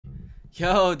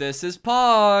Yo, this is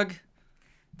Pog.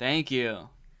 Thank you.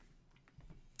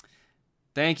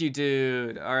 Thank you,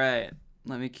 dude. All right.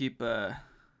 Let me keep... I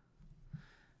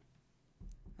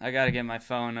gotta get my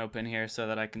phone open here so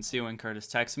that I can see when Curtis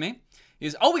texts me.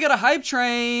 He's... Oh, we got a hype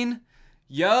train.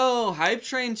 Yo, hype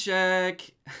train check.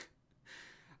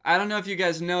 I don't know if you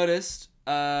guys noticed,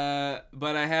 but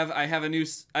I have a new...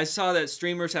 I saw that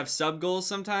streamers have sub goals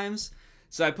sometimes.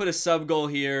 So I put a sub goal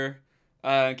here.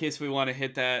 In case we want to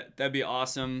hit that, that'd be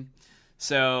awesome.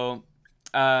 So,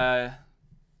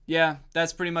 yeah,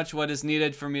 that's pretty much what is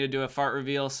needed for me to do a fart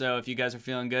reveal. So if you guys are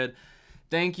feeling good,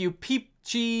 thank you,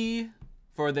 Peepchi,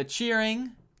 for the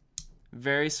cheering.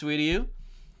 Very sweet of you.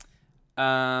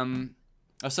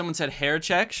 Oh, someone said hair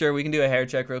check. Sure, we can do a hair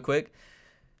check real quick.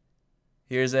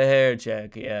 Here's a hair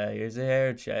check. Yeah, here's a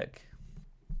hair check.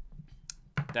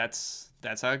 That's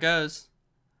how it goes.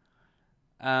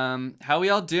 How we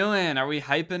all doing? Are we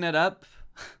hyping it up?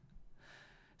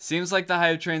 Seems like the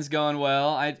hype train's going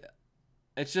well.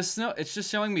 It's just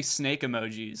showing me snake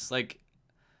emojis. Like,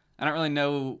 I don't really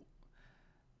know.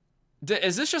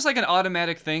 Is this just like an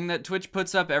automatic thing that Twitch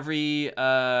puts up every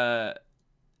for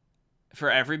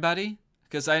everybody?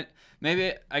 Because I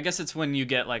guess it's when you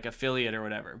get like affiliate or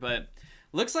whatever. But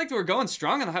looks like we're going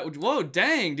strong on the hype. Whoa,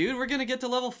 dang, dude, we're gonna get to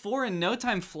level 4 in no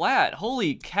time flat.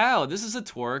 Holy cow, this is a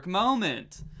twerk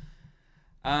moment.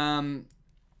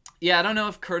 Yeah, I don't know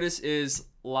if Curtis is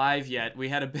live yet. We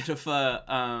had a bit of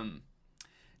a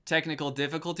technical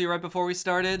difficulty right before we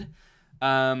started.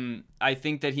 I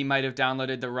think that he might have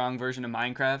downloaded the wrong version of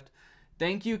Minecraft.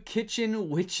 Thank you, Kitchen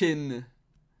Witchin.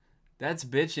 That's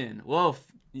bitchin'. Whoa,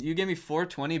 you gave me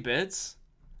 420 bits?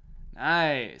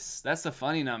 Nice. That's the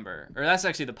funny number. Or that's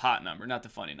actually the pot number, not the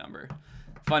funny number.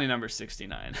 Funny number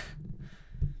 69.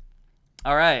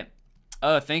 All right.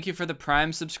 Oh, thank you for the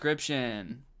Prime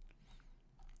subscription.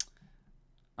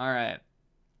 All right.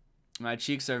 My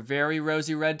cheeks are very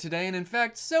rosy red today, and in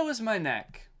fact, so is my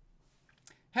neck.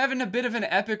 Having a bit of an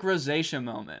epic rosacea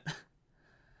moment.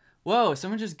 Whoa,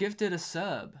 someone just gifted a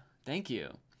sub. Thank you.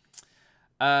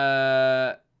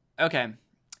 Okay.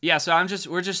 Yeah, so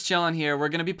we're just chilling here. We're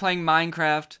gonna be playing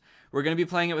Minecraft. We're gonna be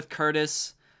playing it with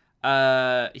Curtis.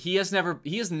 He has never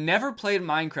played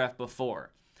Minecraft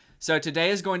before. So today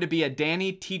is going to be a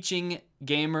Danny teaching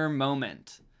gamer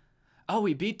moment. Oh,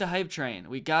 we beat the hype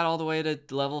train. We got all the way to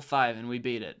level 5 and we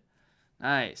beat it.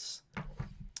 Nice.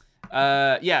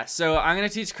 Yeah, so I'm gonna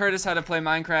teach Curtis how to play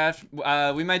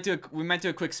Minecraft. We might do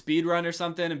a quick speed run or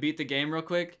something and beat the game real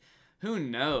quick. Who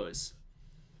knows?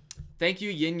 Thank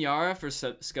you, Yin Yara, for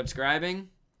subscribing.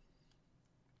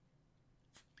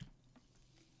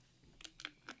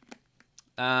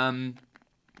 Oh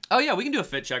yeah, we can do a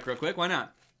fit check real quick. Why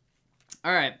not?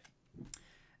 All right.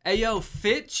 Hey yo,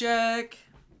 fit check.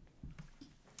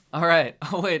 All right.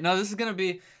 Oh wait, no, this is gonna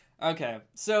be okay.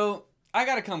 So I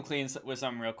gotta come clean with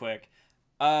something real quick.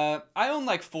 I own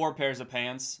like 4 pairs of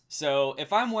pants. So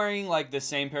if I'm wearing like the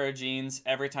same pair of jeans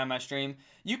every time I stream,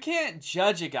 you can't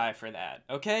judge a guy for that,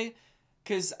 okay?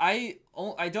 Because I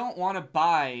don't want to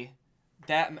buy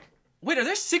that. Wait, are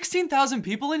there 16,000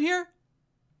 people in here?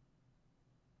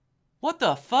 What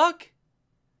the fuck?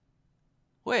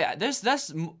 Wait, that's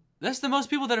the most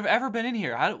people that have ever been in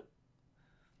here.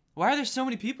 Why are there so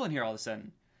many people in here all of a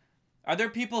sudden? Are there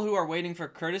people who are waiting for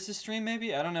Curtis's stream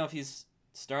maybe? I don't know if he's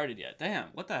started yet. Damn,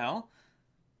 what the hell?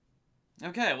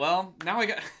 Okay, well, now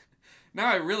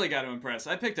I really got to impress.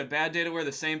 I picked a bad day to wear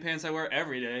the same pants I wear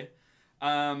every day.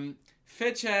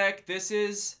 Fit check. This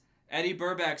is Eddie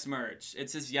Burback's merch.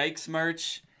 It's his Yikes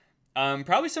merch.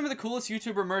 Probably some of the coolest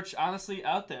YouTuber merch, honestly,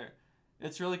 out there.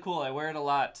 It's really cool. I wear it a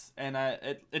lot. And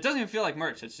it doesn't even feel like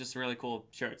merch. It's just really cool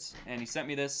shirts. And he sent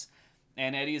me this.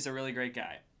 And Eddie is a really great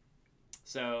guy.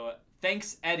 So,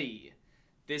 thanks, Eddie.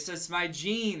 This is my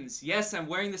jeans. Yes, I'm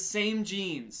wearing the same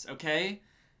jeans, okay?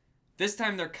 This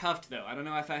time they're cuffed, though. I don't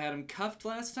know if I had them cuffed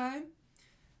last time.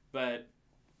 But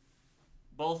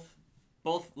both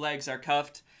legs are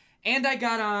cuffed. And I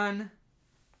got on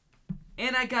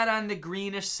the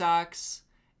greenish socks.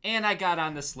 And I got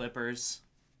on the slippers.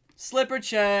 Slipper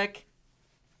check.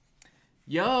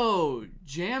 Yo,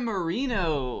 Jam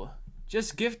Marino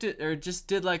just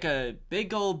did like a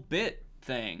big old bit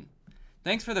thing.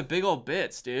 Thanks for the big old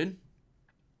bits, dude.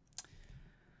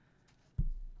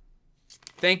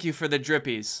 Thank you for the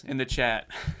drippies in the chat.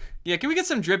 Yeah, can we get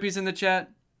some drippies in the chat?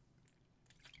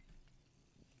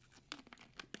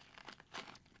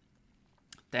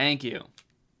 Thank you.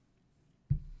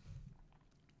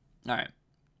 All right.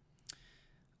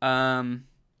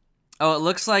 Oh, it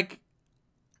looks like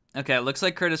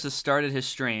Curtis has started his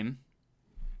stream.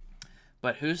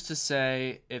 But who's to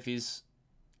say if he's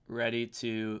ready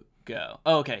to go.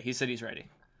 Oh, okay, he said he's ready.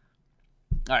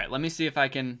 All right, let me see if I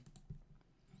can.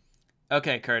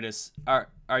 Okay, Curtis,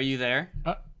 are you there?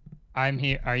 I'm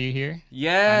here. Are you here?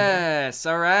 Yes.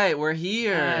 All right, we're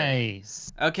here.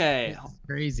 Nice. Okay. This is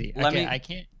crazy. Let Okay, me. I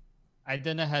can't. I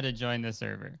don't know how to join the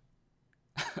server.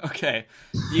 Okay.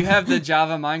 You have the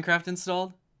Java Minecraft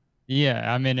installed?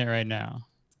 Yeah, I'm in it right now.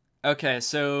 Okay,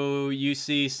 so you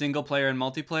see single player and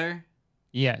multiplayer?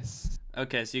 Yes.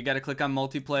 Okay, so you got to click on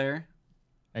multiplayer,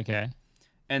 Okay.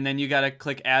 and then you got to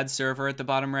click add server at the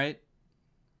bottom right.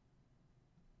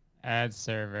 Add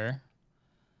server.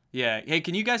 Yeah. Hey,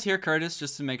 can you guys hear Curtis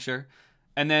just to make sure?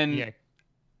 And then Yeah.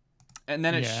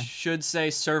 it Yeah. should say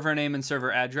server name and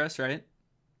server address, right?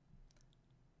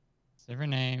 Server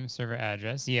name, server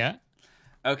address. Yeah.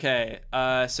 Okay.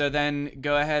 So then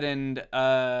go ahead and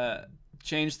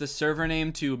change the server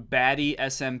name to Batty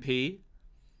SMP.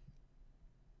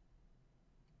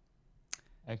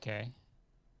 Okay.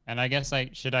 And I guess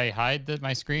should I hide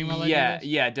my screen while I do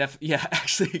this? Yeah,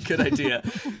 actually good idea.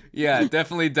 Yeah,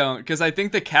 definitely don't, cuz I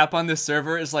think the cap on this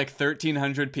server is like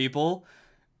 1,300 people.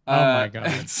 Oh my god.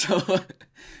 And so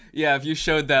yeah, if you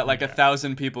showed that, like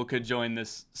 1,000 people could join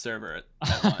this server at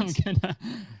once.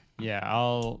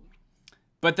 I'll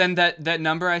But then that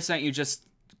number I sent you, just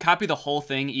copy the whole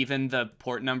thing, even the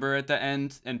port number at the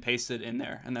end, and paste it in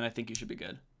there, and then I think you should be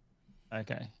good.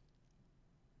 Okay.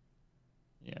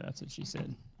 Yeah, that's what she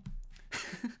said.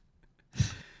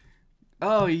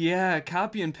 Oh yeah,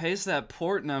 copy and paste that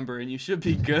port number and you should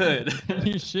be good.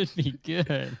 You should be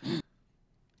good.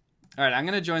 All right, I'm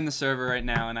going to join the server right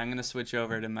now, and I'm going to switch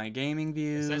over to my gaming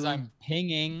view. It says I'm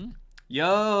pinging.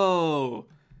 Yo!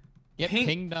 Get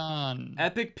pinged on.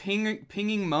 Epic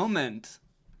pinging moment.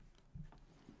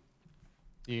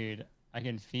 Dude, I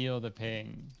can feel the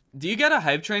ping. Do you got a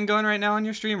hype train going right now on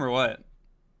your stream or what?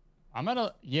 I'm at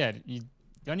a... Yeah, you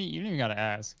don't even got to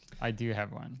ask. I do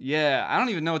have one. Yeah, I don't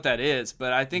even know what that is,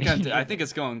 but I think I think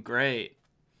it's going great.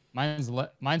 Mine's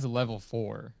a level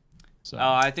 4. So.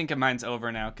 Oh, I think mine's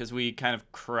over now because we kind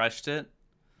of crushed it.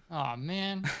 Oh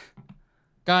man,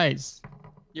 guys,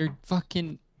 you're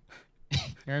fucking,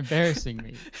 you're embarrassing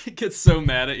me. He gets so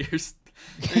mad at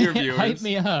your viewers. Hype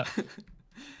me up.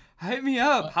 Hype me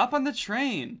up. Hop on the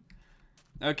train.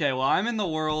 Okay, well I'm in the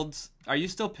world. Are you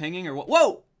still pinging or what?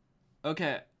 Whoa.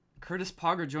 Okay, Curtis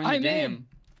Pogger joined the game. In.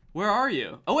 Where are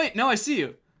you? Oh wait, no, I see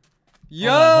you. Yo.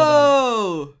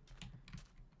 Hold on.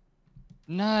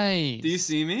 Nice. Do you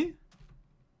see me?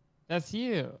 That's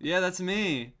you. Yeah, that's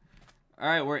me. All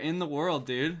right, we're in the world,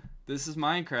 dude. This is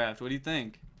Minecraft. What do you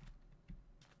think?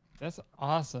 That's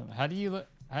awesome. How do you look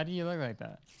like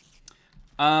that?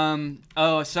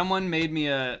 Oh, someone made me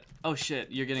a... Oh,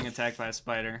 shit. You're getting attacked by a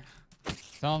spider.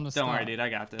 Tell him to stop. Don't worry, dude. I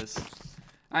got this.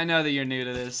 I know that you're new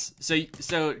to this.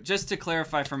 So just to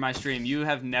clarify for my stream, you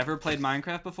have never played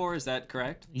Minecraft before? Is that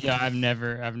correct? Yeah, I've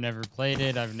never played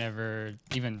it. I've never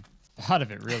even thought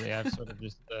of it, really. I've sort of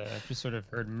just sort of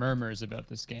heard murmurs about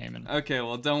this game. And okay,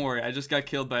 well, don't worry. I just got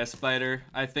killed by a spider.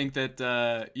 I think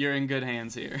that you're in good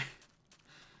hands here.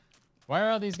 Why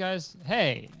are all these guys?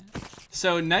 Hey.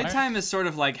 So nighttime is sort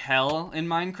of like hell in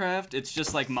Minecraft. It's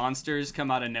just like monsters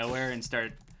come out of nowhere and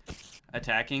start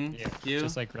attacking you.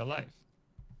 Just like real life.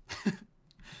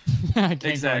 I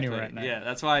can't go anywhere at night. Yeah,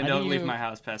 that's why I don't leave my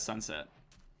house past sunset.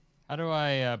 How do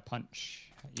I punch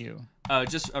you? Oh,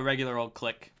 just a regular old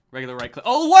click. Regular right click.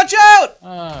 Oh, watch out!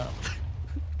 Oh.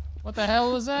 What the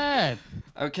hell was that?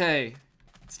 Okay.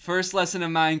 First lesson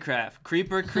in Minecraft.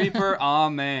 Creeper, creeper, aw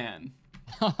man.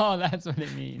 Oh, that's what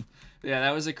it means. Yeah,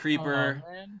 that was a creeper.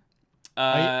 Oh,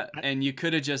 man. And you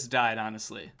could have just died,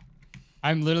 honestly.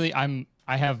 I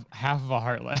have half of a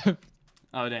heart left.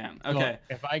 Oh, damn. Okay. Well,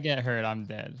 if I get hurt, I'm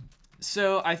dead.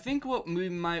 So I think what we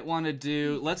might want to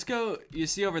do, let's go, you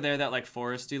see over there that like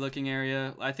foresty looking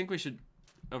area? I think we should,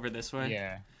 over this way.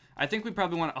 Yeah. I think we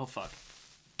probably want to, oh fuck.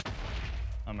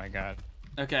 Oh my god.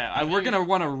 Okay, we're going to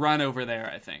want to run over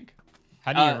there, I think.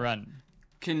 How do you run?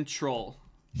 Control.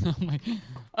 Oh my,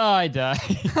 oh, I died.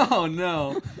 Oh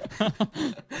no.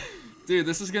 Dude,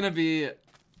 this is going to be,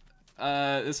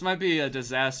 this might be a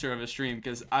disaster of a stream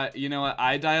because you know what?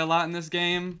 I die a lot in this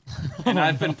game, and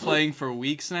I've been playing for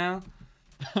weeks now.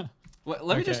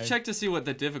 Let me just check to see what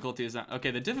the difficulty is on.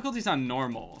 Okay, the difficulty's on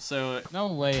normal, so...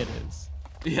 No way it is.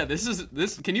 Yeah,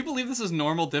 this. Can you believe this is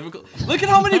normal difficult? Look at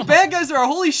how many bad guys there are!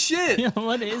 Holy shit! Yeah,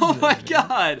 what is Oh this, my man?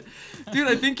 god! Dude,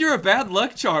 I think you're a bad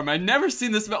luck charm. I've never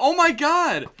seen this. Oh my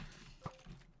god!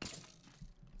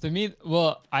 To me,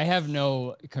 well, I have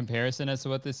no comparison as to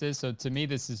what this is, so to me,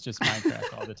 this is just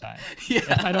Minecraft all the time. Yeah.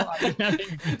 I'm having a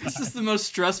good time. This is the most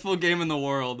stressful game in the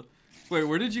world. Wait,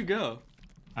 where did you go?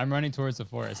 I'm running towards the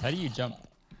forest. How do you jump?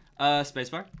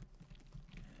 Spacebar.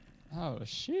 Oh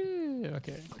shit.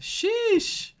 Okay.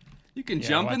 Sheesh. You can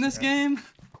jump in this game?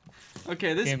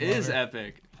 Okay, this is over.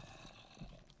 epic.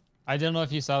 I don't know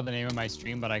if you saw the name of my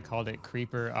stream, but I called it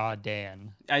Creeper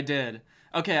Dan. I did.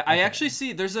 Okay, I actually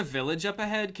see there's a village up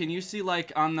ahead. Can you see,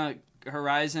 like, on the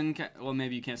horizon? Well,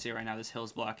 maybe you can't see it right now. This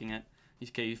hill's blocking it.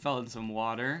 Okay, you fell in some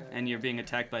water, and you're being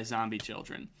attacked by zombie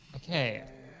children. Okay.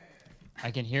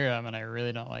 I can hear them, and I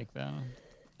really don't like them.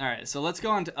 All right, so let's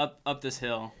go on to up this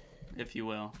hill, if you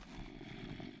will.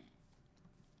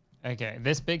 Okay,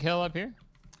 this big hill up here?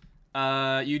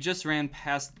 You just ran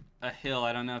past a hill.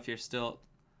 I don't know if you're still...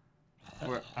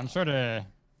 I'm sort of...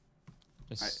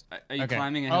 Are you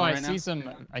climbing a hill right now?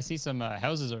 I see some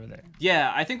houses over there.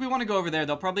 Yeah, I think we want to go over there.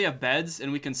 They'll probably have beds,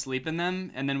 and we can sleep in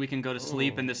them, and then we can go to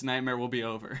sleep, and this nightmare will be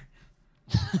over.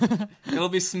 It'll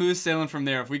be smooth sailing from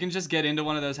there. If we can just get into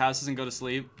one of those houses and go to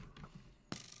sleep.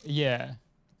 Yeah.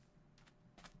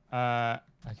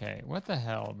 Okay, what the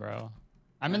hell, bro?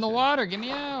 I'm in the water. Get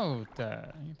me out.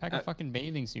 You pack a fucking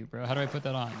bathing suit, bro. How do I put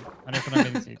that on? How do I put on a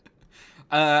bathing suit?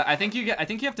 I think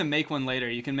you have to make one later.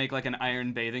 You can make like an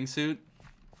iron bathing suit.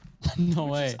 No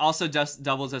way. Also just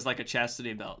doubles as like a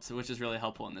chastity belt, so which is really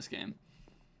helpful in this game.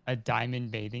 A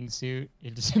diamond bathing suit. You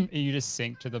just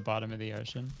sink to the bottom of the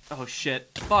ocean. Oh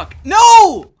shit! Fuck!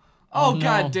 No! Oh no.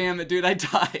 God damn it, dude! I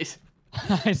died.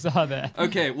 I saw that.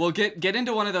 Okay, well get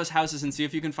into one of those houses and see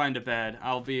if you can find a bed.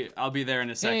 I'll be there in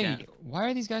a second. Hey, why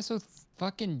are these guys so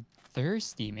fucking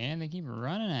thirsty, man? They keep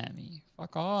running at me.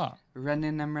 Fuck off.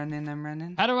 I'm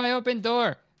running. How do I open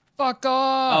door? Fuck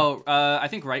off. Oh, I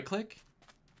think right click.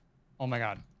 Oh my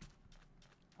god.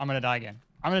 I'm gonna die again.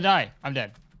 I'm gonna die. I'm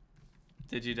dead.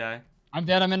 Did you die? I'm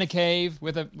dead. I'm in a cave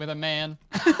with a man.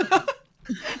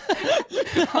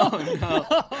 Oh no.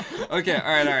 Okay,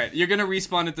 all right. You're gonna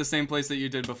respawn at the same place that you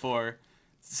did before.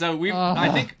 So I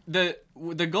think the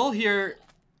goal here,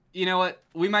 you know what?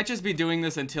 We might just be doing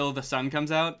this until the sun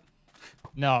comes out.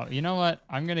 No, you know what?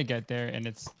 I'm gonna get there, and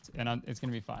it's gonna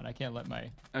be fine. I can't let my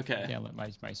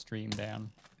my stream down.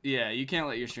 Yeah, you can't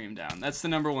let your stream down. That's the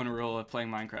 #1 rule of playing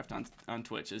Minecraft on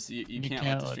Twitch is you can't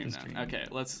let the stream down. Okay,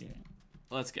 let's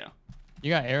go. You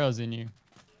got arrows in you.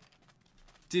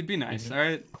 Dude, be nice, all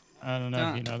right? I don't know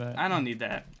if you know that. I don't need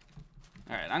that.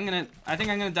 All right, I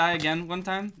think I'm gonna die again one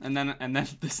time, and then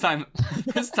this time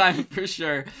for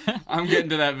sure, I'm getting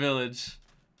to that village.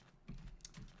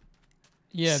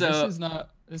 Yeah, so,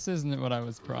 this isn't what I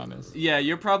was promised. Yeah,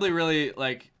 you're probably really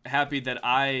like happy that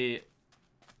I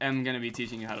am gonna be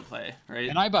teaching you how to play, right?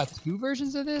 And I bought 2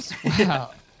 versions of this?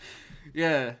 Wow.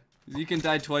 Yeah, you can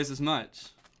die twice as much.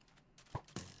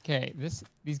 Okay,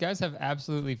 these guys have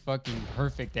absolutely fucking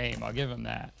perfect aim. I'll give them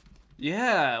that.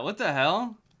 Yeah, what the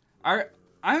hell?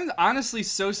 I'm honestly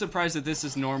so surprised that this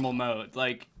is normal mode.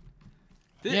 Like,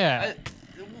 we've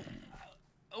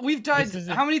died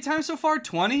how many times so far?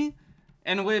 20,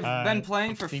 and we've been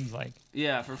playing for seems like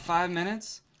for 5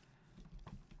 minutes.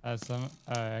 I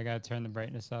gotta turn the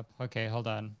brightness up. Okay, hold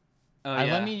on. Oh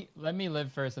yeah. Let me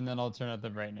live first, and then I'll turn up the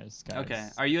brightness, guys. Okay.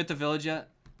 Are you at the village yet?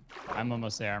 I'm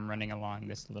almost there. I'm running along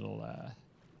this little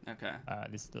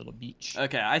this little beach.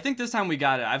 Okay, I think this time we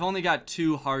got it. I've only got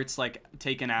 2 hearts like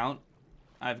taken out.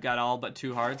 I've got all but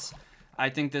 2 hearts. I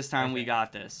think this time we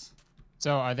got this.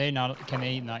 So can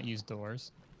they not use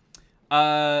doors?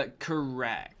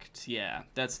 Correct. Yeah,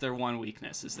 that's their one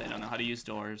weakness is they don't know how to use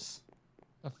doors.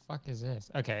 The fuck is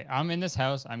this? Okay, I'm in this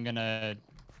house. I'm gonna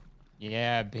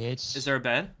yeah, bitch. Is there a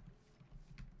bed?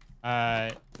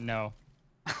 No.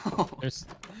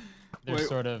 There's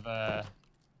sort of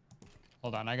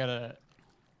hold on, I gotta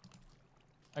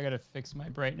fix my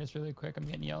brightness really quick. I'm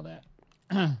getting yelled at.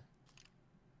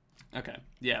 Okay.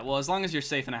 Yeah, well, as long as you're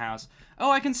safe in a house.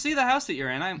 Oh, I can see the house that you're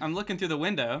in. I'm looking through the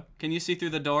window. Can you see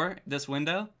through the door, this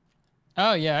window?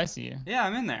 Oh, yeah, I see you. Yeah,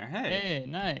 I'm in there. Hey. Hey,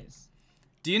 nice.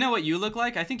 Do you know what you look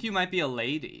like? I think you might be a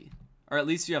lady. Or at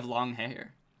least you have long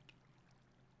hair.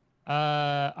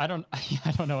 I don't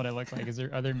know what I look like.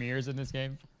 Are there mirrors in this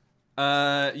game?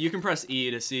 You can press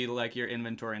E to see like your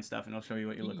inventory and stuff, and it'll show you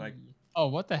what you look like. Oh,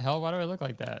 what the hell? Why do I look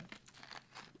like that?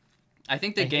 I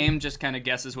think the game just kind of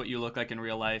guesses what you look like in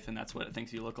real life, and that's what it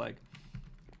thinks you look like.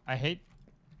 I hate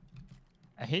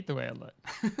the way I look.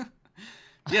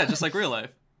 Yeah, just like real life.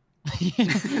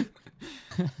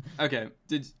 Okay,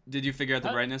 did you figure out the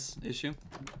brightness issue?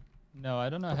 No, I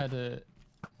don't know how do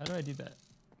I do that?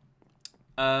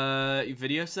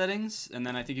 Video settings, and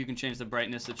then I think you can change the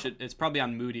brightness. It's probably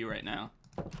on moody right now.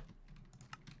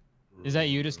 Is that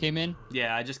you just came in?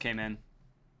 Yeah, I just came in.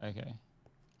 Okay.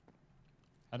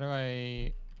 How do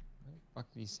I... Where the fuck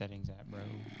are these settings at, bro?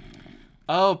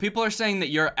 Oh, people are saying that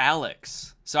you're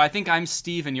Alex. So I think I'm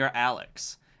Steve and you're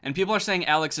Alex. And people are saying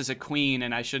Alex is a queen,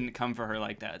 and I shouldn't come for her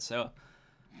like that. So,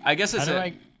 I guess it's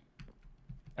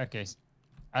Okay,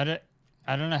 I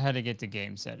don't know how to get to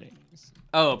game settings.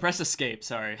 Oh, press escape.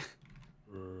 Sorry.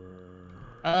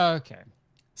 Okay.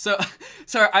 So,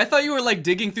 sorry, I thought you were like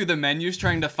digging through the menus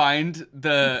trying to find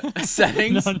the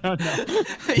settings. No.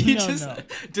 You just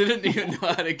didn't even know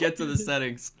how to get to the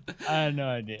settings. I had no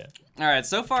idea. All right,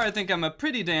 so far I think I'm a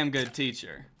pretty damn good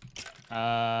teacher.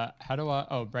 How do I?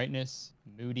 Oh, brightness,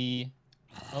 moody.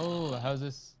 Oh, how's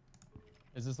this?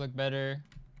 Does this look better?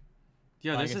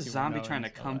 Yo, there's a zombie trying to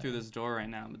come through this door right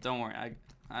now, but don't worry,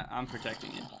 I'm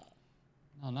protecting you.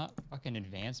 No, not fucking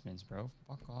advancements, bro.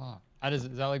 Fuck off. Does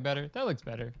that look better? That looks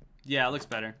better. Yeah, it looks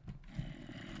better.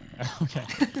 Okay.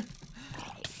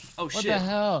 Oh shit. What the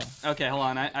hell? Okay, hold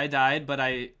on. I died, but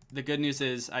the good news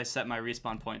is I set my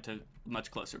respawn point to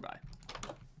much closer by.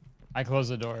 I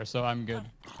closed the door, so I'm good.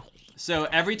 So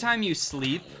every time you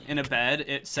sleep in a bed,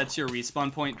 it sets your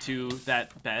respawn point to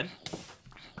that bed.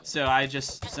 So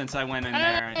since I went in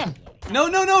there.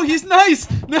 No, he's nice.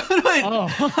 No, wait.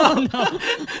 Oh no.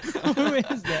 Who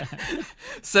is that?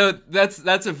 So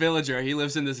that's a villager. He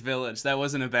lives in this village. That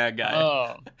wasn't a bad guy.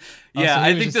 Oh. Yeah, so I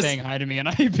he was think just this saying hi to me, and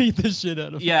I beat the shit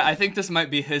out of him. Yeah, I think this might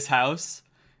be his house,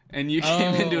 and you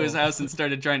came into his house and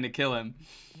started trying to kill him.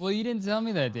 Well, you didn't tell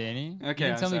me that, Danny. Okay, you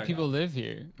didn't tell me sorry. people live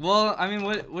here. Well, I mean,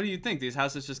 what do you think? These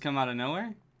houses just come out of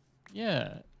nowhere?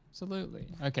 Yeah, absolutely.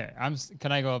 Okay,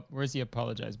 can I go up? Where's the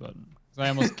apologize button? 'Cause I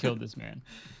almost killed this man.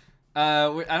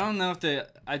 I don't know if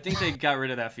I think they got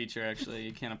rid of that feature, actually.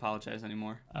 You can't apologize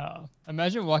anymore. Oh,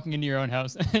 imagine walking into your own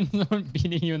house and someone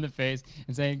beating you in the face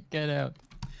and saying, "Get out."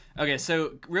 Okay,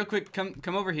 so real quick,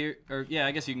 come over here, or yeah,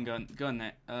 I guess you can go in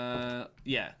that.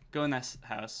 Yeah, go in that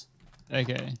house.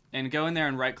 Okay. And go in there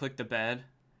and right-click the bed,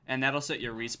 and that'll set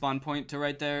your respawn point to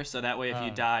right there. So that way, if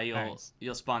you die,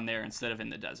 you'll spawn there instead of in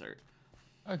the desert.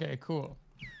 Okay, cool.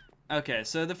 Okay,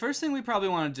 so the first thing we probably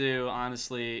want to do,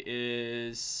 honestly,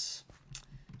 is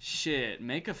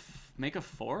make a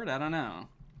fort. I don't know.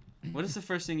 What is the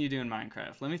first thing you do in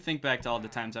Minecraft? Let me think back to all the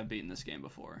times I've beaten this game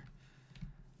before.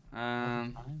 Yeah.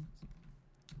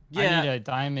 I need a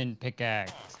diamond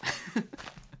pickaxe.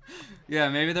 Yeah,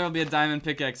 maybe there'll be a diamond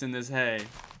pickaxe in this hay.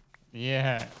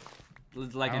 Yeah.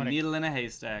 Like a needle in a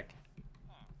haystack.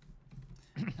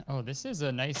 Oh, this is a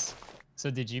nice.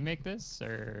 So did you make this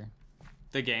or?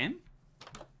 The game?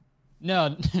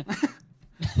 No.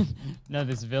 No,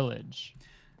 this village.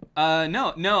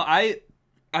 No.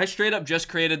 I straight up just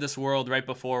created this world right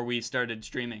before we started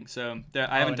streaming, so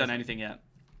I haven't done anything yet.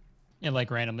 It like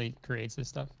randomly creates this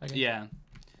stuff, I guess. Yeah.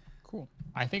 Cool.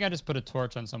 I think I just put a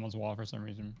torch on someone's wall for some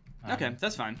reason. Okay,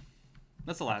 that's fine.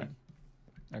 That's allowed.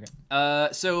 Okay.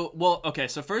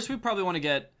 So first we probably want to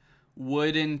get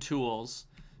wooden tools.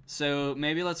 So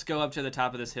maybe let's go up to the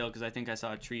top of this hill because I think I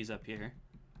saw trees up here.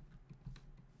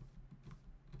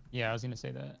 Yeah, I was gonna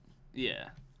say that. Yeah.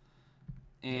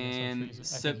 And I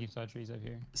think you saw trees up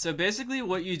here. So basically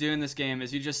what you do in this game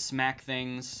is you just smack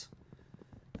things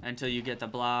until you get the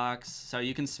blocks. So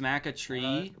you can smack a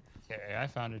tree. Okay, I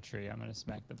found a tree. I'm gonna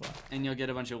smack the block. And you'll get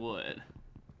a bunch of wood.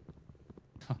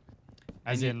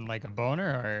 As in like a boner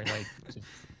or like just...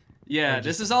 Yeah,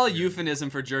 this is all a euphemism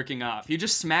for jerking off. You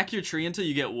just smack your tree until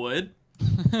you get wood.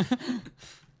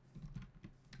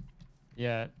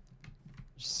 Yeah.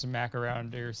 Just smack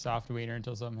around your soft wiener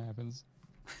until something happens.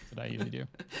 That's what I usually do.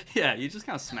 Yeah, you just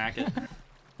kind of smack it.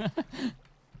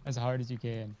 As hard as you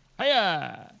can.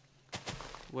 Hiya!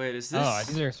 Wait, is this... Oh,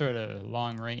 these are sort of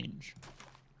long range.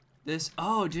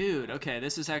 Oh, dude. Okay,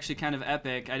 this is actually kind of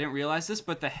epic. I didn't realize this,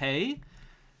 but the hay...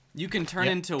 You can turn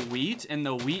into wheat, and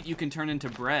the wheat you can turn into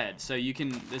bread. So you can.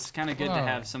 This is kind of good to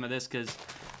have some of this because,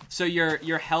 so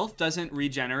your health doesn't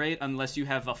regenerate unless you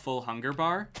have a full hunger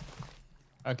bar.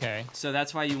 Okay. So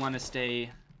that's why you want to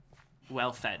stay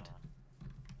well fed.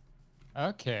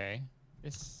 Okay.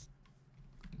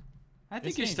 I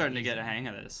think you're starting to get a hang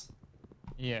of this.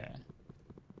 Yeah.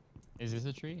 Is this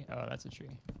a tree? Oh, that's a tree.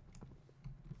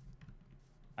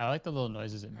 I like the little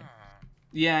noises it makes.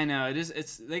 Yeah, I know.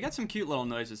 They got some cute little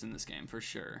noises in this game for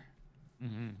sure.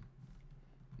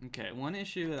 Mm-hmm. Okay, one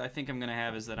issue that I think I'm gonna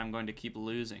have is that I'm going to keep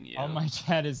losing you. All my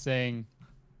chat is saying,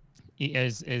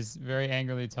 is very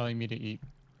angrily telling me to eat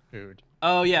food.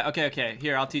 Oh yeah. Okay.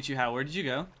 Here, I'll teach you how. Where did you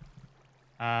go?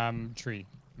 Tree.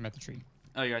 I'm at the tree.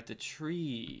 Oh, you're at the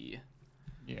tree.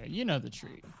 Yeah, you know the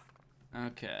tree.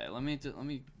 Okay, let me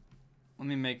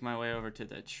make my way over to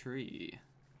the tree.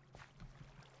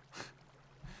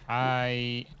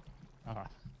 Okay,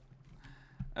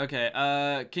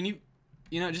 can you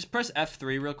just press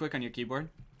F3 real quick on your keyboard?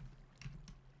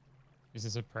 Is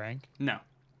this a prank? No.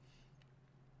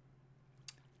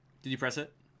 Did you press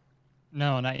it?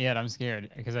 No, not yet. I'm scared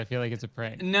because I feel like it's a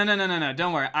prank. No, no, no, no, no.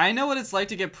 Don't worry. I know what it's like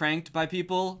to get pranked by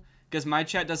people because my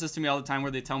chat does this to me all the time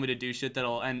where they tell me to do shit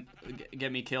that'll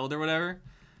get me killed or whatever.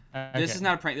 Okay. This is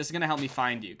not a prank. This is going to help me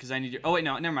find you because I need your... Oh, wait,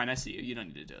 no. Never mind. I see you. You don't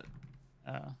need to do it.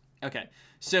 Oh. Okay.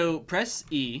 So press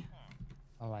E.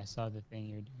 Oh, I saw the thing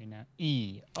you're doing now.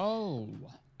 E. Oh.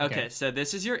 Okay, so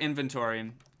this is your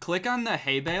inventory. Click on the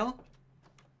hay bale.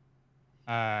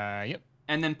 Yep.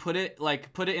 And then put it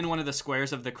in one of the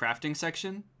squares of the crafting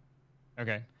section.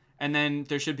 Okay. And then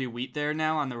there should be wheat there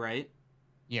now on the right.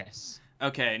 Yes.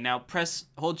 Okay, now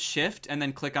hold shift and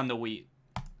then click on the wheat.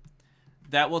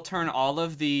 That will turn all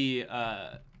of the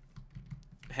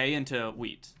hay into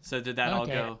wheat. So did that all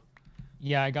go?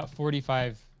 Yeah, I got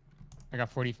 45. I got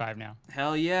 45 now.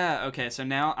 Hell yeah. Okay, so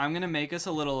now I'm going to make us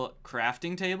a little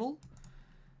crafting table.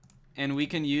 And we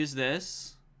can use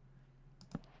this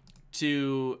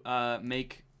to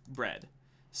make bread.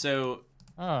 So...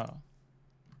 Oh.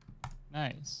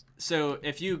 Nice. So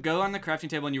if you go on the crafting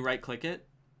table and you right click it,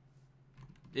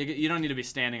 you don't need to be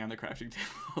standing on the crafting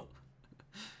table.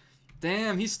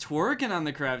 Damn, he's twerking on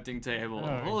the crafting table.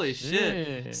 Oh, Holy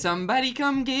shit. Somebody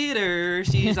come get her.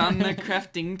 She's on the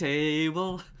crafting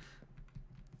table.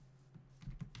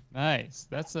 Nice.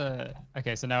 That's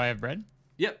okay, so now I have bread?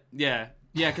 Yep. Yeah.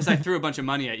 Yeah, because I threw a bunch of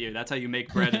money at you. That's how you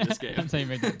make bread in this game. That's how you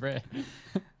make the bread.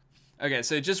 Okay,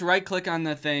 so just right click on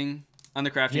the thing on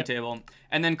the crafting table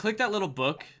and then click that little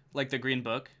book, like the green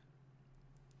book.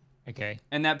 Okay.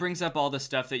 And that brings up all the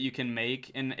stuff that you can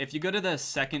make. And if you go to the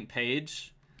second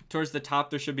page, towards the top,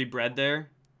 there should be bread there.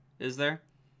 Is there?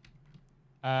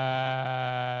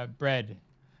 Bread.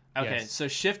 Okay, yes. So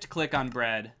shift click on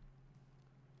bread.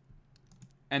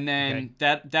 And then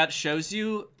that shows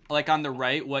you, like on the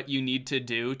right, what you need to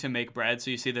do to make bread.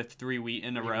 So you see the 3 wheat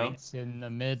in a row. Wheat's in the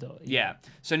middle. Yeah.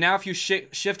 So now if you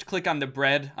shift click on the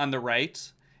bread on the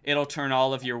right, it'll turn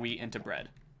all of your wheat into bread.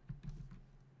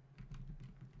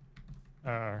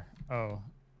 Oh.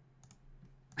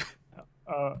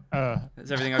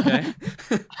 Is everything okay?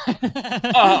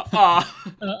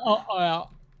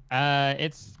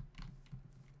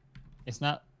 It's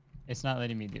not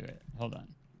letting me do it. Hold on.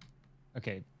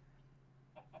 Okay.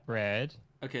 Bread.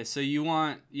 Okay, so you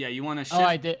want to shift. Oh,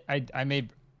 I did. I made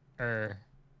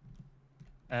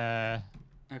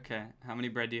Okay. How many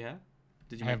bread do you have?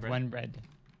 Did you I make have bread? 1 bread.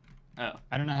 Oh.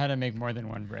 I don't know how to make more than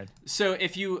 1 bread. So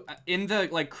if you in the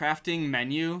crafting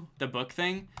menu, the book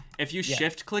thing, if you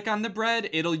shift click on the bread,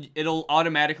 it'll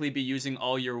automatically be using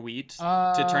all your wheat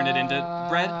to turn it into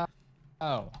bread.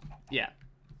 Oh. Yeah.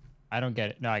 I don't get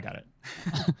it. No, I got it.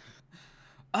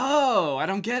 Oh, I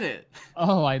don't get it.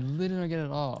 Oh, I literally don't get it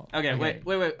at all. Okay, wait.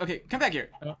 Okay, come back here.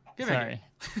 Oh, Come back sorry.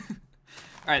 here.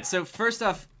 All right. So first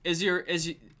off, did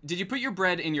you put your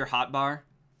bread in your hot bar?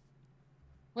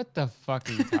 What the fuck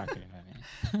are you talking about,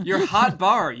 man? Your hot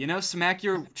bar. Smack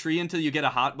your tree until you get a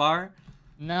hot bar.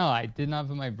 No, I did not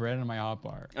put my bread in my hot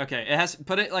bar. Okay,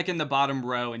 put it like in the bottom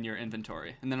row in your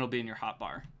inventory, and then it'll be in your hot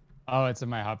bar. Oh, it's in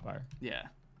my hot bar. Yeah.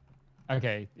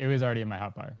 Okay, it was already in my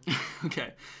hot bar.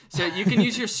 Okay, so you can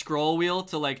use your scroll wheel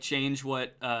to change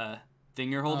what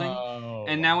thing you're holding. Oh.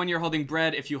 And now when you're holding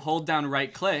bread, if you hold down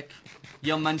right click,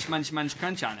 you'll munch, munch, munch,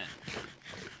 crunch on it.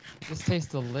 This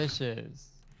tastes delicious.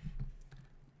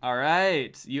 All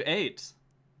right, you ate.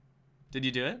 Did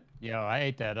you do it? Yo, I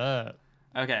ate that up.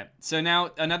 Okay, so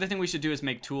now another thing we should do is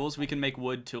make tools. We can make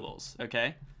wood tools,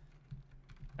 okay?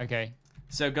 Okay.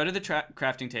 So go to the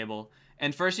crafting table,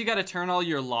 and first you got to turn all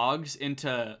your logs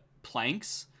into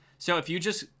planks. So if you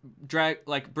just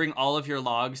bring all of your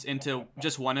logs into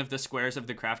just one of the squares of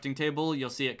the crafting table, you'll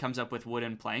see it comes up with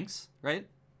wooden planks, right?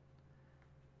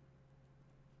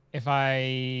 If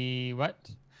I what?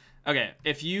 Okay,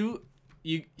 if you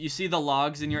see the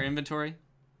logs in your inventory?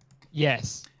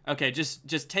 Yes. Okay,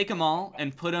 just take them all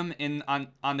and put them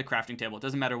on the crafting table. It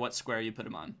doesn't matter what square you put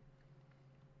them on.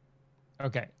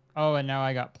 Okay. Oh, and now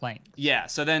I got planks. Yeah,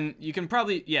 so then you can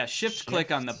probably shift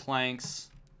click on the planks.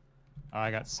 Oh,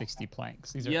 I got 60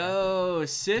 planks. These are Yo,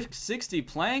 60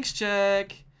 planks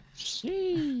check.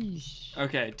 Sheesh.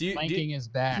 Okay, planking is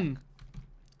bad.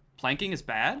 Planking is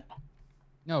bad?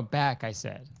 No, back, I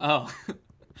said. Oh.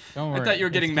 Don't worry. I thought you were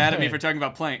getting mad at me for talking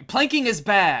about planking. Planking is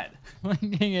bad.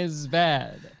 Planking is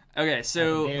bad. Okay,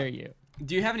 so How dare you?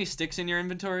 Do you have any sticks in your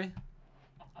inventory?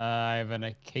 I have an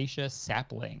acacia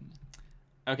sapling.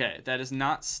 Okay, that is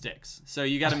not sticks. So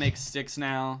you got to make sticks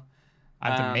now.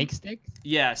 I have to make sticks?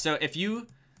 Yeah, so if you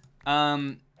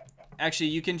actually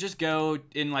you can just go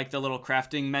in the little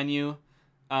crafting menu.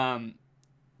 I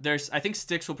think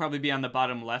sticks will probably be on the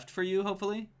bottom left for you,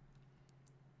 hopefully.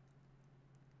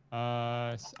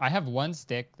 I have 1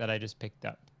 stick that I just picked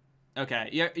up. Okay,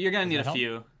 you're gonna Does need that a help?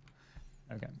 few.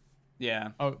 Okay. Yeah.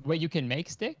 Oh, wait, you can make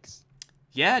sticks?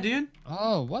 Yeah, dude.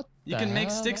 Oh, what You the can make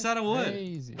hell? sticks That's out of wood.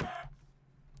 crazy.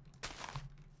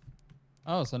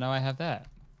 Oh, so now I have that.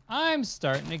 I'm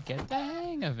starting to get the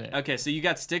hang of it. Okay, so you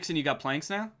got sticks and you got planks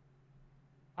now?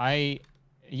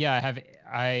 Yeah,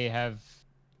 I have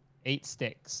 8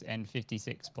 sticks and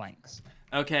 56 planks.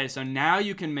 Okay, so now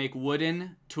you can make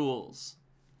wooden tools.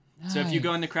 So if you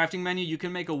go in the Nice. crafting menu, you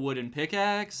can make a wooden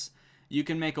pickaxe, you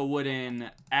can make a wooden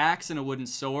axe and a wooden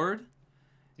sword.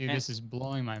 Dude, And this is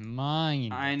blowing my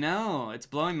mind. I know, it's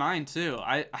blowing mine too.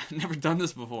 I've never done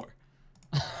this before.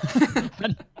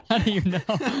 How do you know?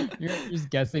 You're just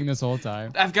guessing this whole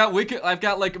time. I've got like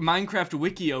Minecraft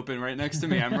wiki open right next to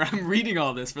me. I'm reading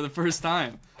all this for the first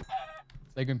time.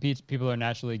 It's like when people are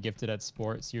naturally gifted at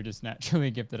sports, you're just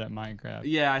naturally gifted at Minecraft.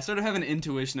 Yeah, I sort of have an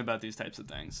intuition about these types of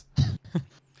things.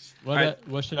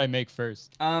 What should I make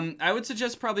first? I would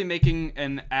suggest probably making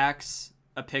an axe,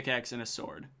 a pickaxe, and a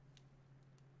sword.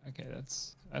 Okay,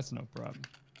 that's no problem.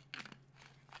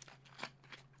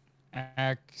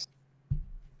 Axe,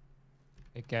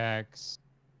 pickaxe.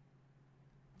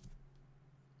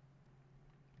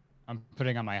 I'm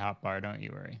putting on my hotbar, don't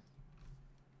you worry.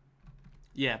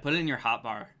 Yeah, put it in your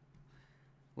hotbar.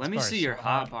 Let me bar see is your so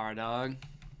hot. hotbar, dog.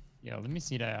 Yeah, let me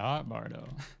see that hotbar though.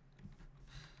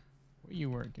 What are you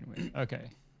working with? Okay.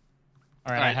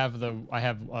 All right, All right. I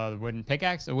have a wooden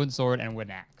pickaxe, a wooden sword, and a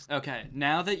wooden axe. Okay,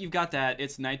 now that you've got that,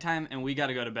 it's nighttime and we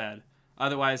gotta go to bed.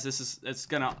 Otherwise,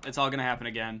 it's all gonna happen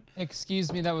again.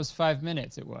 Excuse me, that was 5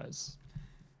 minutes. It was.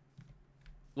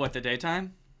 What, the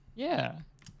daytime? Yeah.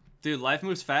 Dude, life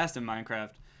moves fast in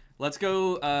Minecraft. Let's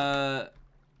go.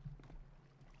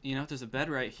 You know, there's a bed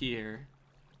right here.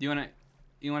 You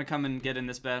wanna come and get in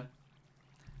this bed?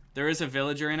 There is a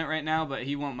villager in it right now, but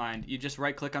he won't mind. You just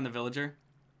right click on the villager,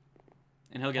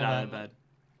 and he'll get Hold out of on. the bed.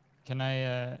 Can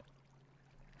I?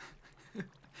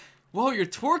 Whoa, you're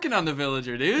twerking on the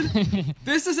villager, dude.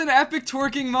 This is an epic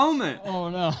twerking moment. Oh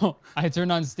no! I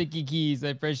turned on sticky keys.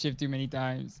 I pressed shift too many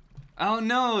times. Oh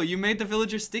no, you made the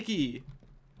villager sticky.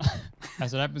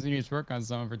 That's what happens when you just work on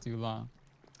someone for too long.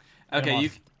 Get 'em Okay,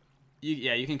 off.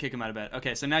 you can kick him out of bed.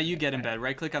 Okay, so now you get in bed.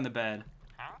 Right click on the bed.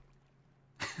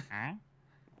 Huh?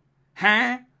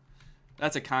 Huh?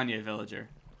 That's a Kanye villager.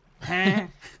 Huh?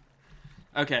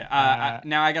 Okay,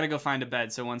 now I gotta go find a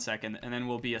bed, so 1 second, and then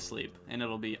we'll be asleep, and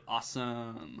it'll be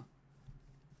awesome.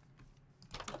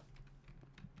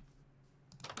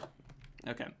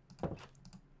 Okay.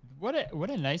 What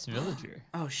a nice villager.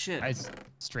 Oh, shit. A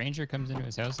stranger comes into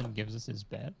his house and gives us his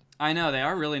bed. I know, they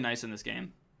are really nice in this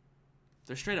game.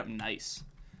 They're straight up nice.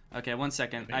 Okay, 1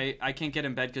 second. I can't get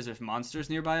in bed because there's monsters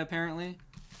nearby, apparently.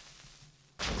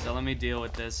 So let me deal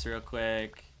with this real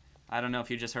quick. I don't know if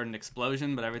you just heard an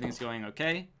explosion, but everything's going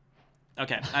okay.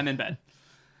 Okay, I'm in bed.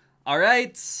 All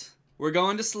right, we're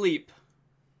going to sleep.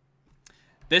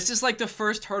 This is like the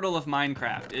first hurdle of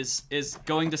Minecraft, is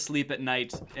going to sleep at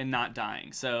night and not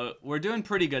dying. So we're doing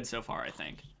pretty good so far, I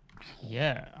think.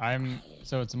 Yeah,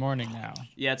 so it's morning now.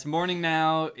 Yeah, it's morning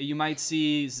now. You might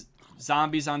see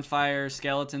zombies on fire,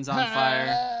 skeletons on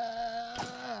fire.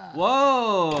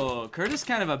 Whoa, Kurtis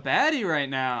kind of a baddie right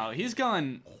now. He's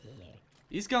going.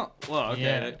 Whoa, okay.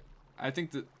 Yeah. I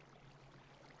think that.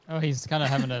 Oh, he's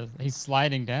kind of he's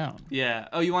sliding down. Yeah.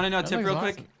 Oh, you want to know a That tip looks real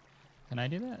awesome. quick? Can I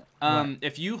do that?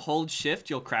 If you hold shift,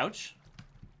 you'll crouch.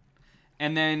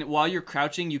 And then while you're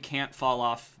crouching, you can't fall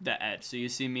off the edge. So you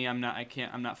see me, I'm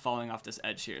not falling off this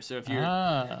edge here. So if you're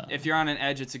on an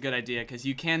edge, it's a good idea because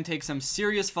you can take some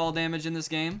serious fall damage in this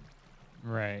game.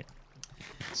 Right.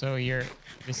 So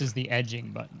this is the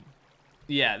edging button.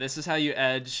 Yeah, this is how you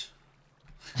edge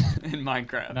in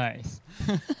Minecraft. Nice.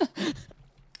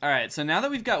 All right, so now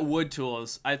that we've got wood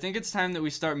tools, I think it's time that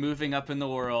we start moving up in the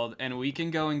world, and we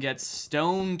can go and get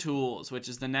stone tools, which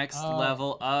is the next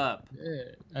level up.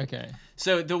 Good. Okay.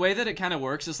 So the way that it kind of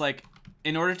works is like,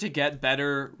 in order to get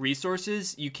better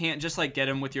resources, you can't just like get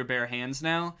them with your bare hands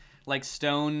now. Like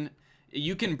stone,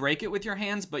 you can break it with your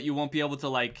hands, but you won't be able to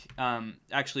like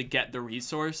actually get the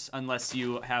resource unless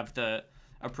you have the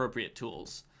appropriate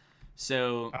tools.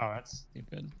 So. Oh, that's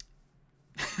stupid.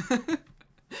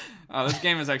 Oh, this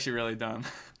game is actually really dumb.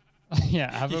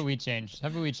 Yeah, how about we change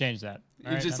that?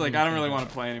 You're just like, I don't really want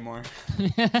to play anymore.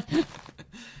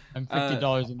 I'm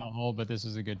 $50 in the hole, but this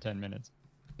was a good 10 minutes.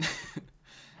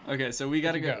 Okay, so we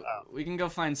gotta go. We can go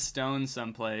find stone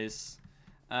someplace.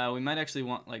 We might actually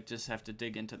just have to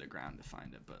dig into the ground to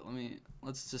find it, but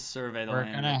let's just survey the land.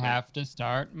 We're gonna have to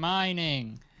start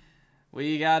mining.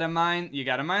 We gotta mine. You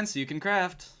gotta mine so you can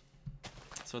craft.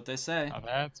 That's what they say. Oh,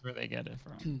 that's where they get it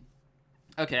from.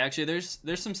 Okay, actually, there's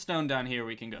some stone down here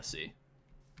we can go see.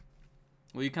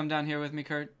 Will you come down here with me,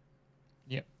 Kurt?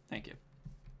 Yep. Thank you.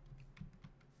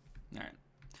 All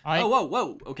right. Oh, whoa,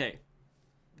 whoa. Okay.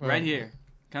 Whoa. Right here.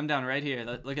 Come down right here.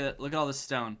 Look at it. Look at all this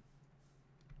stone.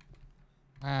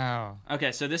 Wow.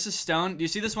 Okay, so this is stone. Do you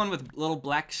see this one with little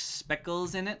black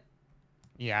speckles in it?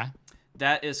 Yeah.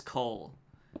 That is coal.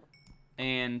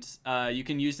 And you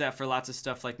can use that for lots of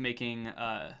stuff like making,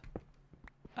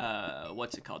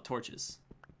 what's it called? Torches.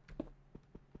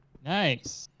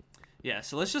 Nice. Yeah,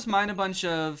 so let's just mine a bunch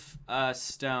of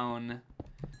stone.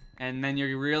 And then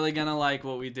you're really gonna like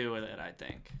what we do with it, I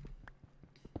think.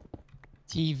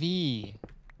 TV.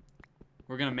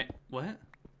 We're gonna make... What?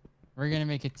 We're gonna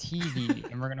make a TV,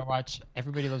 and we're gonna watch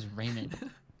Everybody Loves Raymond.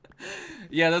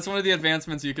 Yeah, that's one of the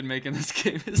advancements you can make in this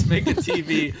game, is make a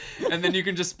TV, and then you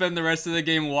can just spend the rest of the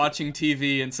game watching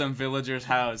TV in some villager's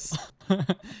house.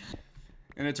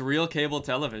 And it's real cable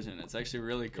television. It's actually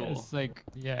really cool. Yeah, it's like,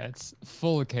 yeah, it's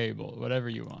full cable, whatever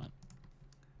you want.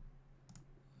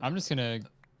 I'm just gonna...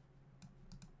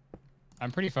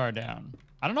 I'm pretty far down.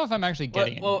 I don't know if I'm actually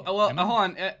getting it. Well, hold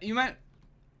on. You might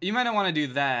not want to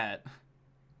do that.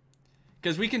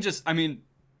 Because we can just, I mean,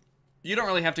 you don't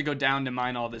really have to go down to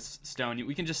mine all this stone.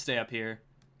 We can just stay up here.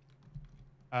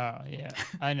 Oh, yeah.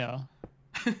 I know.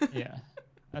 Yeah.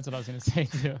 That's what I was going to say,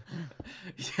 too.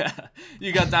 Yeah.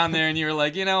 You got down there and you were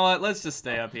like, you know what? Let's just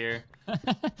stay up here.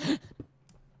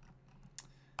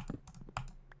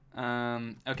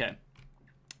 Okay.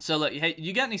 So, look, hey,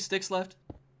 you got any sticks left?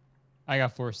 I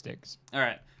got 4 sticks. All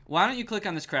right. Why don't you click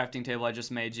on this crafting table I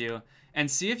just made you and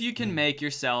see if you can make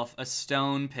yourself a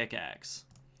stone pickaxe.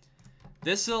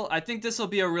 I think this'll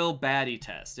be a real baddie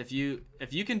test. If you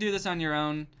can do this on your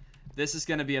own, this is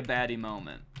gonna be a baddie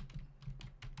moment.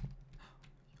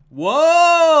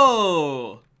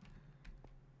 Whoa!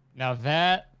 Now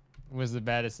that was the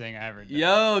baddest thing I ever did.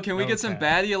 Yo, can we get some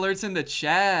baddie alerts in the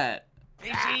chat?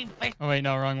 Oh wait,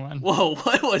 no, wrong one. Whoa,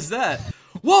 what was that?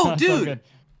 Whoa, dude! Good.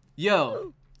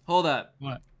 Yo, hold up.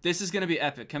 What? This is gonna be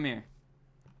epic. Come here.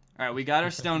 All right, we got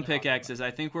our stone pickaxes.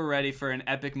 I think we're ready for an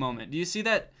epic moment. Do you see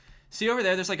that? See over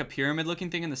there? There's like a pyramid-looking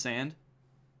thing in the sand.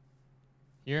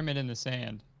 Pyramid in the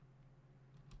sand.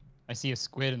 I see a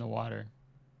squid in the water.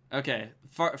 Okay,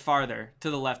 farther to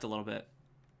the left a little bit.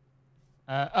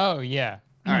 Oh yeah.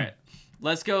 All right,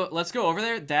 let's go over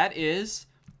there. That is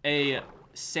a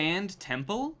sand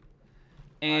temple,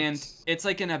 and it's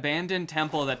like an abandoned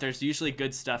temple that there's usually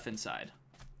good stuff inside.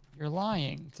 You're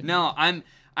lying to me. No,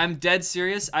 I'm dead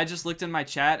serious. I just looked in my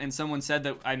chat and someone said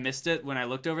that I missed it when I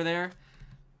looked over there.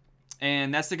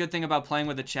 And that's the good thing about playing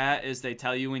with the chat is they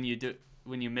tell you when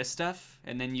you miss stuff,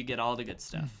 and then you get all the good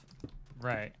stuff.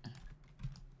 Right.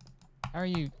 How are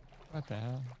you? What the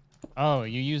hell? Oh,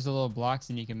 you use the little blocks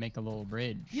and you can make a little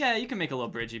bridge. Yeah, you can make a little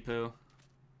bridgey poo.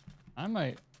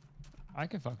 I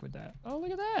could fuck with that. Oh, look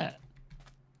at that.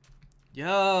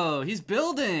 Yo, he's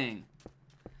building.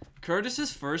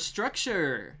 Curtis's first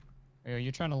structure. Yo,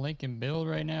 you're trying to link and build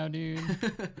right now, dude?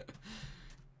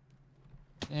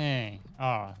 Dang.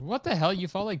 Oh, what the hell? You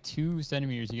fall like 2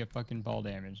 centimeters, you get fucking fall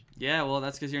damage. Yeah, well,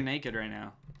 that's because you're naked right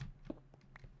now.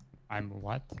 I'm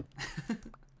what?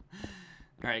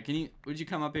 All right, would you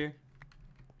come up here?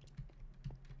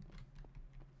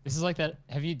 This is like that.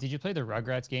 Did you play the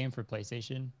Rugrats game for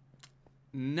PlayStation?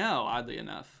 No, oddly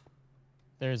enough.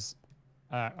 There's,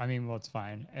 I mean, well, it's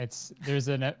fine. There's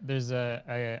a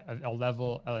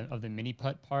level of the mini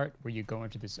putt part where you go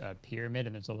into this pyramid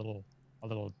and there's a little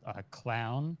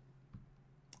clown.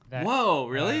 Whoa,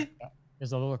 really?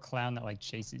 There's a little clown that like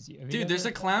chases you. Dude, there's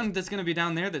a clown that's gonna be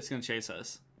down there that's gonna chase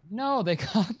us. No, they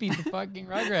copied the fucking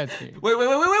Rugrats game. Wait.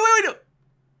 No.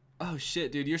 Oh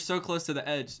shit, dude, you're so close to the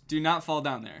edge. Do not fall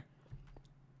down there.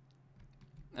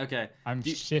 Okay. I'm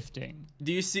shifting.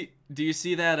 Do you see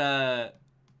that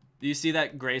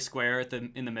gray square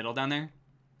in the middle down there?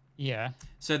 Yeah.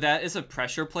 So that is a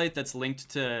pressure plate that's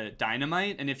linked to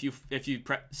dynamite, and if you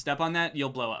step on that, you'll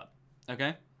blow up.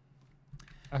 Okay?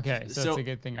 Okay, so it's a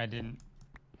good thing I didn't.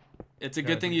 It's a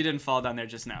good thing you didn't fall down there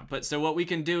just now. But so what we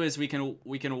can do is we can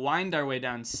wind our way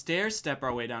down, stair step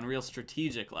our way down real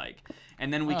strategic like,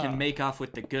 and then we can make off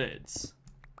with the goods.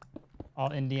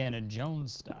 All Indiana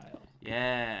Jones style.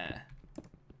 Yeah.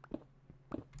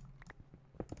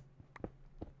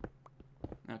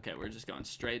 Okay, we're just going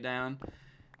straight down.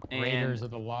 Raiders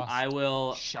of the Lost I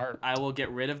will Shark.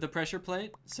 get rid of the pressure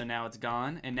plate, so now it's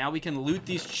gone. And now we can loot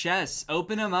these chests.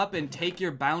 Open them up and take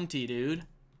your bounty, dude.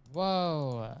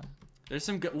 Whoa. There's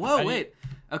some good... Whoa, wait.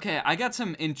 Okay, I got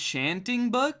some enchanting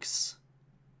books.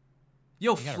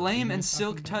 Yo, flame and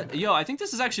silk touch. Yo, I think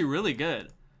this is actually really good.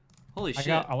 Holy shit.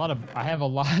 I have a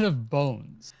lot of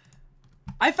bones.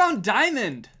 I found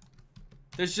diamond.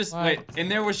 There's just What? wait, and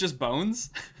there was just bones.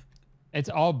 It's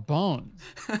all bones.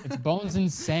 It's bones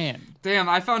and sand. Damn,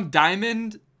 I found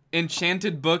diamond,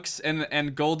 enchanted books,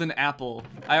 and golden apple.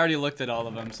 I already looked at all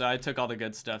of them, so I took all the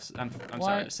good stuff. I'm sorry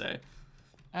What? to say.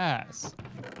 Ass.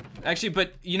 Actually,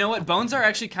 but you know what? Bones are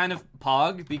actually kind of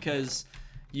pog because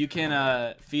you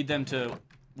can feed them to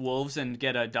wolves and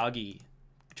get a doggy,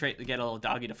 get a little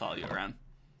doggy to follow you around.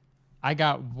 I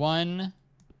got one.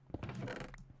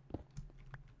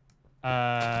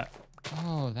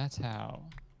 Oh, that's how.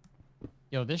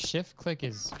 Yo, this shift click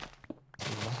is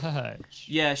clutch.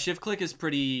 Yeah, shift click is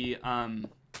pretty.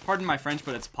 Pardon my French,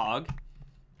 but it's pog.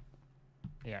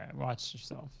 Yeah, watch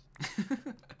yourself.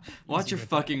 Watch Easy your with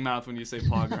fucking mouth when you say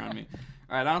pog around me.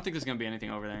 All right, I don't think there's gonna be anything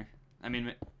over there. I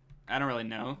mean, I don't really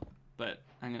know, but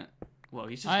I'm gonna. Whoa,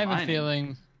 he's just. I have mining. a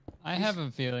feeling. I have a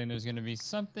feeling there's gonna be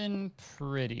something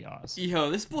pretty awesome.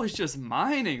 Yo, this boy's just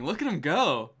mining. Look at him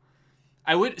go.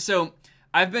 So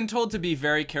I've been told to be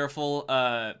very careful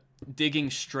digging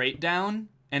straight down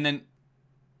and then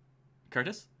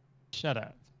Curtis? Shut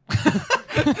up.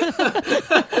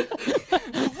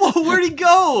 Whoa, where'd he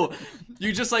go?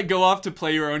 You just like go off to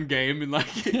play your own game and like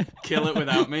kill it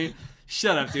without me?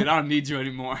 Shut up, dude. I don't need you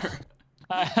anymore.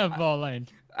 I have all I.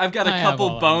 I've got a I have couple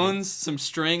all I bones, some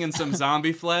string, and some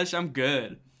zombie flesh. I'm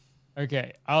good.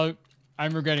 Okay, I'm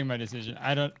regretting my decision.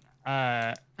 I don't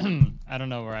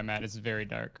know where I'm at. It's very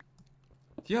dark.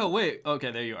 Yo, wait.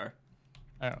 Okay, there you are.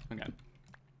 Oh. Okay.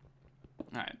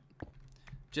 All right.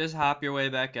 Just hop your way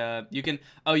back up. You can.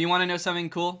 Oh, you want to know something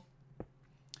cool?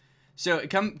 So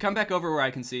come back over where I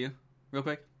can see you, real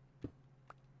quick.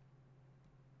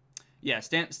 Yeah,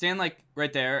 stand like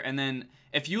right there, and then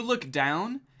if you look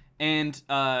down and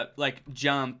like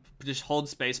jump, just hold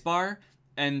spacebar,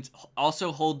 and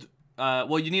also hold.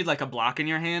 Well, you need like a block in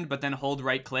your hand, but then hold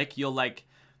right click.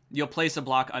 You'll place a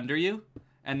block under you,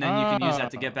 and then you can use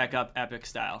that to get back up, epic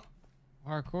style.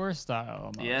 Parkour style,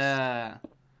 almost. Yeah.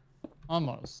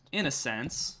 Almost. In a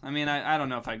sense. I mean, I don't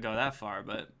know if I'd go that far,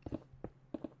 but...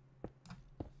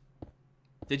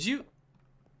 Did you...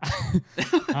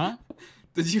 Huh?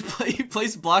 Did you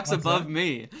place blocks What's above that?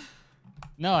 me?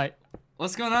 No,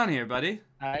 What's going on here, buddy?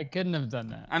 I couldn't have done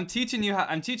that. I'm teaching you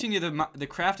the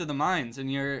craft of the mines,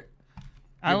 and you're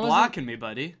I wasn't- blocking me,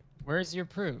 buddy. Where's your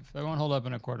proof? That won't hold up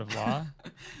in a court of law.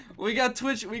 We got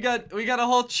Twitch. We got a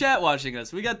whole chat watching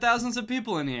us. We got thousands of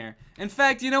people in here. In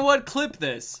fact, you know what? Clip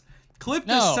this. Clip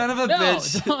this No, son of a no,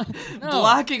 bitch don't- no.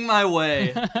 blocking my way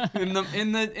in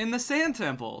the sand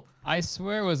temple. I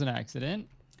swear it was an accident.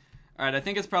 All right, I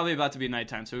think it's probably about to be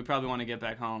nighttime, so we probably want to get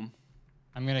back home.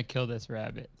 I'm gonna kill this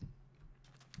rabbit.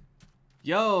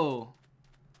 Yo,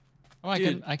 Oh,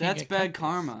 dude, I can that's get bad cactus.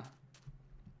 karma.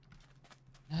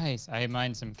 Nice. I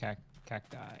mined some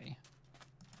cacti.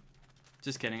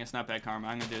 Just kidding. It's not bad karma.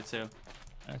 I'm gonna do it too.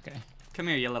 Okay. Come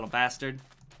here, you little bastard.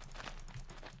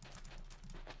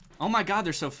 Oh my God,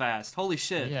 they're so fast. Holy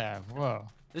shit. Yeah. Whoa.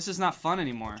 This is not fun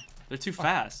anymore. They're too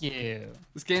fast. You.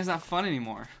 This game's not fun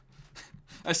anymore.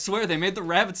 I swear they made the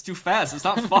rabbits too fast. It's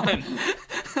not fun.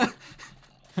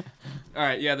 All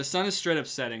right, yeah, the sun is straight up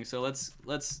setting, so let's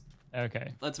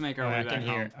Okay. make our Oh, way I back can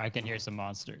home. hear. I can hear some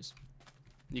monsters.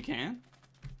 You can?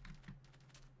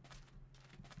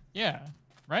 Yeah.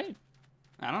 Right.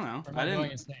 I don't know. Or am I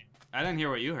going insane? I didn't hear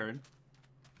what you heard.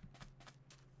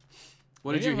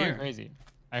 What Maybe did you I'm going hear? Crazy.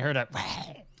 I heard a.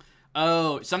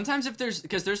 Oh, sometimes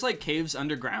because there's like caves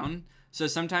underground, so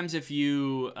sometimes if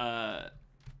you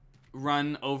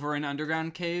run over an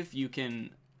underground cave, you can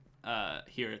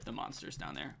hear the monsters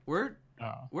down there. Where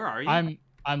are you?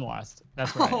 I'm lost.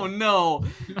 That's right. Oh no!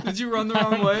 Did you run the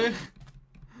wrong way?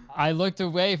 I looked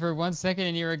away for 1 second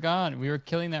and you were gone. We were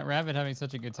killing that rabbit, having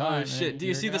such a good time. Oh and shit! then Do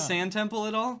you were see the gone. sand temple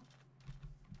at all?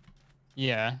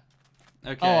 Yeah.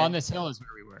 Okay. Oh, on this hill is where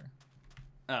we were.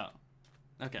 Oh.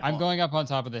 Okay. I'm well- going up on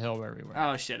top of the hill where we were.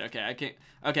 Oh shit! Okay, I can't.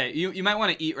 Okay, you might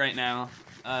want to eat right now,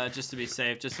 just to be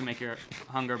safe, just to make your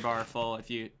hunger bar full.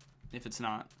 If it's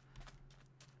not.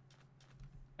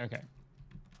 Okay.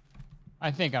 I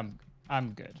think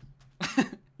I'm good.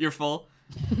 You're full.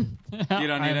 You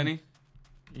don't need any.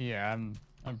 Yeah,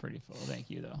 I'm pretty full. Thank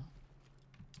you though.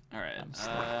 All right. I'm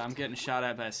stuffed. I'm getting shot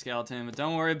at by a skeleton, but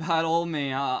don't worry about old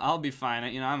me. I'll be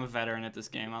fine. You know, I'm a veteran at this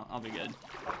game. I'll be good.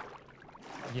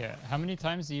 Yeah. How many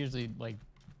times do you usually like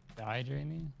die during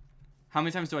the? How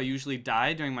many times do I usually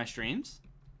die during my streams?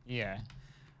 Yeah.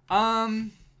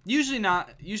 Usually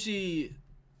not. Usually,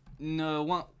 no.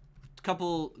 One,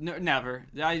 couple. No, never.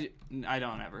 I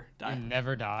don't ever die. You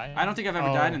never die. I don't think I've ever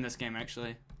Oh. died in this game,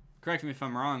 actually. Correct me if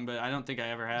I'm wrong, but I don't think I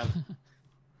ever have.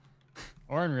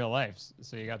 Or in real life,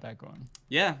 so you got that going.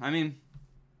 Yeah, I mean,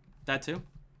 that too.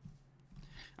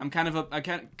 I'm kind of a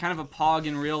pog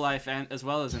in real life and as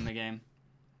well as in the game.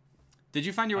 Did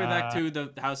you find your way back to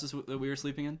the houses that we were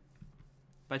sleeping in,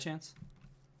 by chance?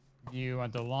 Do you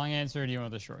want the long answer or do you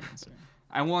want the short answer?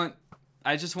 I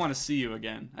just want to see you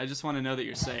again. I just want to know that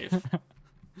you're safe.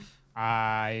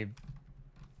 I'll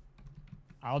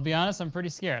be honest, I'm pretty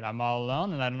scared. I'm all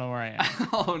alone and I don't know where I am.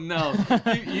 Oh no.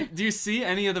 Do you see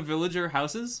any of the villager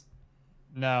houses?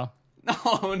 No.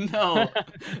 Oh no.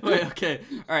 Wait, okay.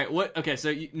 All right, okay,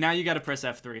 so now you got to press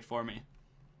F3 for me.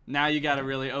 Now you got to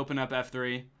really open up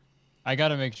F3. I got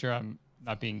to make sure I'm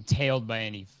not being tailed by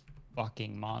any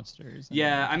fucking monsters.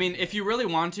 Yeah, I mean, if you really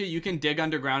want to, you can dig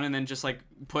underground and then just like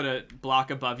put a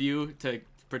block above you to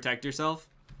protect yourself.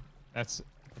 That's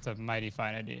a mighty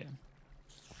fine idea.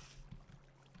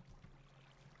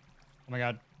 Oh my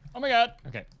god. Oh my god.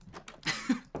 Okay.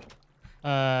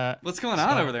 What's going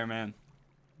on over there, man?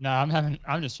 No,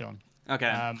 I'm just chilling.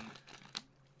 Okay.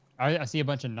 I see a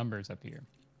bunch of numbers up here.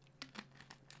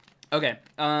 Okay.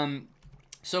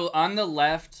 So on the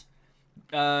left,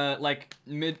 like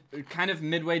kind of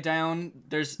midway down,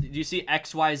 do you see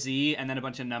XYZ and then a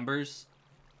bunch of numbers?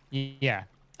 Yeah.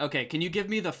 Okay, can you give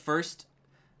me the first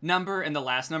number and the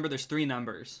last number? There's 3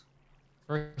 numbers.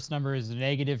 First number is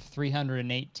negative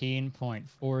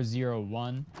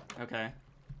 318.401. Okay.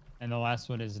 And the last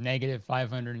one is negative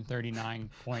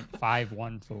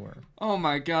 539.514. Oh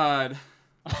my god.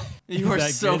 You are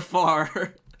so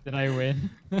far. Did I win?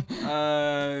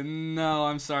 No,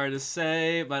 I'm sorry to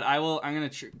say, but I'm gonna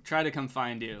try to come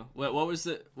find you. What was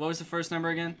the first number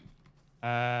again?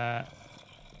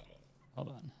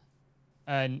 Hold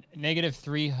on. Negative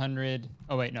 300.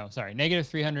 Oh wait, no, sorry. Negative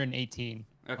 318.401.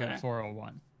 Okay.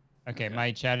 Okay,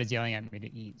 my chat is yelling at me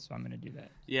to eat, so I'm gonna do that.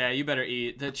 Yeah, you better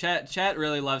eat. The chat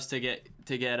really loves to get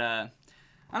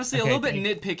honestly a little bit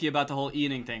nitpicky about the whole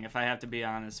eating thing, if I have to be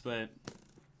honest, but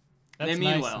they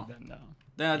mean nice well. Of them,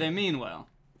 though. They mean well.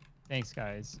 Thanks,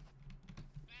 guys.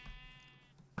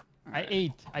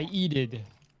 Right. I eated.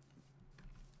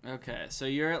 Okay, so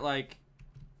you're at like,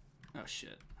 oh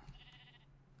shit.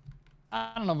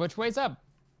 I don't know which way's up.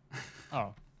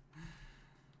 Oh.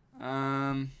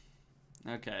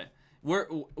 Okay.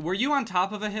 Were you on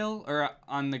top of a hill or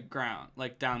on the ground,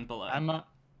 like down below? I'm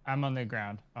on the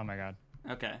ground. Oh my god.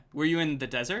 Okay. Were you in the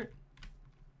desert?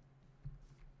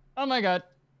 Oh my god.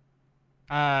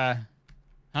 Huh?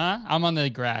 I'm on the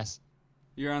grass.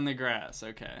 You're on the grass.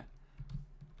 Okay.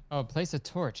 Oh, place a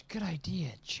torch. Good idea,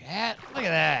 chat. Look at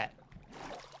that.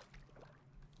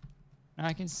 Now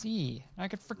I can see. Now I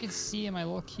can freaking see in my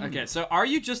little cube. Okay, so are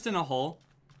you just in a hole?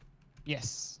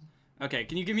 Yes. Okay,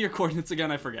 can you give me your coordinates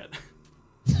again? I forget.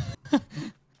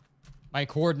 My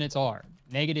coordinates are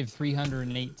negative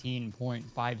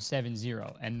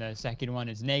 318.570, and the second one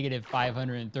is negative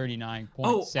 539.7.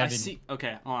 Oh, I see.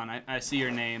 Okay, hold on. I see your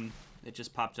name. It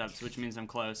just popped up, which means I'm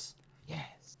close.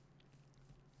 Yes.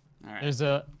 All right. There's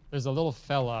a little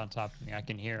fella on top of me. I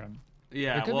can hear him.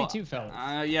 Yeah. There could be 2 fellas.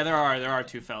 Yeah, there are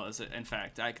 2 fellas. In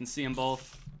fact, I can see them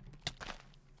both.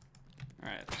 All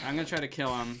right, I'm gonna try to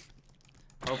kill him.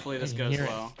 Hopefully this goes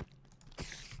well.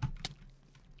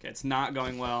 Okay, it's not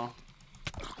going well.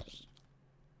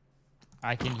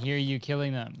 I can hear you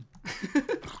killing them.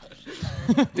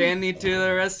 Danny to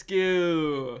the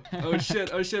rescue! Oh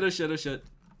shit! Oh shit! Oh shit! Oh shit!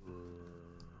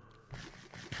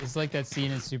 It's like that scene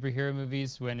in superhero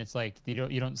movies when it's like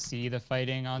you don't see the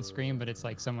fighting on screen, but it's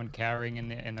like someone cowering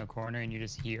in the corner, and you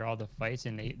just hear all the fights,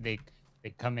 and they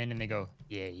come in and they go,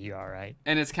 "Yeah, you all right?"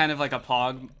 And it's kind of like a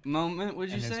pog moment, would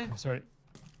you say? Sure.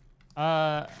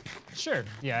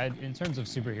 Yeah, in terms of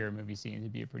superhero movie scenes,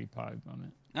 it'd be a pretty pog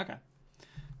moment. Okay.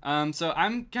 So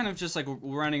I'm kind of just like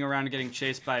running around getting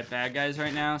chased by bad guys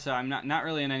right now, so I'm not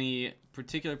really in any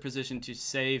particular position to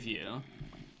save you.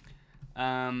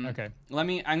 Okay.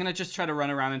 I'm gonna just try to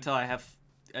run around until I have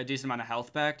a decent amount of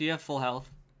health back. Do you have full health?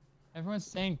 Everyone's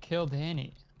saying kill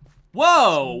Danny.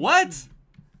 Whoa! What?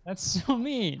 That's so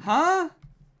mean. Huh?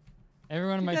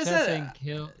 Everyone in my chat saying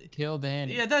kill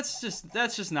Danny. Yeah, that's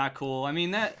just not cool. I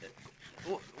mean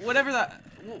what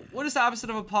is the opposite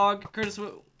of a pog, Curtis?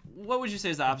 What would you say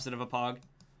is the opposite of a pog?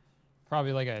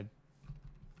 Probably like a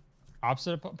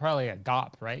probably a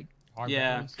gop, right? Pog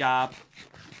yeah, brothers. gop.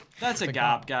 That's a gop,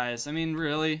 gop, guys. I mean,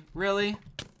 really? Really?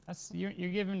 You're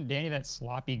giving Danny that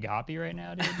sloppy goppy right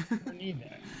now, dude. You don't need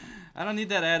that. I don't need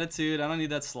that attitude. I don't need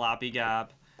that sloppy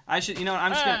gop. I should, you know what,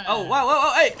 I'm just gonna, oh,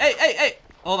 whoa, hey,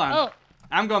 hold on. Oh.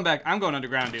 I'm going back. I'm going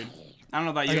underground, dude. I don't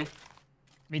know about you.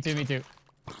 Me too.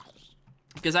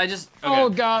 Because I just, okay. Oh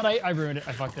god, I ruined it.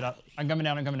 I fucked it up. I'm coming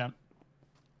down.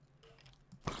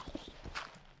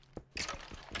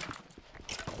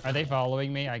 Are they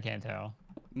following me? I can't tell.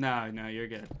 No, you're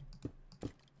good.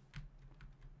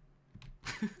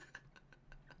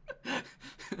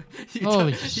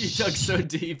 Holy you dug so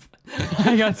deep.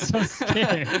 I got so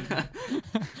scared.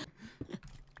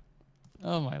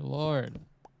 Oh my lord.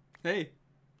 Hey.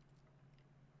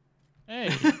 Hey.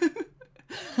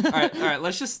 All right.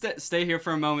 Let's just stay here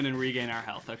for a moment and regain our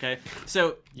health, okay?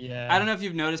 So, Yeah. I don't know if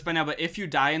you've noticed by now, but if you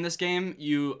die in this game,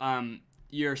 you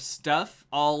your stuff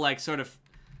all like sort of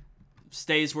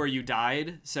stays where you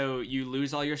died. So you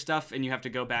lose all your stuff and you have to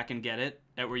go back and get it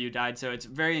at where you died. So it's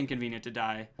very inconvenient to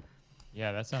die.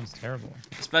 Yeah, that sounds terrible.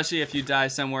 Especially if you die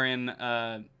somewhere in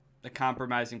a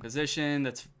compromising position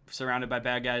that's surrounded by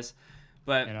bad guys.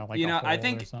 But Like I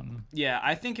think or something. yeah,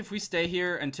 I think if we stay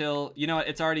here until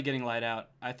it's already getting light out.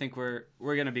 I think we're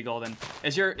gonna be golden.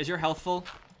 Is your health full?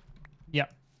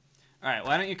 Yep. All right,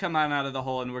 why don't you come on out of the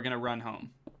hole and we're gonna run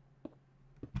home.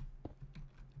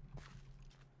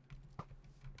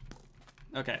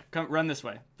 Okay, come run this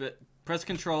way. But press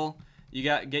control.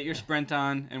 Get your sprint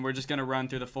on, and we're just gonna run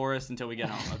through the forest until we get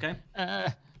home. Okay?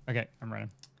 Okay, I'm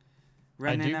running.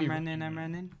 I'm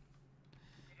running.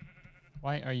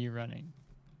 Why are you running?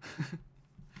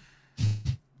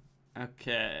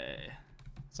 Okay.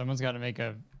 Someone's got to make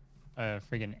a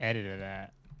friggin' edit of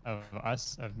that.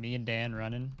 Of me and Dan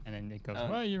running, and then it goes,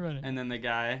 why are you running? And then the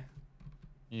guy.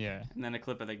 Yeah. And then a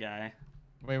clip of the guy.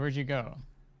 Wait, where'd you go?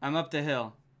 I'm up the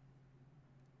hill.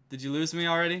 Did you lose me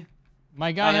already?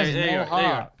 My guy has no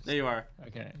hops. There you are.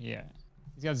 Okay, yeah.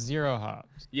 He's got 0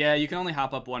 hops. Yeah, you can only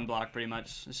hop up 1 block pretty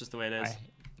much. It's just the way it is.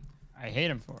 I hate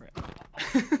him for it.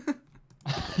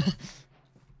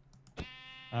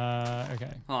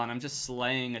 Okay. Hold on, I'm just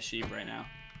slaying a sheep right now.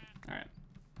 Alright.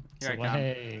 Here I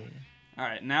come.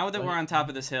 Alright, now that we're on top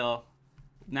of this hill,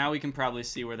 now we can probably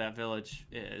see where that village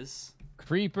is.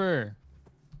 Creeper!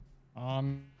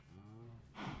 Wait,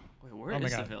 where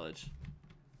is the village?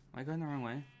 Am I going the wrong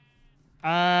way?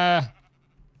 I'm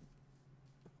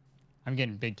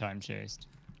getting big time chased.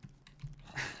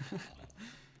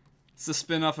 It's a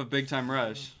spin-off of Big Time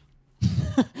Rush.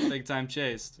 Big Time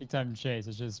Chased. Big time chase,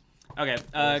 it's just... Okay,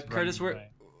 Kurtis, where...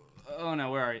 Oh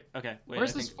no, where are you? Okay, wait.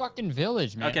 Where's this fucking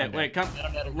village, man? Okay, wait, come...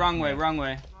 Wrong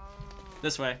way.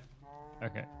 This way.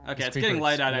 Okay. Okay, it's getting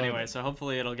light out anyway, so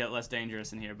hopefully it'll get less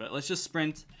dangerous in here. But let's just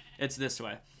sprint. It's this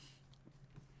way.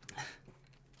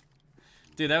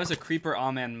 Dude, that was a creeper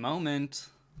aw-man moment.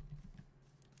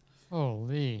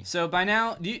 Holy. So by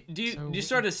now, do you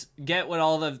sort of get what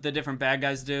all of the different bad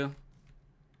guys do?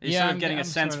 You're sort of getting a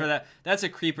sense for that. That's a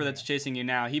creeper that's chasing you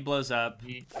now. He blows up.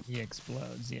 He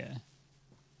explodes, yeah.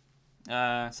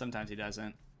 Sometimes he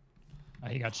doesn't. Oh,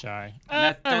 he got shy.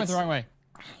 I went the wrong way.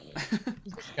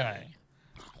 Who's this guy?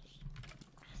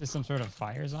 Is this some sort of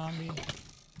fire zombie?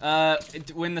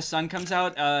 When the sun comes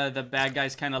out, the bad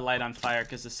guys kind of light on fire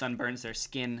because the sun burns their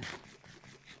skin.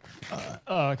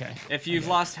 Oh, okay. If you've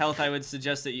lost health, I would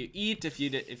suggest that you eat. If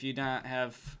you don't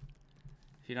have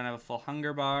a full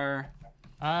hunger bar.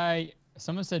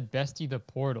 Someone said Bestie the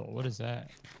Portal. What is that?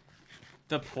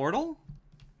 The portal?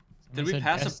 Did we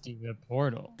pass Bestie the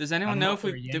Portal? Does anyone know if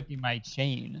we did my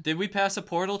chain? Did we pass a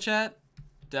portal, chat?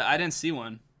 I didn't see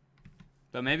one.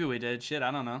 But maybe we did. Shit,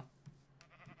 I don't know.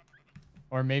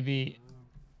 Or maybe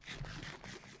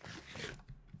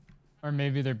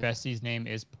their bestie's name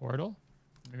is Portal?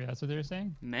 Maybe that's what they were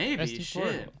saying? Maybe, Bestie shit.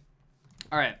 Portal.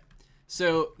 Alright,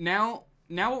 so now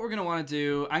what we're going to want to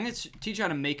do, I'm going to teach you how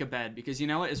to make a bed, because you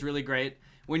know what is really great?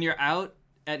 When you're out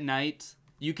at night,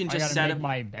 you can just set up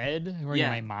my bed? Where you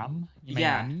my mom?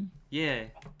 Yeah. Mommy? Yeah.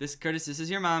 Kurtis, this is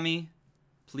your mommy.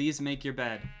 Please make your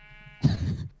bed.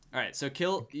 Alright, so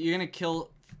you need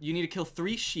to kill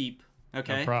 3 sheep,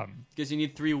 okay? No problem. Because you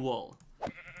need 3 wool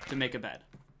to make a bed.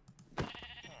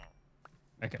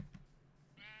 Okay.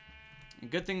 And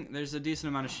good thing there's a decent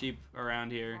amount of sheep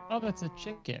around here. Oh, that's a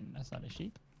chicken. That's not a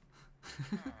sheep.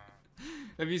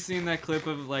 Have you seen that clip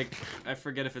of, like, I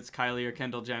forget if it's Kylie or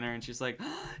Kendall Jenner, and she's like,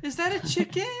 is that a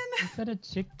chicken? Is that a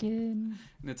chicken?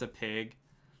 And it's a pig.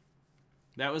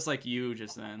 That was like you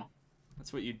just then.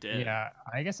 That's what you did. Yeah,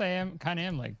 I guess I kind of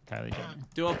am like Kylie Jenner.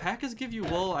 Do alpacas give you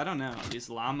wool? I don't know. These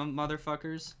llama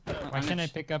motherfuckers. Why can't I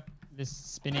pick up this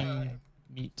spinning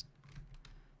meat?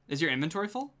 Is your inventory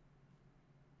full?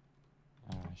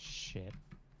 Oh, shit.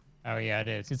 Oh, yeah, it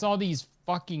is. It's all these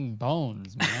fucking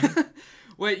bones, man.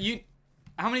 Wait,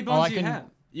 how many bones do you have?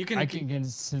 I can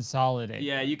consolidate.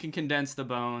 Yeah, you can condense the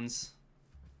bones.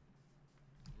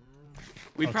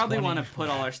 We probably want to put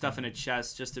all our stuff in a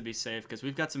chest just to be safe, because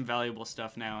we've got some valuable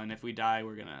stuff now, and if we die,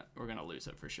 we're gonna lose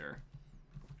it for sure.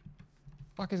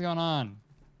 What is going on?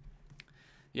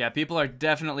 Yeah, people are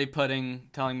definitely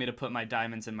telling me to put my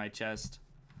diamonds in my chest.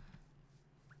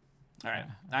 All right,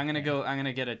 okay. I'm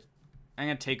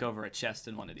gonna take over a chest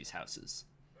in one of these houses.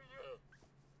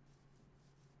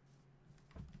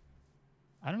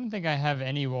 I don't think I have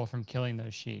any wool from killing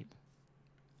those sheep.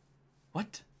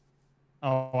 What?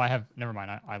 Oh, I have. Never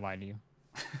mind. I lied to you.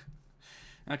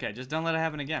 Okay, just don't let it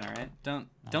happen again, all right?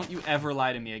 Don't you ever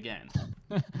lie to me again.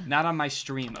 Not on my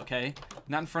stream, okay?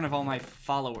 Not in front of all my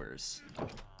followers.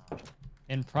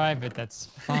 In private, that's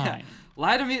fine.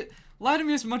 Lie to me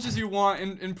as much as you want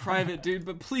in private, dude,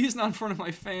 but please not in front of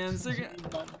my fans. They're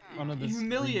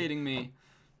humiliating me.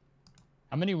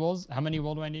 How many wool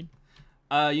do I need?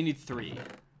 You need 3.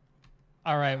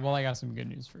 All right, well, I got some good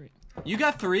news for you. You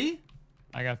got 3?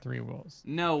 I got 3 wools.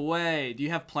 No way. Do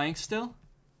you have planks still?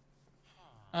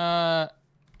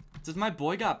 Does my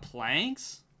boy got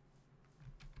planks?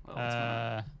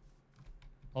 Well,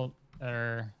 hold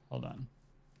on.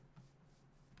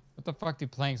 What the fuck do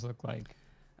planks look like?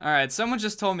 Alright, someone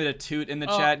just told me to toot in the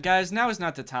chat. Guys, now is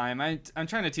not the time. I'm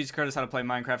trying to teach Curtis how to play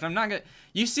Minecraft. I'm not gonna...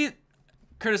 You see...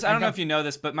 Curtis, I don't know if you know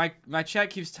this, but my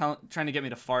chat keeps trying to get me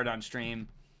to fart on stream.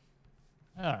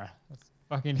 That's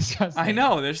fucking disgusting. I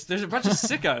know, there's a bunch of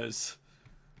sickos.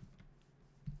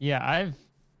 Yeah,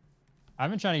 I've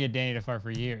been trying to get Danny to fart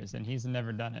for years, and he's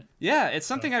never done it. Yeah, it's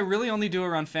something I really only do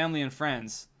around family and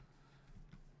friends.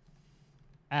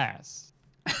 Ass.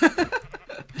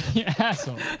 You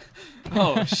asshole.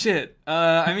 Oh, shit.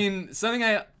 I mean, something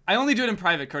I only do it in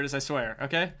private, Curtis, I swear,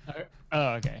 okay? Oh,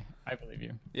 okay. I believe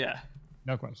you. Yeah.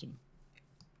 No question.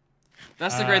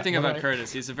 That's the great thing about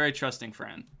Curtis. He's a very trusting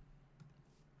friend.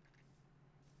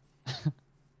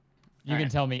 You can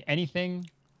tell me anything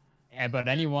about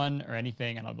anyone or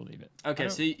anything, and I'll believe it. Okay,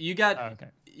 so you got... Oh, okay.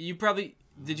 You probably...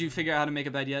 Did you figure out how to make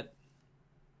a bed yet?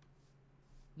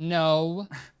 No.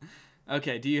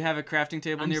 Okay, do you have a crafting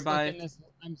table nearby?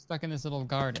 I'm stuck in this little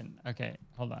garden. Okay,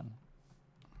 hold on.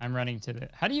 I'm running to the...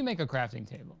 How do you make a crafting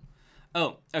table?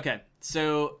 Oh, okay.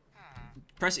 So,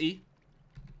 press E.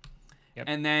 Yep.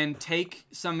 And then take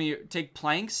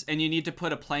planks, and you need to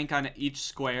put a plank on each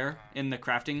square in the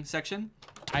crafting section.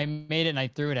 I made it and I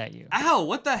threw it at you. Ow,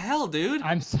 what the hell, dude?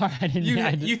 I'm sorry, I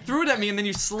didn't You threw it at me and then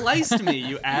you sliced me,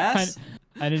 you ass.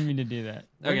 I didn't mean to do that.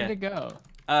 Where did it go?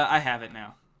 I have it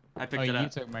now. I picked it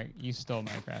up. You stole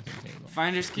my crafting table.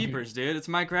 Finders keepers, dude. It's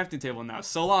my crafting table now.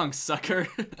 So long, sucker.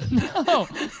 No.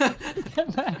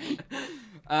 Get back.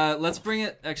 Let's bring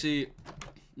it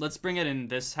in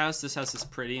this house. This house is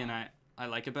pretty and I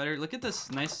like it better. Look at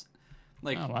this nice,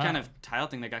 kind of tile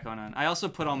thing they got going on. I also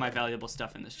put all my valuable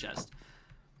stuff in this chest.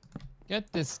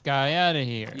 Get this guy out of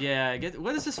here. Yeah,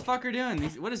 what is this fucker doing?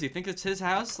 What does he think it's his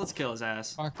house? Let's kill his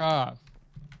ass. Fuck off.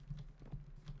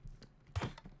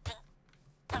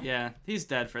 Yeah, he's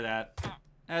dead for that.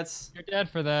 You're dead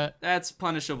for that. That's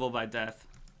punishable by death.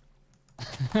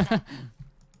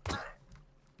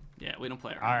 Yeah, we don't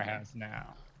play our house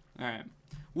now. All right.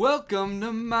 Welcome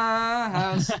to my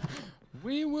house.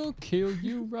 We will kill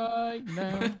you right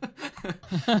now.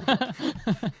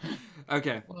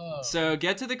 Okay, so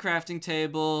get to the crafting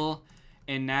table,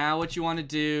 and now what you want to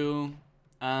do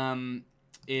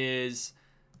is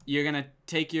you're going to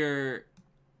take your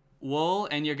wool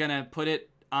and you're going to put it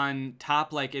on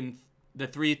top, like in the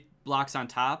 3 blocks on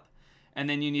top, and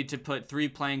then you need to put 3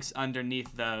 planks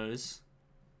underneath those,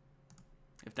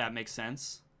 if that makes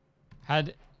sense.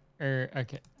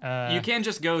 Okay. You can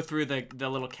just go through the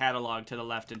little catalog to the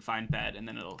left and find bed, and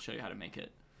then it'll show you how to make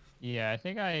it. Yeah, I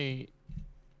think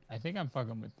I'm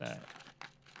fucking with that.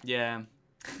 Yeah.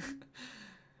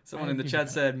 Someone in the chat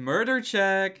said, murder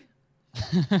check.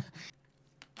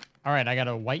 All right, I got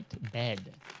a white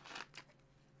bed.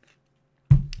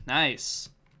 Nice.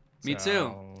 Me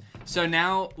too. So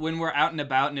now when we're out and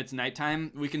about and it's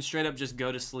nighttime, we can straight up just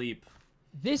go to sleep.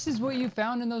 This is what you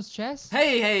found in those chests?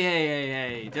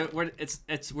 Hey.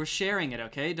 We're sharing it,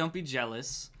 okay? Don't be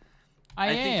jealous.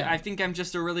 I think I'm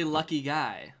just a really lucky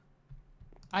guy.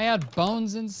 I had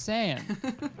bones and sand.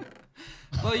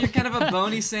 Well, you're kind of a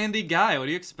bony, sandy guy. What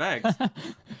do you expect?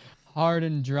 Hard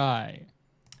and dry.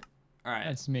 All right.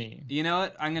 That's me. You know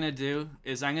what I'm going to do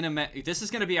is this is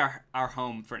going to be our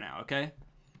home for now, okay?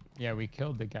 Yeah, we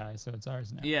killed the guy, so it's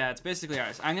ours now. Yeah, it's basically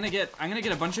ours. I'm going to get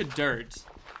a bunch of dirt,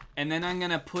 and then I'm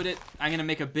going to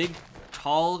make a big,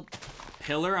 tall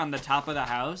pillar on the top of the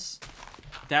house.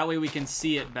 That way we can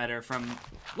see it better from...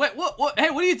 Wait, what? Hey,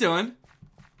 what are you doing?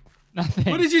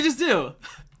 Nothing. What did you just do?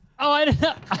 Oh, I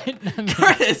didn't.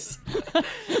 Curtis!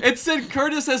 It said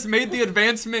Curtis has made the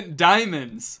advancement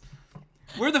diamonds.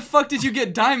 Where the fuck did you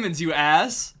get diamonds, you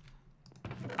ass?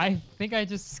 I think I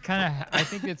just kind of... I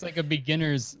think it's like a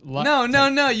beginner's luck.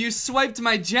 No. You swiped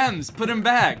my gems. Put them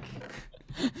back.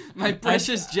 My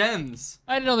precious gems.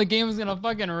 I didn't know the game was going to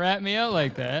fucking rat me out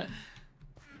like that.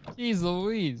 Jeez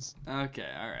Louise. Okay,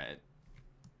 alright.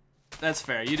 That's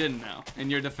fair. You didn't know. In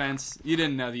your defense, you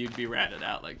didn't know that you'd be ratted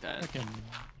out like that. Fucking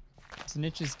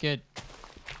snitches get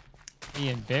me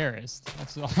embarrassed.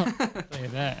 That's all. I'll say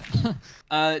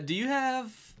that. Do you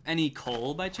have any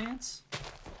coal by chance?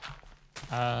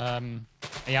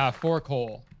 Yeah, 4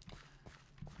 coal.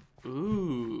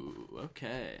 Ooh,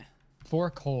 okay.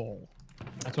 4 coal.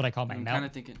 That's what I call my I'm mouth. kind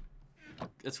of thinking.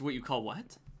 That's what you call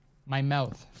what? My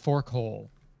mouth. 4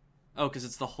 coal. Oh, because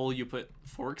it's the hole you put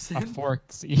forks in?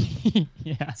 Forks.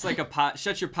 Yeah. It's like a pie.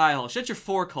 Shut your pie hole. Shut your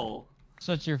fork hole.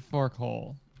 Shut your fork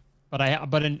hole.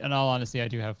 But in all honesty, I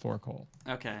do have 4 coal.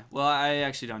 Okay. Well, I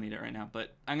actually don't need it right now,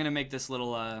 but I'm gonna make this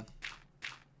little I'm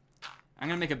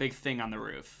gonna make a big thing on the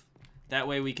roof. That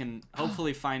way we can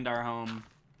hopefully find our home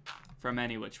from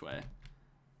any which way.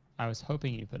 I was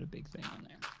hoping you put a big thing on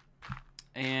there.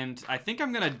 And I think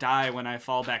I'm gonna die when I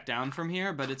fall back down from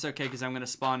here, but it's okay because I'm gonna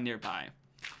spawn nearby.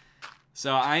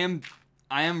 So I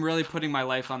am really putting my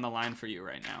life on the line for you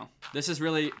right now. This is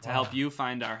really to help you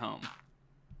find our home.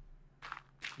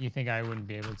 You think I wouldn't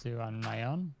be able to on my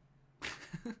own?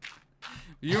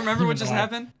 You remember what just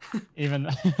happened? Even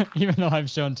though I've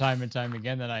shown time and time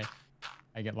again that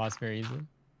I get lost very easily.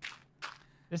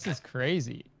 This is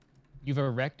crazy. You've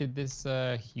erected this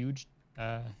huge.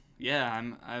 Yeah,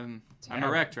 I'm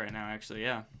erect right now. Actually,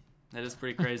 yeah, that is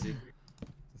pretty crazy.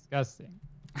 Disgusting.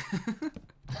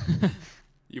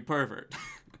 You pervert.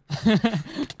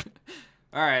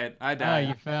 All right, I died. Oh,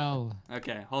 you fell.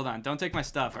 Okay, hold on. Don't take my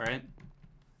stuff. All right.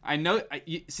 I know.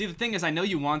 See, the thing is, I know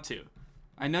you want to.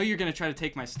 I know you're gonna try to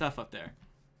take my stuff up there.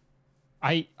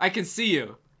 I can see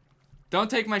you. Don't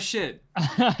take my shit.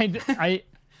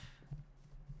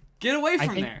 Get away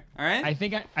from there. All right. I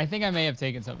think I may have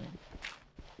taken something.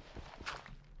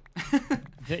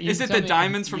 Is it the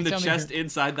diamonds from the chest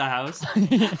inside the house?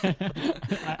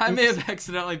 I may have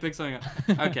accidentally picked something up.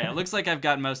 Okay, it looks like I've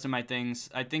got most of my things.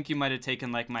 I think you might have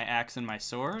taken like my axe and my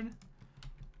sword.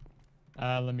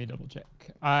 Let me double check.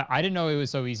 I didn't know it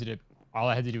was so easy to. All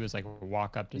I had to do was like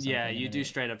walk up to something. Yeah, you do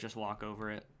straight up just walk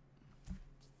over it.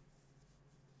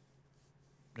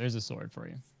 There's a sword for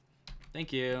you.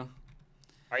 Thank you.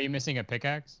 Are you missing a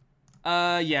pickaxe?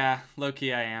 Yeah, low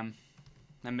key I am.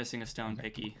 I'm missing a stone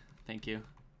picky. Thank you.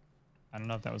 I don't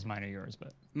know if that was mine or yours,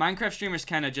 but Minecraft streamers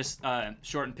kind of just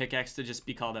shorten pickaxe to just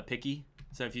be called a picky.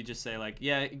 So if you just say like,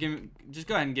 yeah, just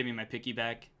go ahead and give me my picky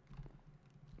back.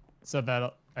 So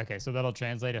that'll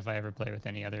translate if I ever play with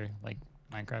any other like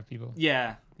Minecraft people.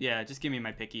 Yeah, just give me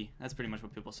my picky. That's pretty much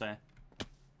what people say.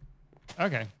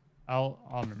 Okay, I'll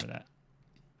remember that.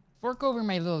 Fork over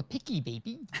my little picky,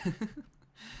 baby.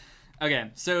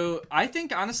 Okay, so I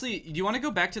think honestly, do you want to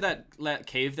go back to that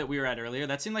cave that we were at earlier?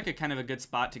 That seemed like a kind of a good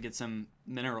spot to get some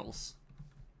minerals.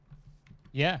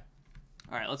 Yeah.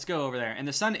 All right, let's go over there. And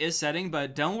the sun is setting,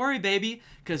 but don't worry, baby,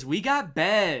 because we got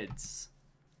beds.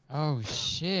 Oh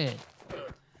shit.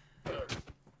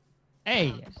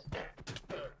 Hey,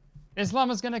 this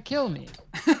llama's gonna kill me.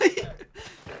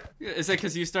 Is that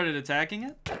because you started attacking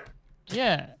it?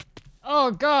 Yeah.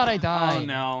 Oh god, I died. Oh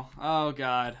no. Oh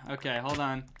god. Okay, hold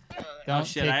on. Don't oh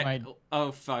shit!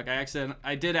 Oh fuck!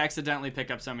 I did accidentally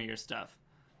pick up some of your stuff.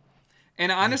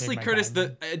 And honestly, Curtis,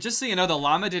 just so you know, the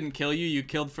llama didn't kill you.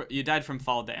 You died from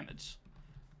fall damage.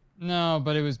 No,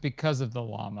 but it was because of the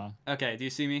llama. Okay, do you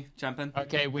see me jumping?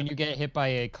 Okay, when you get hit by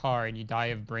a car and you die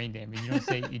of brain damage, you don't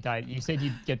say you died. You said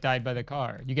you get died by the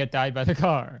car. You get died by the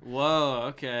car. Whoa.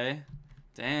 Okay.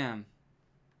 Damn.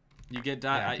 You get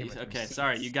died. Yeah, okay,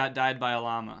 sorry. You got died by a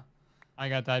llama. I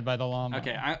got died by the llama.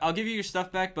 Okay, I'll give you your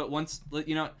stuff back, but once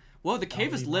you know. Whoa, the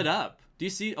cave is lit up. Do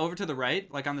you see over to the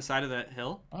right, like on the side of the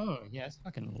hill? Oh yeah, it's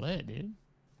fucking lit,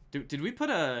 dude. Did we put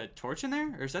a torch in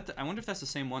there, or is that? I wonder if that's the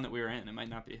same one that we were in. It might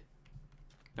not be.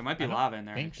 There might be lava in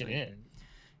there. I think it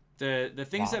is. The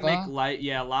things that make light,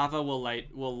 yeah, lava will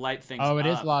light things. Oh, it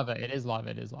up. is lava. It is lava.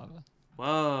 It is lava.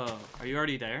 Whoa, are you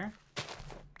already there?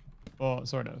 Well,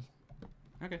 sort of.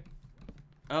 Okay.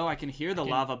 Oh, I can hear the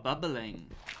lava bubbling.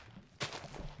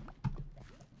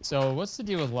 So what's the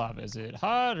deal with lava? Is it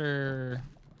hot or?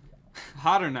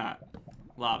 Hot or not?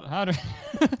 Lava. Hot or?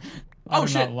 Oh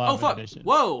shit! Oh fuck! Edition.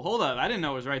 Whoa! Hold up! I didn't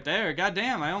know it was right there. God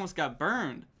damn! I almost got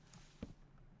burned.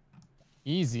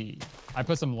 Easy. I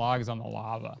put some logs on the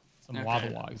lava. Some lava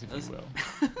logs, if you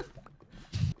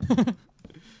will.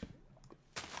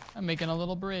 I'm making a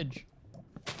little bridge.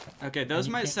 Okay, those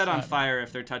might set on fire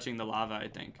if they're touching the lava, I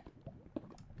think.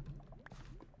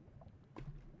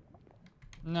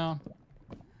 No.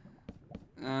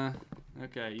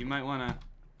 Okay, you might want to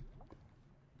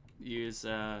use, do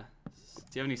you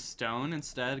have any stone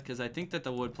instead? Because I think that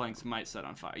the wood planks might set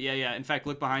on fire. Yeah, in fact,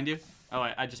 look behind you. Oh,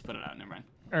 I just put it out, never mind.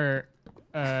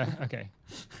 Okay.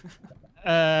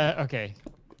 Okay.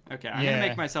 Okay, I'm gonna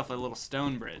make myself a little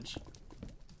stone bridge.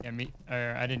 Yeah,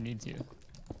 I didn't need to.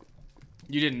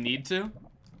 You didn't need to?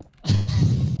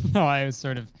 No, I was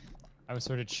sort of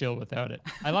chill without it.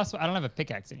 I don't have a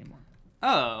pickaxe anymore.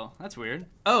 Oh, that's weird.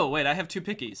 Oh, wait, I have 2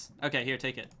 pickies. Okay, here,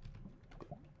 take it.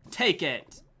 Take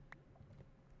it!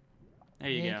 There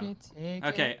you go.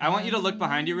 Okay, I want you to look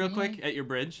behind you real quick at your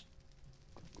bridge.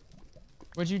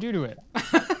 What'd you do to it?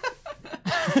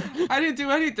 I didn't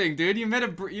do anything, dude. You made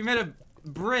a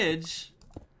bridge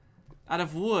out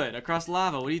of wood across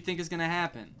lava. What do you think is gonna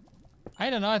happen? I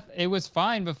don't know. It was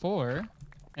fine before,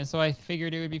 and so I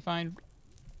figured it would be fine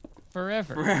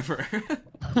forever. Forever.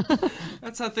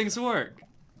 That's how things work.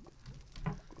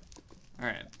 All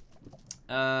right.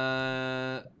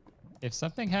 If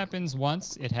something happens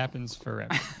once, it happens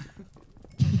forever.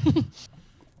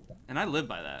 And I live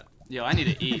by that. Yo, I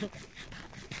need to eat.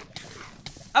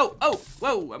 Oh,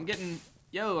 whoa! I'm getting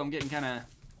kind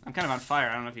of on fire.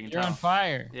 I don't know if you can tell. You're on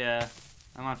fire. Yeah,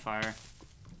 I'm on fire.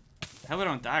 I hope I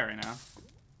don't die right now.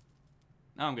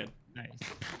 No, I'm good. Nice.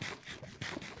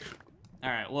 All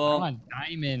right, well. I'm on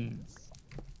diamonds.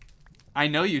 I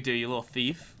know you do, you little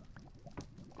thief.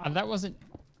 That wasn't.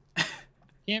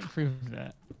 Can't prove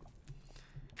that.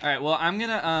 All right, well, I'm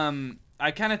gonna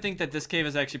I kind of think that this cave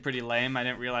is actually pretty lame. I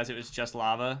didn't realize it was just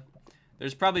lava.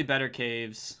 There's probably better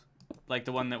caves, like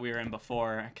the one that we were in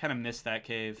before. I kind of missed that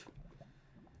cave.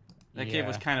 That cave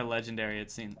was kind of legendary.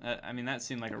 It seemed. I mean, that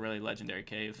seemed like a really legendary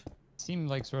cave. Seemed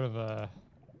like sort of a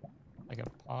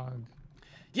pog.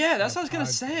 Yeah, that's what I was gonna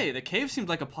say. The cave seemed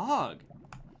like a pog.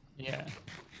 Yeah.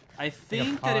 I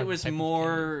think that it was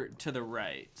more to the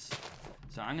right.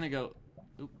 So I'm gonna go.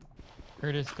 Oop.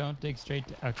 Curtis, don't dig straight.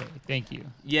 Okay, thank you.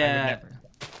 Yeah.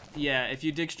 Yeah, if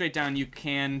you dig straight down, you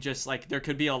can just like there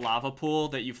could be a lava pool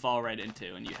that you fall right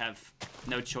into, and you have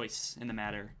no choice in the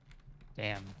matter.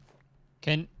 Damn.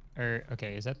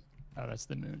 Okay, is that? Oh, that's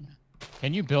the moon.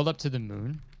 Can you build up to the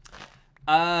moon?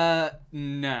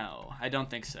 No, I don't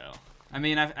think so. I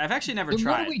mean, I've actually never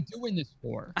tried. What are we doing this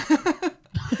for?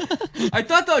 I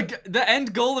thought the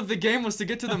end goal of the game was to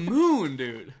get to the moon,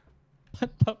 dude.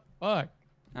 What the fuck?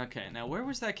 Okay, now where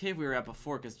was that cave we were at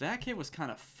before? Because that cave was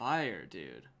kind of fire,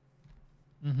 dude.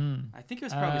 Mm-hmm. I think it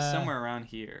was probably somewhere around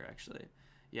here, actually.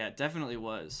 Yeah, it definitely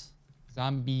was.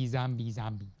 Zombie.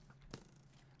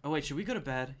 Oh, wait, should we go to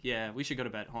bed? Yeah, we should go to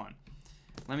bed. Hold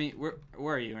on.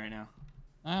 Where are you right now?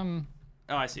 Oh,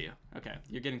 I see you. Okay,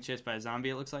 you're getting chased by a zombie,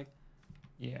 it looks like?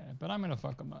 Yeah, but I'm gonna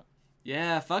fuck him up.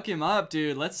 Yeah, fuck him up,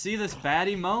 dude. Let's see this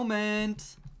baddie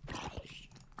moment.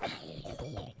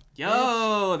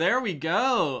 Yo, there we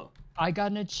go. I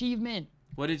got an achievement.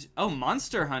 What did you... Oh,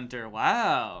 Monster Hunter.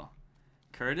 Wow.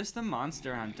 Curtis the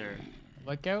Monster Hunter.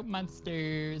 Look out,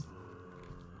 monsters.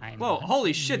 Whoa,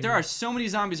 holy shit, there are so many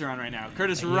zombies around right now.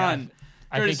 Curtis, run.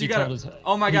 Curtis, you gotta...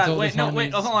 Oh my god, wait, no,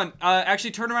 wait, hold on.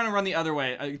 Actually, turn around and run the other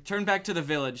way. Turn back to the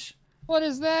village. What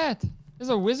is that? Is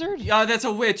a wizard? Yeah, that's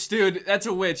a witch, dude. That's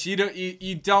a witch.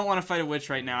 You don't want to fight a witch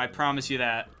right now. I promise you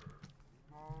that.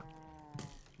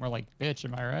 More like bitch,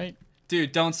 am I right?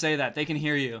 Dude, don't say that. They can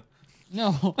hear you.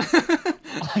 No.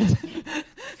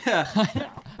 Yeah.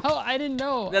 Oh, I didn't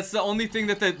know. That's the only thing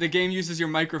that the game uses your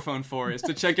microphone for, is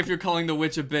to check if you're calling the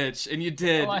witch a bitch. And you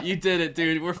did. Oh, You did it,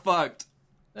 dude. We're fucked.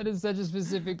 That is such a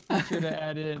specific feature to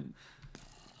add in.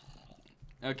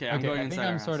 Okay, I'm going inside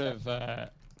our house.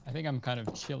 I think I'm kind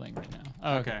of chilling right now.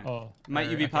 Oh, okay. Might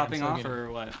you be popping off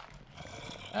or what?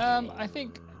 I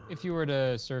think if you were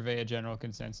to survey a general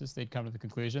consensus, they'd come to the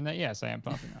conclusion that yes, I am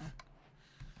popping off.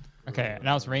 Okay,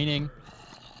 now it's raining.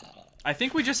 I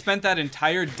think we just spent that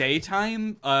entire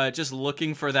daytime just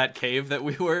looking for that cave that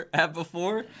we were at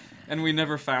before, and we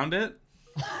never found it.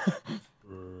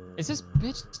 Is this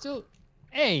bitch still...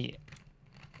 Hey!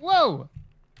 Whoa!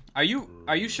 Are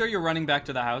you sure you're running back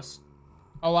to the house?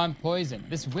 Oh, I'm poisoned.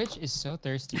 This witch is so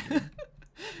thirsty.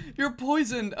 You're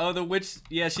poisoned. Oh, the witch.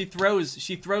 Yeah, she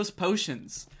throws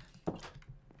potions.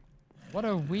 What a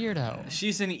weirdo.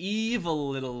 She's an evil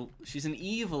little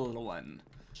one.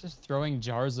 Just throwing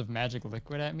jars of magic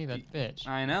liquid at me, that bitch.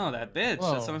 I know, that bitch.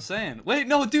 Whoa. That's what I'm saying. Wait,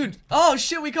 no, dude. Oh,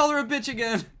 shit, we call her a bitch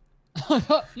again.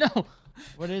 No.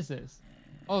 What is this?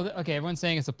 Oh, okay, everyone's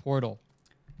saying it's a portal.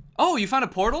 Oh, you found a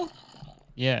portal?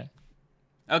 Yeah.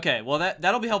 Okay, well,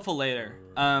 that'll be helpful later.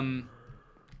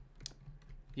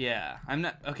 Yeah, I'm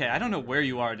not... Okay, I don't know where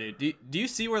you are, dude. Do you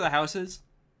see where the house is?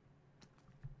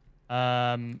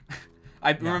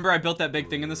 Remember I built that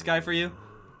big thing in the sky for you?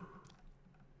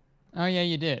 Oh, yeah,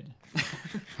 you did.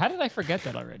 How did I forget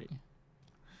that already?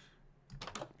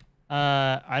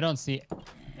 I don't see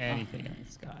anything in the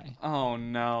sky. Oh,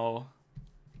 no.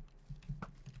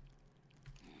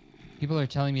 People are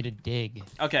telling me to dig.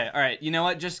 Okay, all right. You know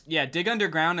what? Just, yeah, dig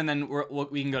underground and then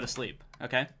we can go to sleep,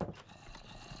 okay?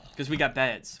 Because we got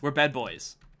beds. We're bed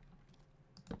boys.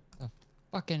 The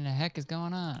fucking heck is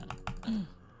going on?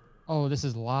 Oh, this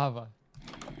is lava.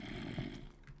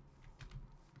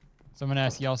 Someone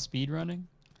asked y'all speed running?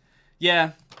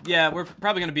 Yeah, we're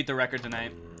probably gonna beat the record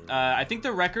tonight. I think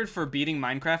the record for beating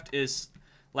Minecraft is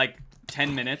like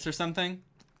 10 minutes or something.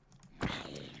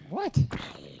 What?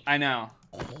 I know.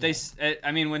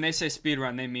 I mean, when they say speed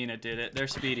run, they mean it, dude. They're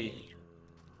speedy.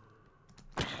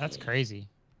 That's crazy.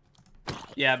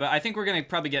 Yeah, but I think we're gonna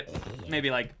probably get maybe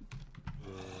like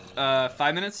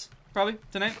 5 minutes probably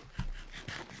tonight.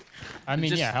 I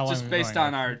mean, yeah. How long? Just based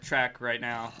on our track right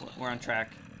now, we're on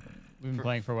track. We've been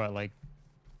playing for what, like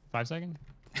 5 seconds?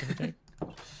 Give or take?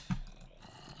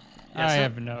 Yeah, I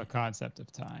have no concept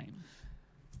of time.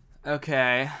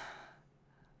 Okay.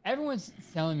 Everyone's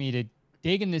telling me to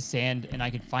dig in the sand and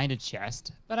I can find a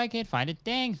chest, but I can't find a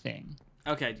dang thing.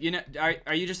 Okay. You know,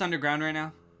 are you just underground right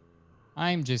now?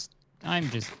 I'm just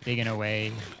digging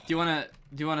away. Do you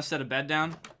wanna set a bed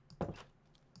down?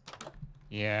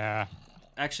 Yeah.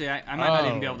 Actually, I might not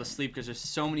even be able to sleep because there's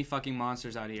so many fucking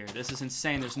monsters out here. This is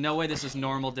insane. There's no way this is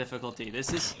normal difficulty.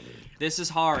 This is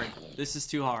hard. This is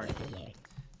too hard.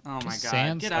 Oh my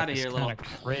god. Get out of here, little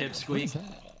pipsqueak.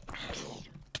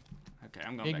 Okay,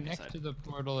 I'm going back Dig inside. next to the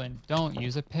portal and don't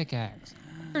use a pickaxe.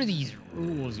 What are these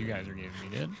rules you guys are giving me,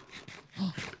 dude?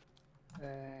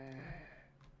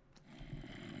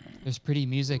 There's pretty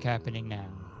music happening now.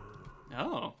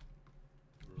 Oh.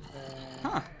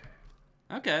 Huh.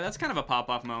 Okay, that's kind of a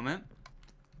pop-off moment.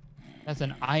 That's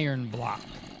an iron block.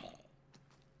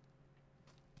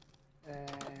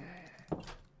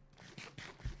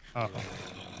 Oh.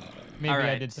 Maybe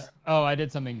I did. I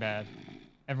did something bad.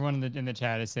 Everyone in the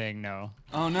chat is saying no.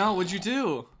 Oh no, what'd you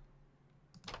do?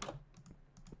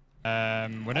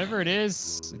 Whatever it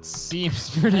is, it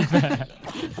seems pretty bad.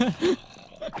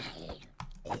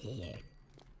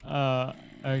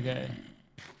 Okay.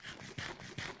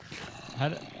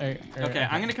 Okay,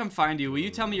 I'm gonna come find you. Will you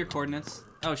tell me your coordinates?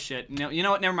 Oh shit. No, you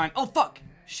know what? Never mind. Oh fuck.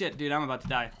 Shit, dude, I'm about to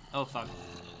die. Oh fuck.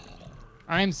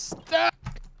 I'm stuck.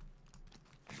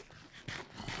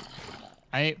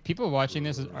 People watching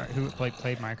this who played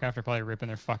Minecraft are probably ripping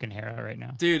their fucking hair out right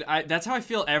now. Dude, that's how I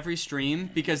feel every stream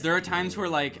because there are times where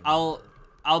like I'll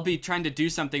be trying to do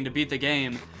something to beat the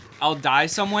game. I'll die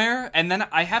somewhere and then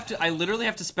I literally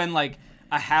have to spend like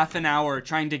a half an hour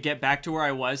trying to get back to where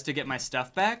I was to get my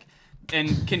stuff back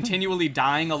and continually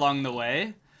dying along the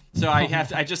way. So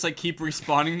I just like keep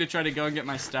respawning to try to go and get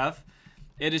my stuff.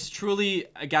 It is truly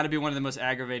got to be one of the most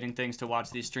aggravating things to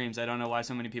watch these streams. I don't know why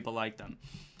so many people like them.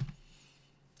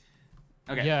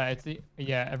 Okay.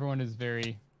 Yeah, everyone is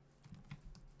very.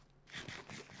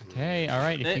 Okay, all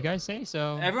right. If you guys say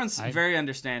so. Everyone's very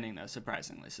understanding though,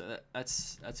 surprisingly. So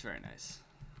that's very nice.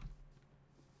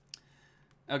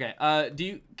 Okay.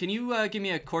 Can you give me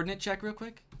a coordinate check real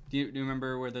quick? Do you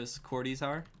remember where those coorties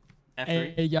are?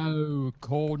 F3? Hey yo,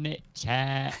 coordinate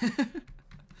chat.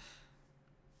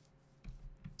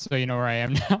 So you know where I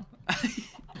am now.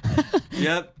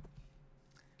 Yep.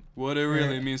 What it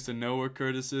really means to know where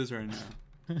Curtis is right now.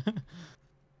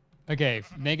 Okay,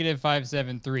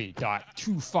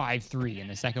 -573.253, and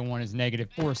the second one is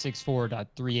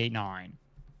 -464.389.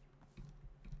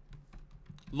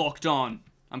 Locked on.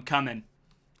 I'm coming.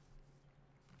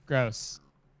 Gross.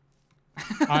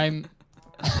 I'm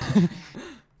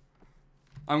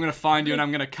gonna find you and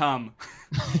I'm gonna come.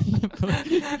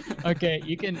 Okay,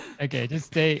 you can. Okay, just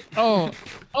stay. Oh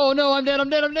no, I'm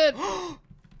dead.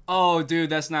 Oh, dude,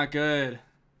 that's not good.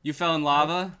 You fell in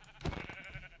lava?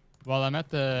 Well, I'm at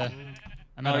the.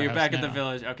 Oh, you're back at the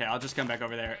village. Okay, I'll just come back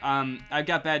over there. I've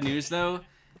got bad news though.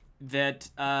 That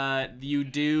you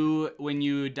do when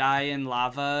you die in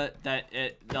lava.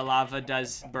 The lava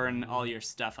does burn all your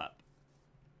stuff up.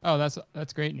 Oh,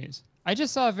 that's great news. I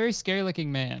just saw a very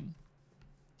scary-looking man.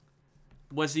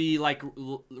 Was he like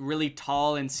really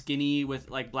tall and skinny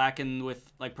with like black and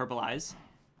with like purple eyes?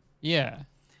 Yeah.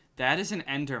 That is an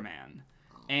Enderman.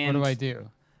 And what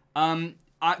do?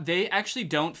 they actually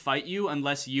don't fight you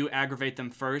unless you aggravate them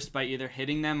first by either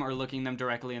hitting them or looking them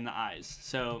directly in the eyes.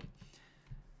 So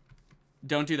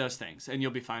don't do those things, and you'll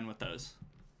be fine with those.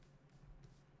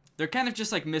 They're kind of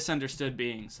just like misunderstood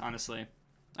beings, honestly,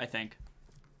 I think.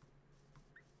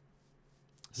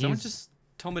 Someone just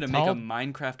told me to make a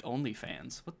Minecraft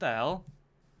OnlyFans. What the hell?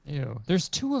 Ew. There's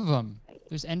 2 of them.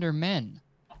 There's Endermen.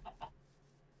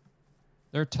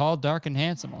 They're tall, dark, and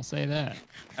handsome. I'll say that.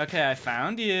 Okay, I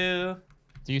found you.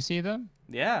 Do you see them?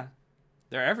 Yeah.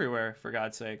 They're everywhere, for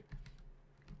God's sake.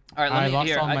 All right, I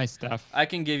lost all my stuff. I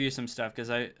can give you some stuff because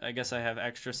I guess I have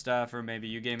extra stuff, or maybe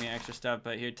you gave me extra stuff.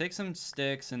 But here, take some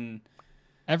sticks and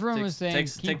Everyone was saying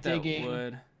take that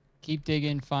wood. Keep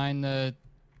digging, find the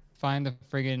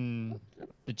friggin'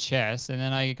 the chest, and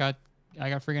then I got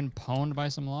friggin' pwned by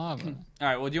some lava. All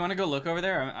right, well, do you want to go look over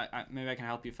there? Maybe I can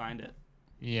help you find it.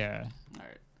 Yeah. All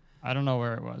right. I don't know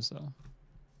where it was though.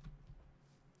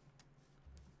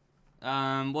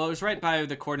 Well, it was right by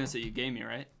the coordinates that you gave me,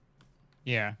 right?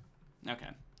 Yeah. Okay.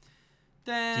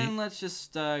 Then let's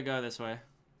just go this way.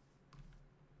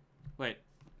 Wait,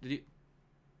 did you?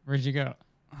 Where'd you go?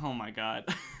 Oh my god.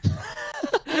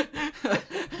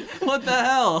 What the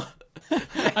hell?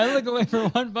 I look away for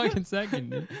 1 fucking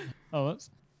second, dude. Oh, whoops.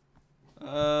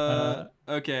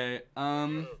 Okay.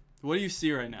 What do you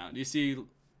see right now? Do you see?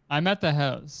 I'm at the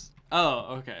house.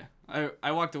 Oh, okay.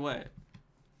 I walked away.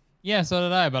 Yeah, so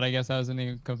did I, but I guess I was in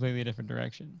a completely different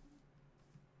direction.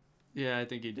 Yeah, I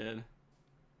think you did.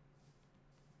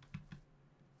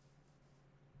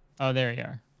 Oh, there you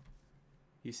are.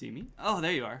 You see me? Oh,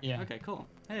 there you are. Yeah. Okay, cool.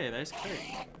 Hey, there's Kurt.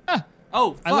 Ah,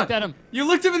 oh, fuck. I looked at him. You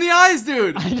looked him in the eyes,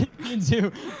 dude. I didn't mean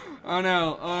to. Oh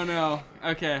no. Oh no.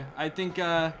 Okay, I think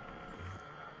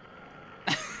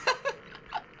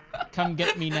Come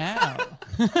get me now.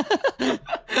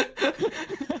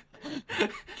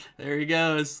 There he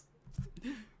goes.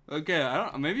 Okay, I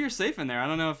don't. Maybe you're safe in there. I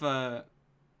don't know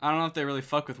if they really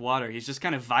fuck with water. He's just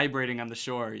kind of vibrating on the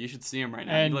shore. You should see him right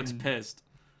now. And he looks pissed.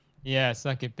 Yeah,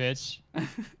 suck it, bitch.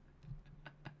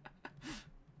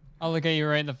 I'll look at you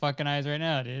right in the fucking eyes right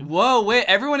now, dude. Whoa, wait.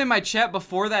 Everyone in my chat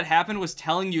before that happened was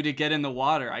telling you to get in the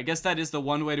water. I guess that is the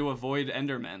one way to avoid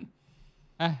Endermen.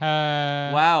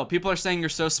 Wow, people are saying you're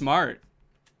so smart.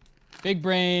 Big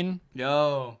brain.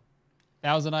 Yo.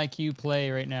 1000 IQ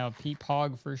play right now. Pete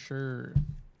Pog for sure.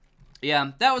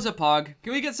 Yeah, that was a pog.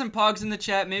 Can we get some pogs in the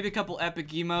chat? Maybe a couple epic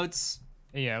emotes?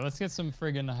 Yeah, let's get some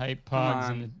friggin' hype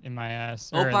pogs in my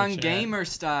ass. Open gamer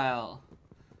style.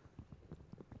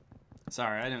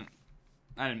 Sorry, I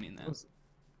didn't mean that.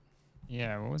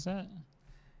 Yeah, what was that?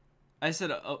 I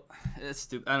said, oh, it's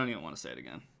stupid. I don't even want to say it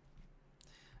again.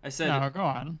 I said, no, go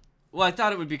on. Well, I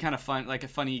thought it would be kind of fun, like a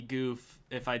funny goof,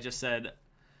 if I just said,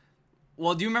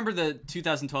 well, do you remember the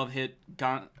 2012 hit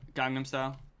Gangnam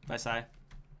Style by Psy?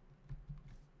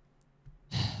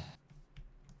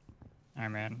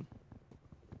 Alright, man.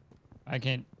 I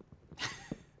can't.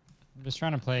 I'm just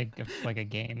trying to play like a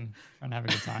game. Trying to have a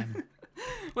good time.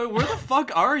 Wait, where the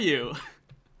fuck are you?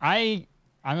 I'm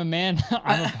a man.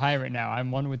 I'm a pirate now. I'm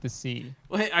one with the sea.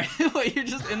 Wait, you're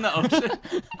just in the ocean?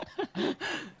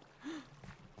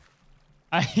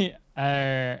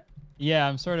 Yeah,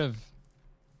 I'm sort of.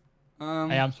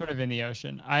 I'm sort of in the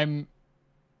ocean.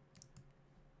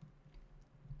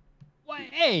 What?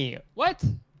 Hey, what?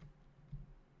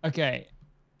 Okay.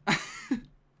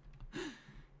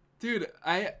 Dude,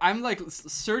 I'm like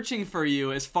searching for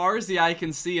you as far as the eye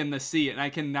can see in the sea, and I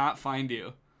cannot find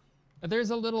you. There's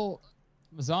a little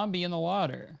zombie in the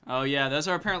water. Oh yeah, those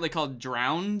are apparently called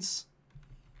drowns.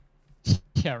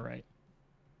 Yeah, right.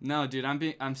 No, dude,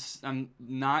 I'm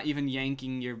not even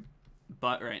yanking your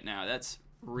butt right now. That's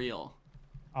real.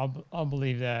 I'll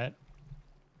believe that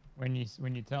when you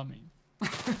tell me.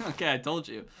 Okay, I told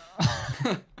you.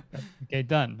 Okay,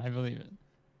 done. I believe it.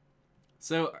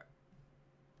 So,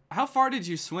 how far did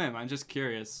you swim? I'm just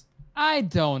curious. I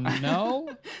don't know.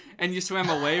 And you swam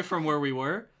away from where we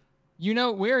were? You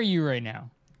know, where are you right now?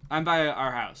 I'm by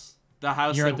our house. The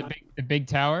house. You're at the big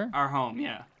tower? Our home,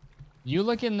 yeah. You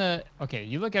look in the... Okay,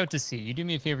 you look out to sea. You do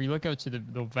me a favor. You look out to the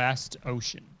vast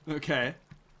ocean. Okay.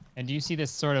 And do you see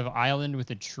this sort of island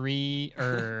with a tree,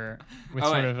 or with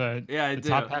the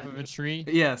top half of a tree?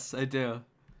 Yes, I do.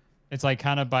 It's like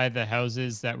kind of by the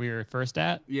houses that we were first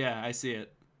at. Yeah, I see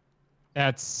it.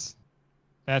 That's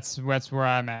where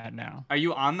I'm at now. Are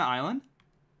you on the island?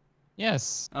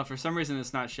 Yes. Oh, for some reason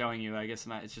it's not showing you. I guess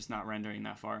it's just not rendering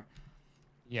that far.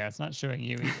 Yeah, it's not showing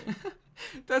you either.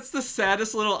 That's the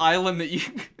saddest little island that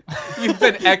you've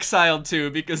been exiled to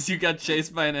because you got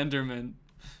chased by an Enderman.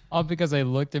 All because I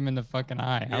looked him in the fucking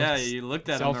eye. Yeah, you looked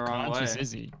at him the wrong way. Self-conscious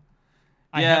is he?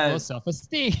 I have low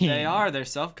self-esteem. They are. They're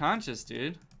self-conscious,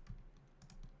 dude.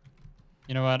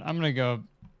 You know what? I'm gonna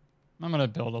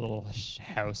build a little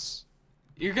house.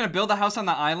 You're gonna build a house on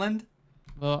the island?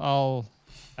 Well,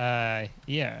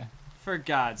 yeah. For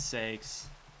God's sakes.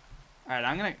 All right,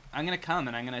 I'm gonna come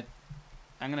and I'm gonna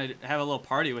have a little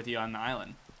party with you on the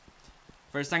island.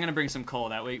 First, I'm gonna bring some coal.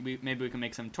 That way, maybe we can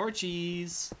make some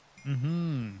torches.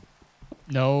 Mm-hmm.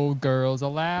 No girls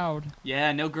allowed.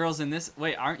 Yeah, no girls in this.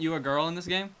 Wait, aren't you a girl in this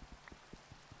game?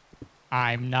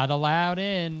 I'm not allowed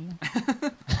in.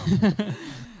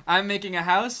 I'm making a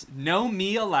house. No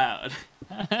me allowed.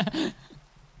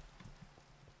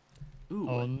 Ooh.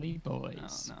 Only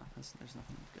boys. No, there's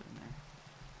nothing good in there.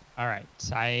 All right,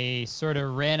 I sort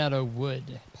of ran out of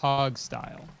wood, Pog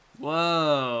style.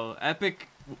 Whoa, epic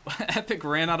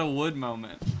ran out of wood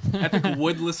moment. Epic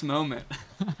woodless moment.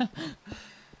 All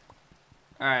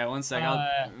right, one sec.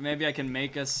 Maybe I can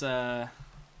make us. Well,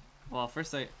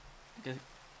 first I get.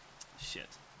 Shit.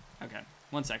 Okay,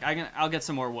 one sec. I'll get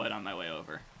some more wood on my way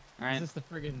over. All right. Is this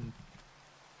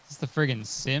the friggin'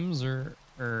 Sims or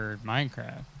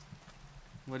Minecraft?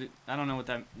 I don't know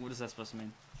what is that supposed to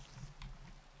mean?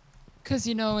 Cause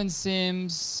you know in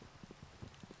Sims,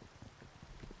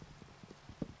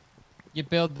 you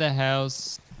build the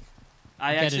house.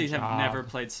 I actually have never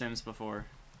played Sims before.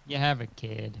 You have a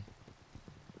kid.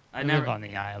 I live on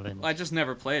the island. I just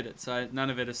never played it, so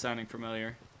none of it is sounding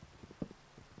familiar.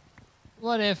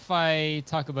 What if I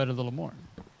talk about it a little more?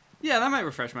 Yeah, that might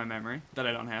refresh my memory that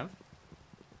I don't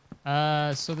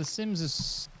have. So The Sims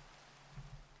is.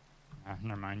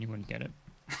 Never mind. You wouldn't get it.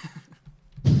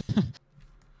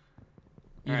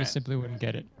 You just simply wouldn't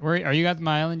get it. Are you at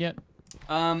my island yet?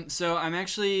 So I'm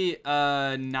actually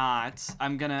not.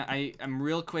 I'm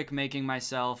real quick making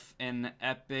myself an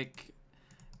epic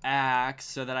axe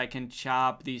so that I can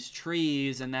chop these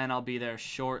trees, and then I'll be there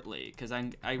shortly because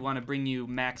I want to bring you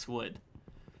max wood.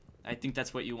 I think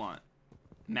that's what you want.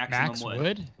 Maximum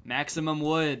wood. Maximum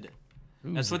wood.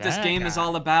 Ooh, that's what this game is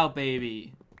all about,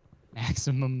 baby.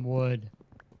 Maximum wood.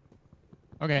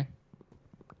 Okay.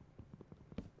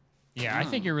 Yeah, I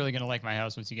think you're really gonna like my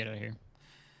house once you get out here.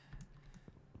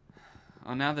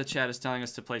 Oh, now the chat is telling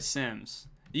us to play Sims.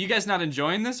 Are you guys not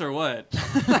enjoying this or what?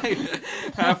 Like,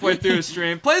 halfway through a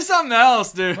stream, play something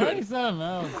else, dude. Play something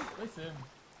else. Play Sims.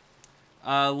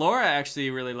 Laura actually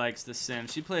really likes The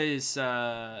Sims. She played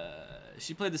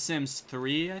The Sims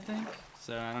 3, I think.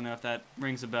 So I don't know if that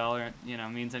rings a bell or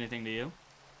means anything to you.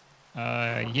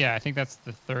 Yeah, I think that's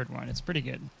the third one. It's pretty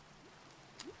good.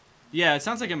 Yeah, it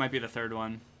sounds like it might be the third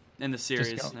one in the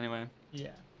series, anyway.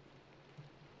 Yeah.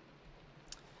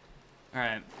 All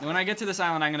right. When I get to this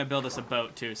island, I'm gonna build us a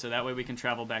boat too, so that way we can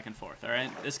travel back and forth. All right.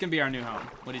 This can be our new home.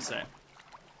 What do you say?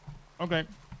 Okay.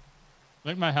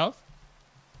 Like my house?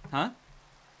 Huh?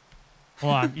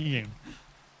 Well, I'm eating.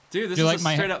 Dude, this is like a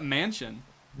straight up mansion.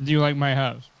 Do you like my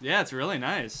house? Yeah, it's really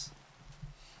nice.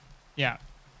 Yeah.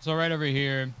 So right over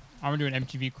here, I'm gonna do an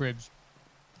MTV Cribs.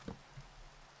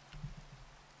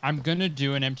 I'm gonna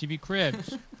do an MTV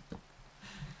Cribs.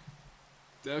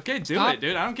 Okay, do it,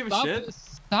 dude. I don't give a shit.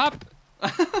 Stop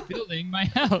building my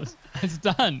house. It's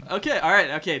done. Okay, all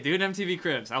right. Okay, do an MTV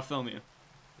Cribs. I'll film you.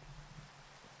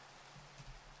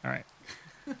 All right.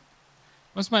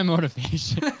 What's my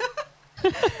motivation?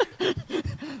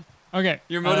 Okay.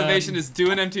 Your motivation is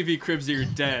do an MTV Cribs or you're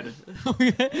dead.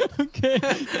 Okay.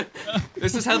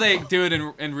 This is how they do it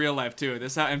in real life too.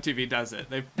 This is how MTV does it.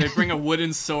 They bring a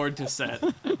wooden sword to set.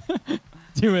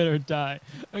 Do it or die.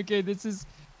 Okay, this is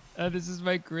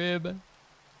my crib.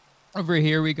 Over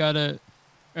here we got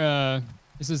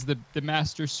this is the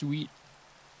master suite.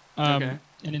 Okay.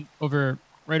 And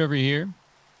right over here.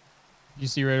 You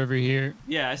see right over here.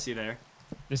 Yeah, I see there.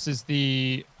 This is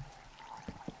the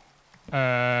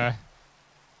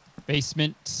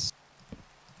basement.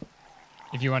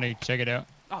 If you want to check it out.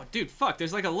 Oh, dude, fuck!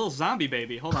 There's like a little zombie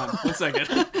baby. Hold on, 1 second.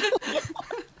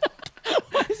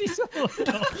 Why is he so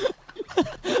little?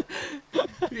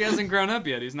 He hasn't grown up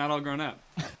yet. He's not all grown up.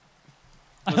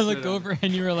 I looked over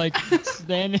and you were like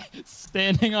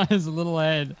standing on his little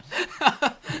head.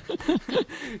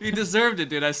 He deserved it,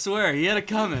 dude. I swear, he had it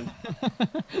coming.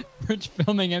 We're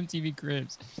filming MTV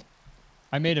Cribs.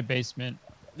 I made a basement.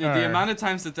 Dude, the amount of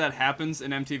times that happens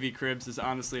in MTV Cribs is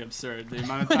honestly absurd. The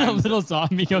amount of times a little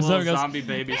zombie goes up, zombie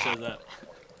baby shows up.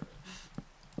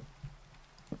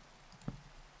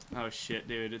 Oh shit,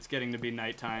 dude! It's getting to be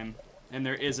nighttime, and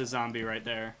there is a zombie right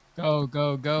there. Go,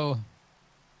 go, go!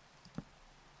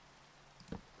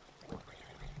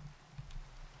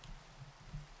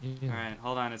 All right,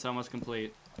 hold on. It's almost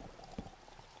complete.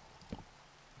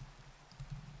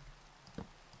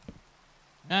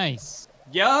 Nice.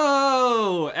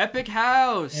 Yo, epic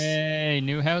house. Hey,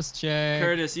 new house check.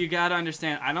 Curtis, you gotta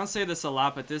understand. I don't say this a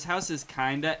lot, but this house is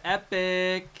kinda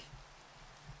epic.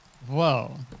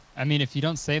 Whoa. I mean, if you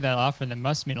don't say that often, that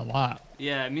must mean a lot.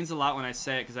 Yeah, it means a lot when I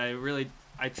say it because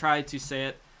I try to say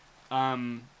it.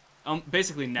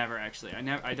 Basically never actually.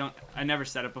 I never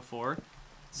said it before.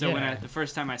 So yeah. the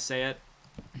first time I say it,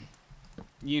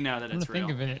 you know that it's real.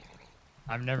 Think of it.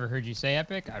 I've never heard you say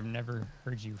epic. I've never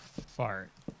heard you fart.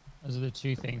 Those are the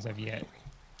two things I've yet.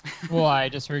 Well, I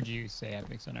just heard you say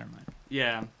epic, so never mind.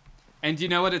 Yeah. And do you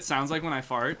know what it sounds like when I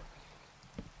fart?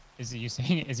 Is it you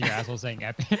saying? Is your asshole saying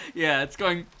epic? Yeah, it's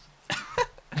going.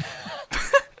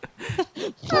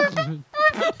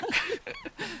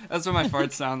 That's what my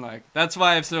farts sound like. That's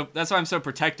why I'm so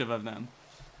protective of them.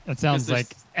 That sounds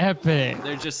like epic.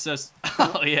 They're just so.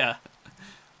 Oh yeah.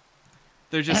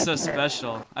 They're just so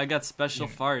special. I got special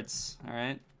farts. All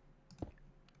right.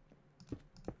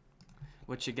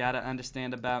 What you gotta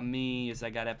understand about me is I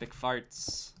got epic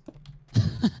farts.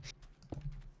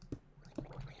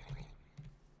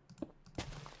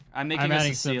 I'm making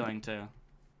this a ceiling too.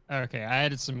 Okay, I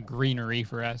added some greenery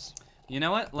for us. You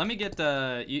know what? Let me get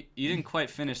the. You didn't quite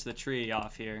finish the tree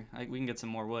off here. We can get some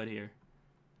more wood here.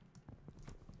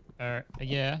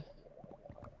 Yeah.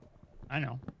 I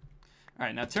know. All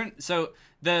right, now turn. So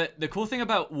the cool thing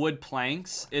about wood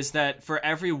planks is that for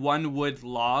every 1 wood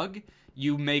log,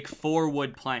 you make 4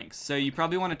 wood planks. So you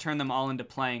probably want to turn them all into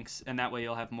planks, and that way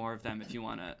you'll have more of them if you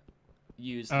want to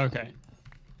use them. Okay.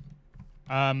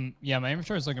 Yeah, my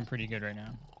inventory is looking pretty good right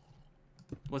now.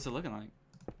 What's it looking like?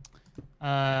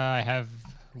 I have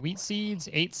wheat seeds,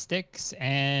 8 sticks,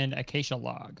 and acacia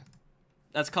log.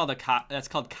 That's called a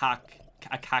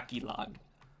kaki log.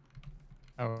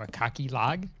 Oh, a kaki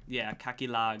log? Yeah, kaki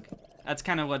log. That's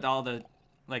kind of what all the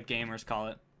like gamers call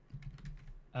it.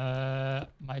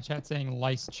 My chat's saying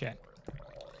lice check.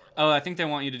 Oh, I think they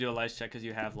want you to do a lice check because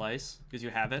you have lice, because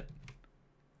you have it.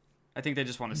 I think they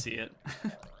just want to see it.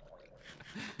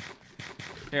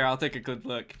 Here, I'll take a good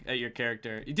look at your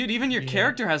character. Dude, even your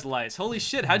character has lice. Holy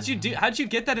shit! How'd you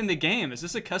get that in the game? Is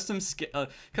this a custom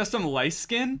lice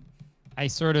skin? I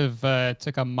sort of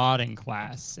took a modding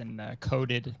class and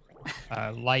coded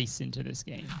lice into this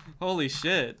game. Holy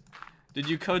shit! Did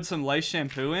you code some lice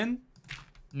shampoo in?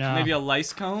 No. Maybe a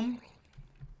lice comb?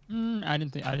 I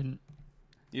didn't.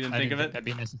 You didn't think of it? That'd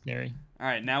be necessary. All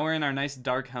right, now we're in our nice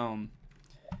dark home.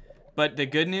 But the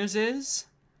good news is,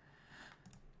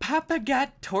 Papa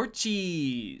got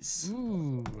torches.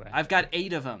 Ooh. I've got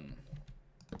 8 of them,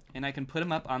 and I can put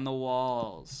them up on the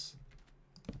walls.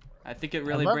 I think it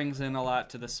really brings in a lot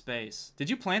to the space. Did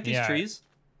you plant these trees?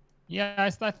 Yeah, I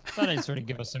thought I'd sort of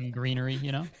give us some greenery,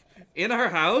 you know? In our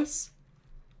house?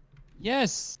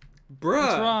 Yes. Bruh.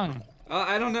 What's wrong?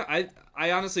 I don't know.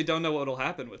 I honestly don't know what'll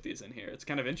happen with these in here. It's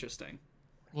kind of interesting.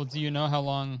 Well, do you know how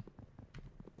long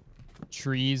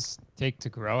trees take to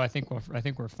grow? I think we're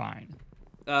fine.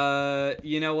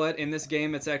 You know what? In this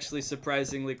game, it's actually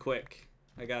surprisingly quick.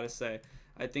 I gotta say.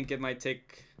 I think it might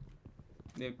take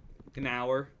an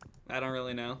hour. I don't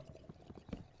really know.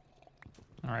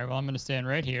 All right. Well, I'm gonna stand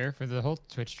right here for the whole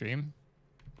Twitch stream,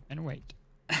 and wait.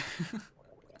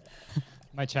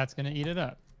 My chat's gonna eat it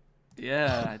up.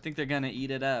 Yeah, I think they're gonna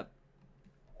eat it up.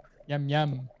 Yum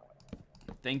yum.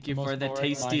 Thank you for the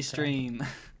tasty stream.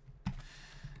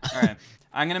 All right,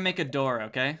 I'm gonna make a door,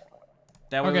 okay?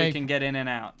 That way we can get in and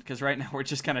out. Because right now we're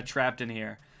just kind of trapped in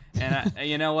here. And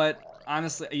you know what?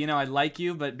 Honestly, you know I like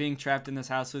you, but being trapped in this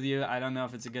house with you, I don't know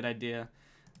if it's a good idea.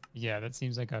 Yeah, that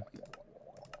seems like a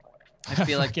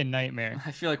fucking nightmare.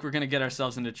 I feel like we're gonna get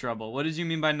ourselves into trouble. What did you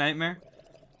mean by nightmare?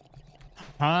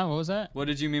 Huh? What was that? What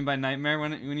did you mean by nightmare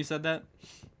when you said that?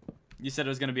 You said it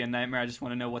was gonna be a nightmare. I just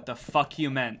want to know what the fuck you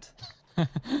meant.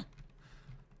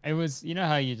 It was, you know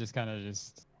how you just kind of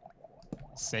just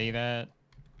say that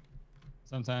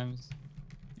sometimes?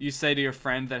 You say to your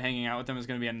friend that hanging out with them is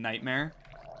gonna be a nightmare?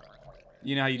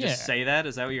 You know how you just say that?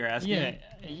 Is that what you're asking? Yeah,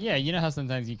 yeah. You know how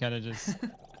sometimes you kind of just,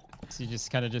 you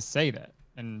just kind of just say that,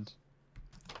 and.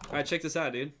 All right, check this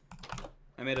out, dude.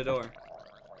 I made a door.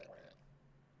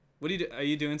 What do you do? Are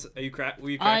you doing? Were you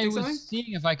crafting something? I was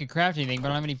seeing if I could craft anything, but I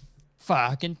don't have any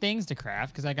fucking things to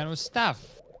craft because I got no stuff.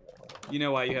 You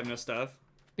know why you have no stuff?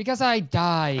 Because I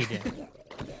died.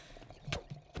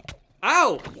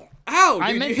 Ow! Ow!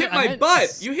 Dude, you hit my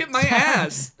butt. You hit my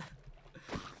ass.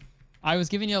 I was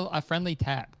giving you a friendly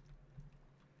tap.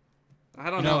 I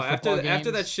don't know.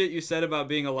 After that shit you said about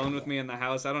being alone with me in the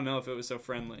house, I don't know if it was so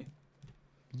friendly.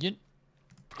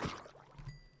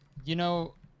 You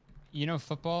know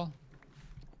football?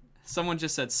 Someone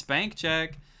just said spank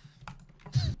check.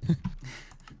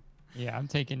 Yeah, I'm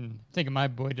taking my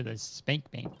boy to the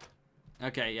spank bank.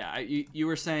 Okay, yeah. You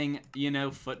were saying you know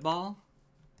football?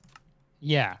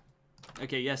 Yeah.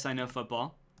 Okay, yes, I know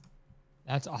football.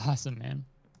 That's awesome, man.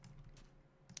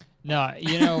 No,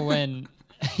 you know when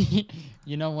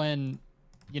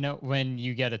when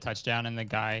you get a touchdown and the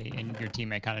guy and your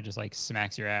teammate kind of just like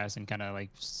smacks your ass and kind of like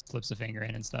slips a finger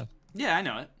in and stuff. Yeah, I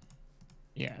know it.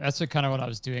 Yeah, that's kind of what I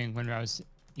was doing when I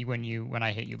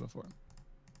hit you before.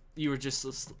 You were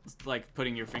just like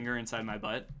putting your finger inside my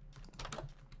butt.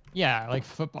 Yeah, like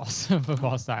football style.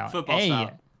 Football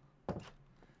style.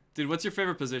 Dude, what's your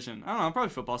favorite position? I don't know, probably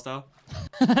football style.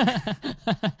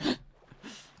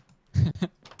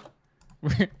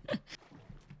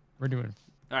 We're doing.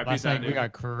 All right, Last peace out, night we dude.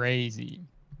 got crazy.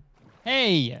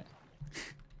 Hey,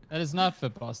 that is not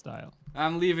football style.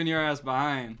 I'm leaving your ass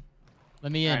behind.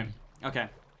 Let me in. All right. Okay,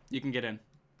 you can get in.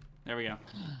 There we go.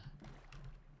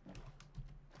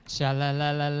 Sha la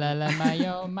la la la la my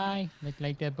oh my, look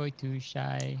like that boy too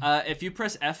shy. If you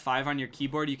press F5 on your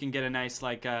keyboard, you can get a nice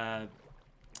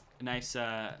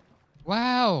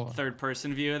Wow,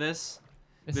 third-person view of this.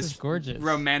 this is gorgeous.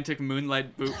 Romantic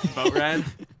moonlight boat ride.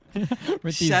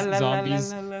 With these zombies.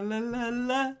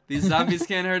 Sha-la-la-la-la-la-la. These zombies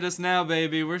can't hurt us now,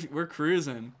 baby. We're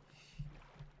cruising.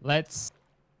 Let's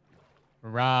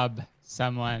rob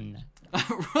someone.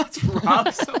 Let's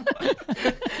rob someone.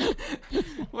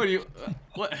 What are you?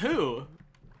 What? Who?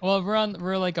 Well,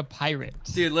 we're like a pirate.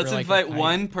 Dude, let's We're like a invite pirate.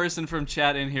 one person from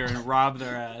chat in here and rob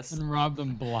their ass. And rob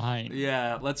them blind.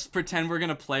 Yeah, let's pretend we're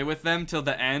gonna play with them till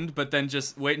the end, but then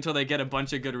just wait until they get a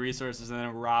bunch of good resources and then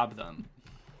rob them.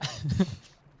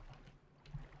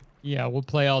 Yeah, we'll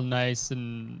play all nice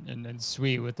and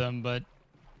sweet with them, but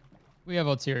we have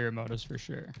ulterior motives for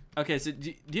sure. Okay, so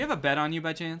do you have a bet on you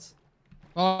by chance?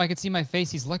 Oh, I can see my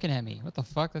face. He's looking at me. What the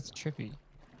fuck? That's trippy.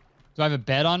 Do I have a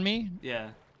bet on me? Yeah.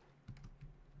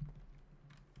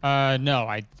 No.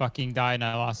 I fucking died and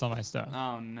I lost all my stuff.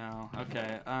 Oh no.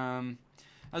 Okay. I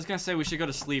was gonna say we should go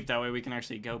to sleep. That way we can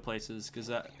actually go places, cause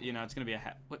you know it's gonna be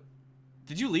a what?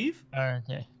 Did you leave?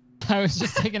 Okay. I was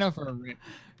just taking out for a rip.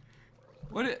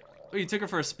 What? Oh, you took her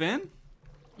for a spin?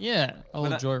 Yeah, a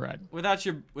little joyride. Without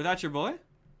your boy?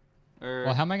 Or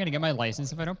Well, how am I gonna get my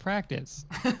license if I don't practice?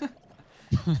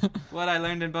 what I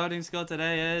learned in boating school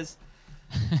today is.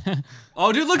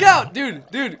 Oh, dude, look out, dude,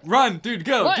 run, dude,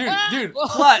 go, What? dude, Ah!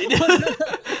 fly.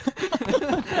 What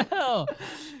the hell?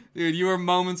 Dude, you were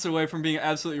moments away from being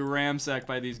absolutely ramsacked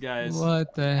by these guys.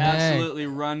 What the heck? Absolutely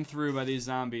run through by these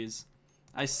zombies.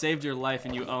 I saved your life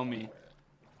and you owe me.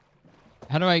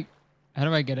 How do I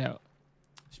get out?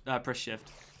 Press shift.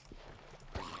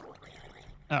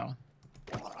 Oh.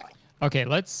 Okay,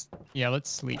 let's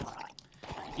sleep.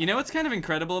 You know what's kind of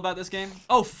incredible about this game?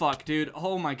 Oh fuck, dude.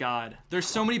 Oh my god. There's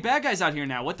so many bad guys out here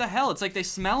now. What the hell? It's like they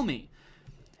smell me.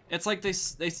 It's like they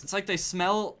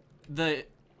smell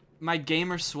my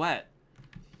gamer sweat.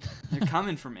 They're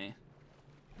coming for me.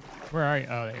 Where are you?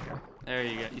 Oh, there you go. There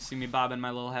you go. You see me bobbing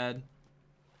my little head?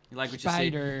 You like what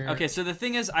Spider. you see? Okay, so the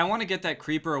thing is, I want to get that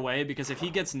creeper away because if he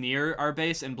gets near our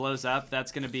base and blows up,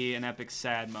 that's going to be an epic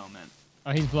sad moment.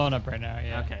 Oh, he's blowing up right now,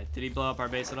 yeah. Okay, did he blow up our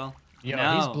base at all? Yo,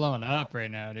 no. he's blowing up right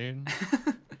now, dude.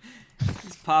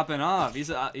 He's popping off.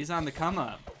 He's on the come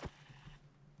up.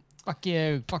 Fuck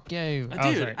you, fuck you.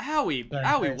 Dude, sorry.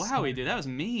 owie, dude, that was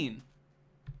mean.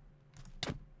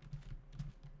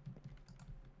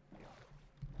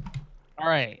 All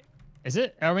right. Is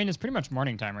it? I mean, it's pretty much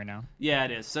morning time right now. Yeah,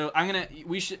 it is. So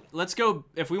let's go,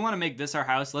 if we want to make this our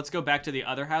house, let's go back to the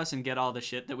other house and get all the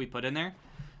shit that we put in there.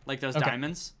 Like those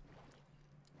diamonds.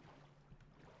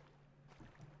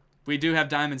 We do have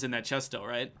diamonds in that chest still,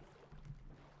 right?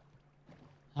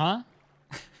 Huh?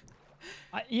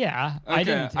 Yeah, Okay, I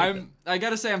didn't take them. I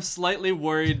gotta say I'm slightly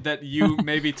worried that you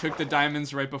maybe took the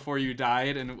diamonds right before you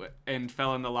died and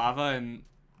fell in the lava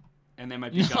and they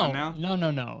might be gone now.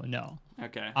 No.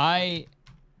 Okay. I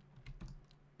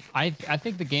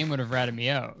think the game would have ratted me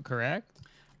out, correct?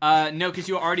 No, because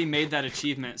you already made that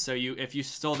achievement. So if you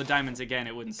stole the diamonds again,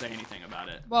 it wouldn't say anything about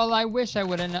it. Well, I wish I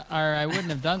wouldn't, or I wouldn't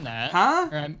have done that. Huh?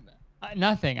 Or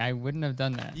nothing. I wouldn't have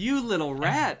done that. You little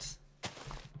rat.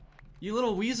 You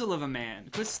little weasel of a man.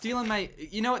 Quit stealing my.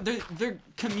 You know what? They're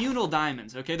communal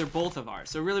diamonds. Okay, they're both of ours.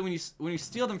 So really, when you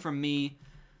steal them from me,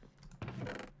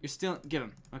 you're stealing. Give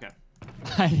them. Okay.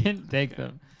 I didn't take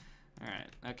them. All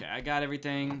right. Okay, I got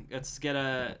everything. Let's get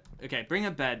a. Okay, bring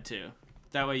a bed too.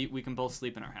 That way we can both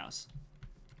sleep in our house.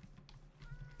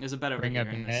 There's a bed over here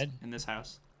in this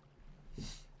house.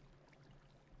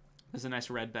 There's a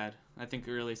nice red bed. I think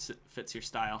it really fits your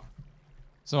style.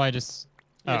 So I just.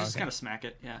 Yeah, just kind of smack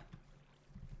it. Yeah.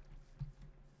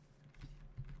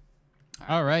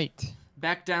 All right.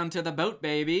 Back down to the boat,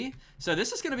 baby. So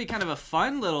this is gonna be kind of a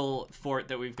fun little fort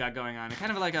that we've got going on.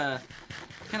 Kind of like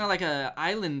a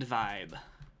island vibe.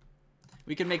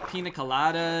 We could make pina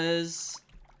coladas.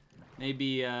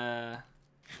 Maybe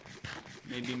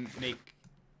make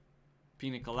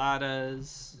pina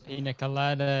coladas. Pina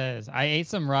coladas. I ate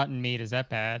some rotten meat. Is that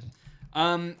bad?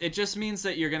 It just means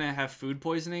that you're gonna have food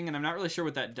poisoning, and I'm not really sure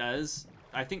what that does.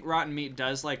 I think rotten meat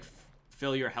does like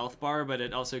fill your health bar, but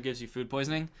it also gives you food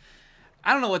poisoning.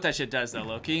 I don't know what that shit does though,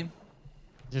 Loki.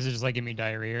 Does it just like give me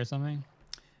diarrhea or something?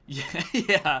 Yeah,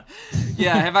 yeah,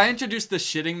 yeah. Have I introduced the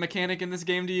shitting mechanic in this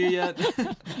game to you yet?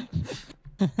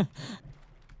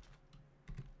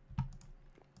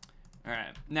 All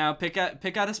right, now pick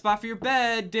out a spot for your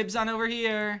bed. Dibs on over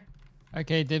here.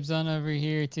 Okay, dibs on over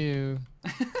here too.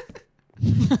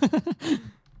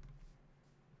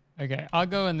 Okay, I'll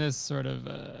go in this sort of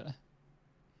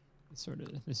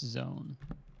this zone.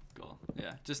 Cool.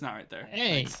 Yeah, just not right there.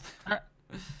 Hey.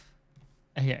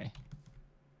 Okay.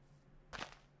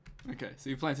 Okay, so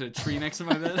you planted a tree next to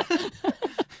my bed.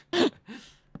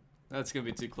 That's gonna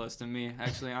be too close to me,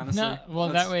 actually. Honestly. No, well,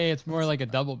 that way it's more like a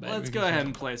double bed. Let's go ahead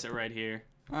and place it right here.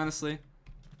 Honestly.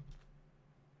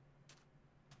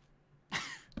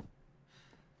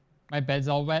 My bed's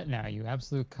all wet now. You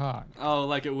absolute cock. Oh,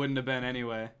 like it wouldn't have been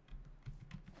anyway.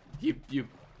 You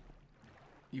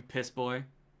piss boy.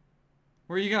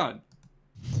 Where are you going?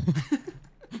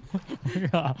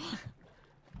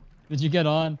 Did you get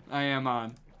on? I am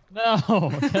on. No,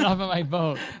 get off of my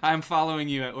boat. I'm following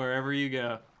you at wherever you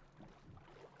go.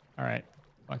 All right,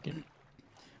 fuck it. All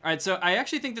right, so I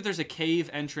actually think that there's a cave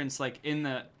entrance like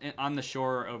on the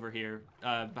shore over here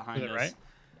behind us. Right?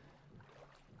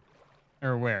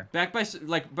 Or where? Back by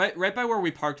right by where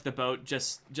we parked the boat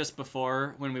just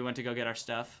before when we went to go get our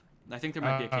stuff. I think there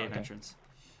might be a cave entrance.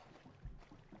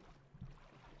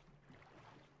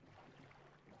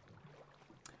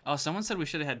 Oh, someone said we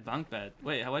should have had bunk bed.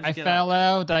 Wait, how did you get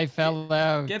out? I fell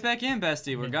out. Get back in,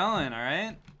 bestie. We're going, all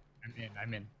right?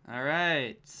 I'm in. All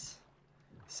right.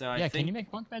 So I think... can you make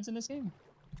bunk beds in this game?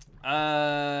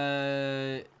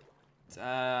 I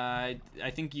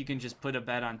think you can just put a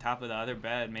bed on top of the other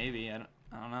bed, maybe. I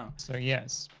don't know. So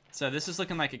yes. So this is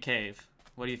looking like a cave.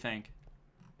 What do you think?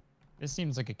 This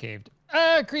seems like a cave.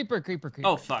 Creeper.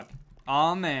 Oh, fuck.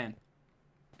 Oh, man.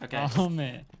 Okay. Oh,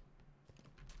 man.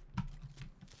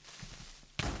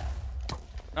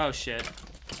 Oh, shit.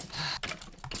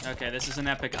 Okay, this is an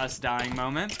epic us dying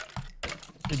moment.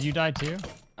 Did you die too?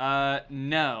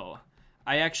 No.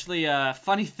 I actually,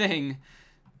 funny thing,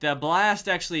 the blast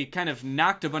actually kind of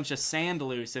knocked a bunch of sand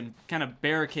loose and kind of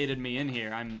barricaded me in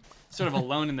here. I'm sort of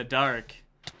alone in the dark.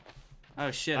 Oh,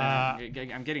 shit.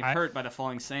 I'm getting hurt by the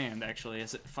falling sand, actually.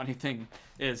 Funny thing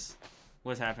is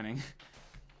what's happening.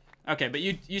 Okay, but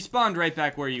you spawned right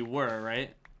back where you were,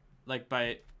 right? Like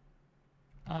by...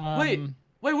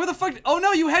 Wait, where the fuck? Oh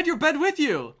no, you had your bed with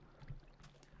you.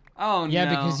 Oh no. Yeah,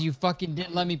 because you fucking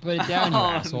didn't let me put it down, you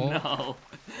asshole. No.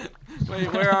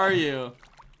 Wait, where are you?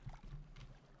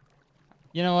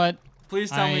 You know what?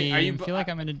 Please tell me. I feel like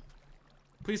I'm in a...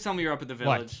 Please tell me you're up at the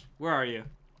village. What? Where are you?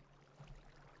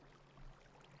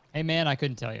 Hey man, I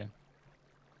couldn't tell you.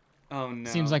 Oh no.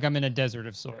 Seems like I'm in a desert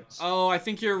of sorts. Oh, I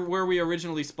think you're where we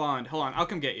originally spawned. Hold on, I'll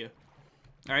come get you.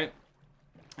 All right.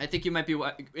 I think you might be.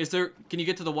 Can you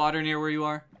get to the water near where you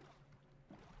are?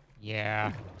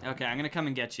 Yeah. Okay, I'm gonna come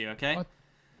and get you. Okay. What?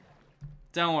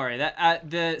 Don't worry.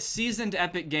 The seasoned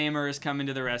epic gamer is coming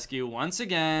to the rescue once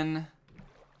again.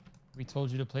 We told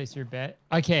you to place your bed.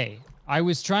 Okay, I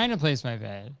was trying to place my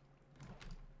bed,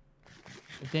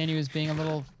 but Danny was being a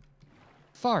little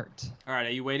fart. All right,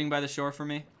 are you waiting by the shore for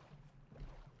me?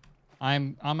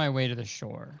 I'm on my way to the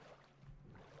shore.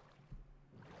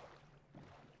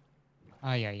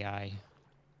 Ay.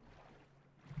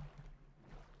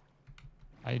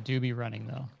 I do be running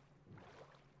though.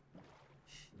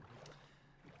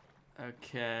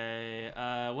 Okay.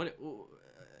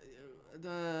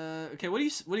 Okay. What do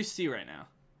you see right now?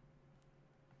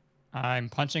 I'm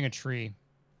punching a tree.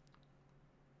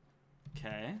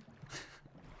 Okay.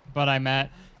 But I'm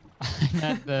at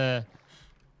the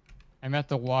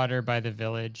water by the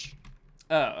village.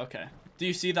 Oh, okay. Do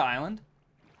you see the island?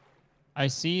 I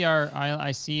see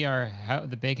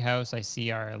the big house. I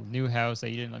see our new house that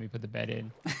you didn't let me put the bed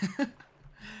in.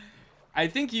 I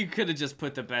think you could have just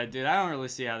put the bed, dude. I don't really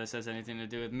see how this has anything to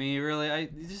do with me, really. I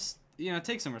just,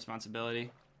 take some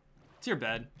responsibility. It's your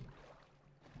bed.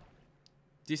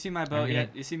 Do you see my boat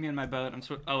yet? You see me in my boat?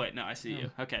 Oh wait, no, I see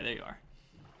you. Okay, there you are.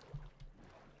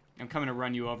 I'm coming to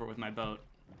run you over with my boat.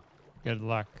 Good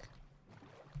luck.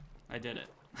 I did it.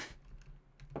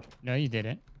 No, you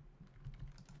didn't.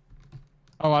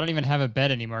 Oh, I don't even have a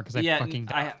bed anymore because I fucking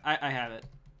died. I have it.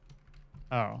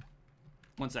 Oh.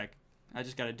 One sec. I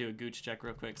just gotta do a gooch check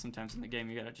real quick. Sometimes in the game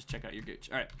you gotta just check out your gooch.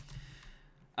 All right.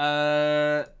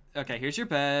 Okay, here's your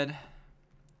bed.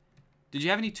 Did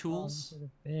you have any tools?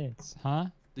 Huh?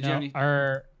 Did you have any?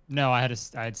 No, I had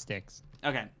sticks.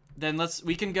 Okay, then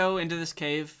we can go into this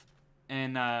cave,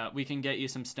 and we can get you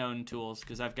some stone tools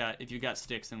because if you got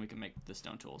sticks, then we can make the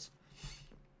stone tools.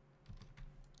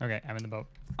 Okay, I'm in the boat.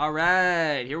 All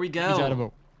right, here we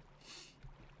go.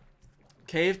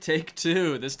 Cave take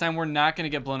 2. This time we're not gonna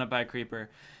get blown up by a creeper.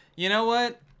 You know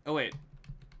what? Oh wait.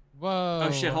 Whoa.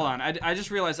 Oh shit, hold on. I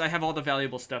just realized I have all the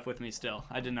valuable stuff with me still.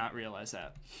 I did not realize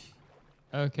that.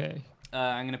 Okay.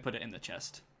 I'm gonna put it in the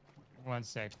chest. 1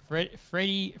 sec.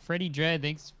 Freddy Dread,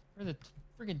 thanks for the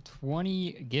friggin'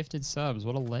 20 gifted subs.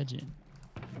 What a legend.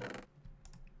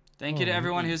 Thank you to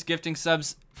everyone who's gifting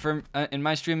subs for in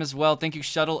my stream as well. Thank you,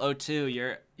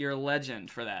 Shuttle02. You're a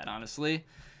legend for that, honestly.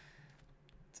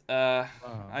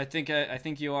 I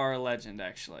think you are a legend,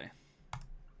 actually.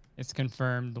 It's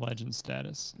confirmed legend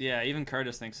status. Yeah, even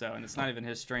Curtis thinks so, and it's not even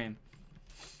his stream.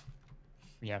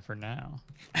 Yeah, for now.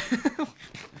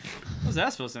 What's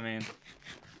that supposed to mean?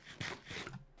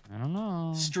 I don't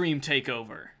know. Stream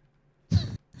takeover.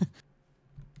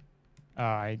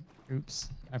 Oops.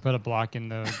 I put a block in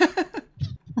the...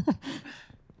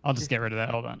 I'll just get rid of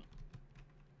that. Hold on.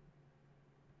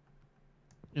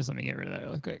 Just let me get rid of that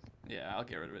real quick. Yeah, I'll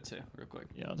get rid of it too, real quick.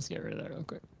 Yeah, I'll just get rid of that real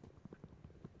quick.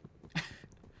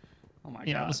 Oh my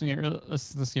Yeah, god. let's get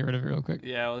rid of it real quick.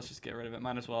 Yeah, let's just get rid of it.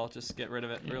 Might as well just get rid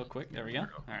of it real quick. There we go. All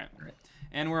right.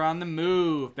 And we're on the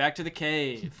move. Back to the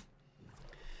cave.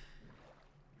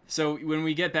 So when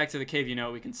we get back to the cave, you know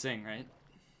what we can sing, right?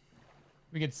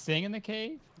 We could sing in the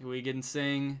cave? We can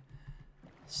sing,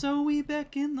 "So we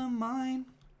back in the mine."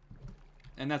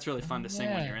 And that's really fun to sing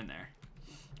when you're in there.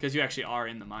 Because you actually are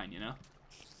in the mine, you know?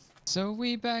 So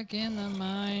we back in the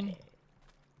mine.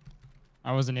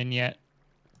 I wasn't in yet.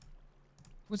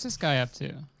 What's this guy up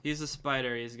to? He's a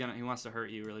spider. He wants to hurt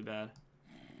you really bad.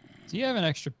 Do you have an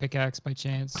extra pickaxe by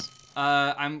chance?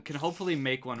 Can hopefully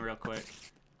make one real quick.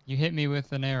 You hit me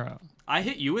with an arrow. I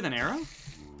hit you with an arrow?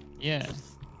 Yeah.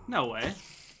 No way.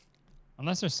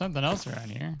 Unless there's something else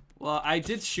around here. Well, I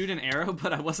did shoot an arrow,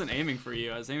 but I wasn't aiming for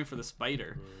you. I was aiming for the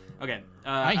spider. Okay.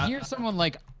 I hear someone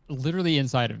like literally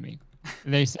inside of me.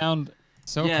 They sound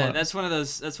so yeah, close. that's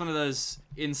one of those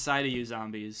inside of you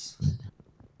zombies.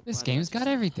 This game's got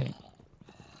everything.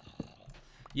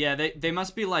 Yeah, they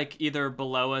must be like either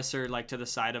below us or like to the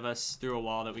side of us through a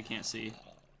wall that we can't see.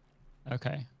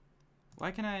 Okay. Why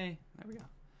can I? There we go.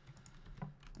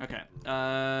 Okay.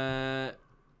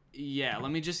 Yeah,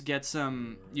 let me just get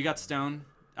some. You got stone?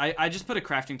 I just put a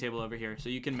crafting table over here, so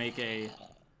you can make a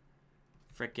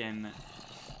frickin'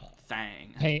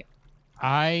 thing. Hey,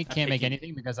 I can't make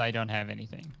anything because I don't have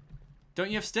anything. Don't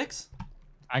you have sticks?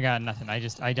 I got nothing.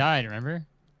 I died, remember?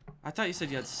 I thought you said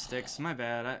you had sticks. My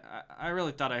bad. I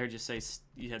really thought I heard you say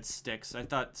you had sticks. I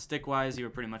thought stick-wise you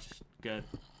were pretty much good.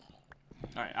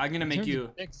 All right, I'm gonna make you.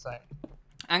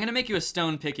 I'm gonna make you a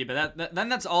stone picky, but then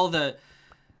that's all the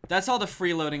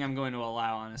freeloading I'm going to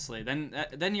allow, honestly.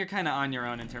 Then you're kind of on your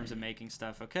own in terms of making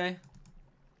stuff. Okay.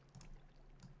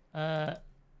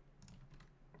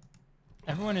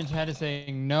 Everyone in chat is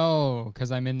saying no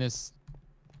because I'm in this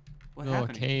little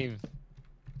happened? cave.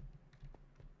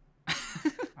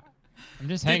 I'm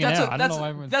just hanging out. I don't know why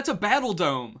everyone's... That's a battle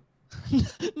dome.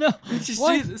 No. Did you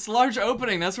see this large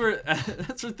opening? That's where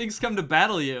things come to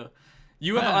battle you.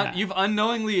 You've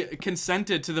unknowingly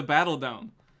consented to the battle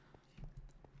dome.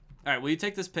 All right, will you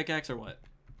take this pickaxe or what?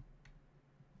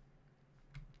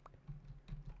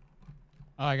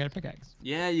 Oh, I got a pickaxe.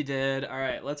 Yeah, you did. All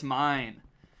right, let's mine.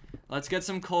 Let's get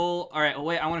some coal. All right, oh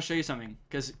wait, I want to show you something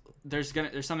because there's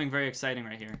something very exciting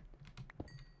right here.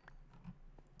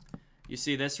 You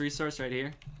see this resource right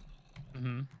here?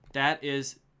 Mm-hmm. That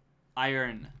is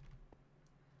iron.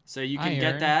 So you can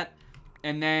get that,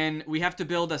 and then we have to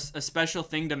build a special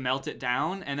thing to melt it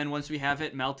down, and then once we have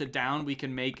it melted down, we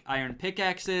can make iron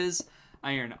pickaxes,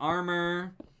 iron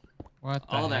armor,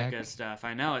 all that good stuff.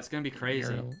 I know, it's gonna be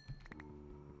crazy.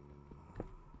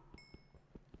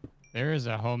 There is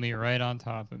a homie right on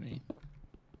top of me.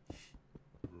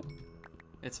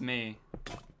 It's me.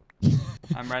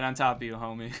 I'm right on top of you,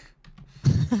 homie.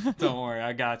 Don't worry,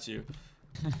 I got you.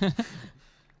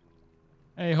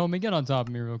 Hey, homie, get on top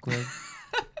of me real quick.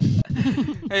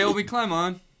 Hey, homie, climb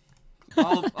on.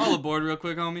 All aboard real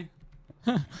quick, homie.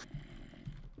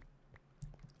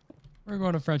 We're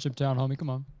going to Friendship Town, homie. Come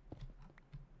on.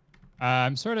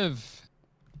 I'm sort of...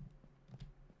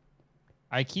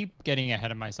 I keep getting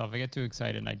ahead of myself. I get too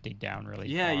excited and I dig down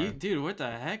really far. Dude, what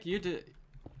the heck? You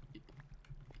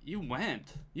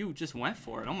just went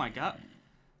for it. Oh my god.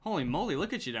 Holy moly,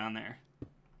 look at you down there.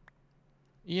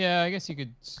 Yeah, I guess you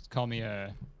could call me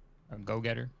a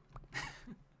go-getter.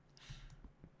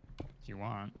 If you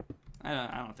want.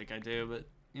 I don't think I do, but,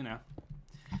 you know.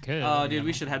 You could. Oh, dude,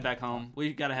 we should head back home.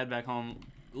 We gotta head back home.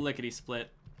 Lickety-split.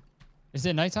 Is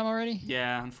it nighttime already?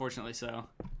 Yeah, unfortunately so.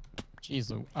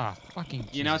 Jeez, fucking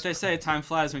You know what they say, time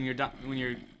flies when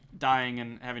you're dying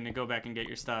and having to go back and get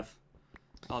your stuff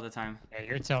all the time. Yeah,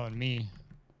 you're telling me.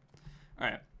 All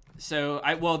right. So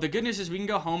well, the good news is we can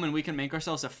go home and we can make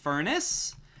ourselves a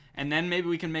furnace, and then maybe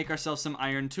we can make ourselves some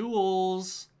iron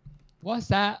tools. What's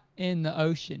that in the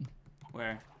ocean?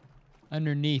 Where?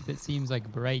 Underneath, it seems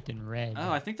like bright and red.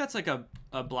 Oh, I think that's like a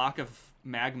block of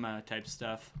magma type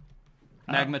stuff.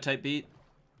 Magma type beat.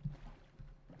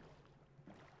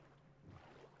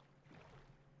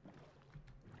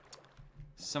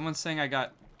 Someone's saying I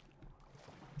got...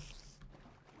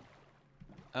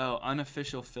 Oh,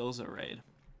 unofficial Philza raid.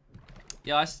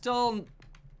 Yeah, I still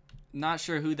not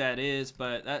sure who that is,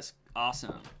 but that's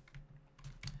awesome.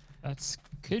 That's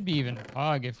could be even a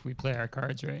pog if we play our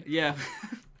cards right. Yeah.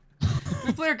 If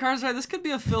we play our cards right, this could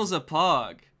be a Philza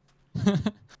pog.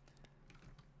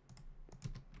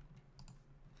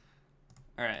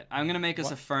 Alright, I'm gonna make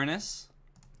us a furnace.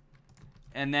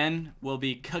 And then we'll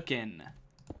be cooking.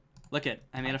 Look it,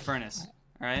 I made a furnace.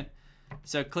 Alright?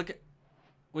 So click it.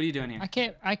 What are you doing here?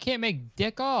 I can't make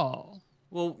dick all.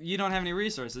 Well, you don't have any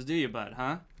resources, do you, bud,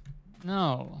 huh?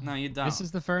 No. No, you don't. This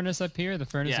is the furnace up here, the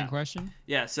furnace in question?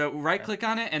 Yeah, so right click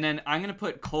on it, and then I'm gonna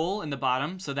put coal in the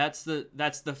bottom, so that's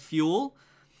the fuel.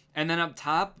 And then up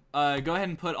top, go ahead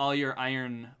and put all your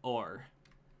iron ore.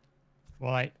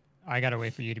 Well, I gotta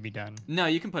wait for you to be done. No,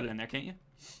 you can put it in there, can't you?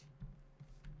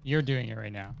 You're doing it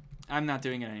right now. I'm not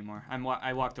doing it anymore.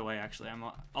 I walked away, actually. I'm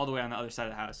all the way on the other side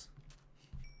of the house.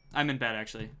 I'm in bed,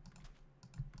 actually.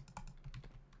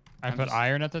 I put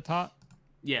iron at the top?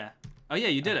 Yeah. Oh, yeah,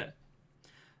 you did it.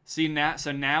 See, now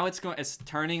it's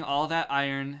turning all that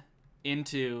iron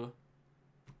into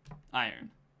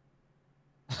iron.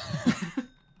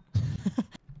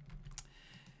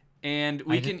 And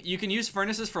you can use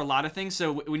furnaces for a lot of things.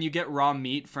 So when you get raw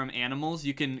meat from animals,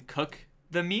 you can cook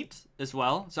the meat as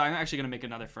well. So I'm actually gonna make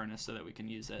another furnace so that we can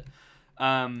use it.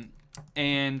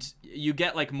 And you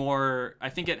get like more. I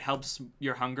think it helps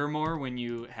your hunger more when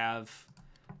you have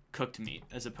cooked meat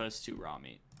as opposed to raw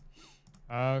meat.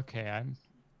 Okay,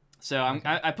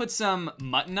 I put some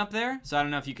mutton up there. So I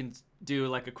don't know if you can do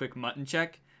like a quick mutton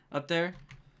check up there.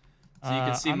 So you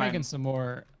can see I'm making some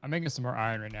more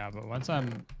iron right now, but once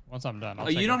I'm done,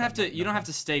 I'll you don't have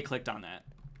to stay clicked on that.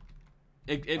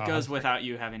 It goes without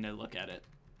you having to look at it.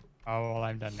 Oh, well,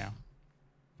 I'm done now.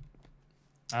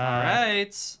 All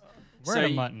right. Where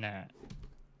the mutton at?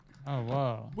 Oh,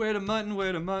 whoa. Where the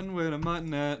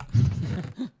mutton at?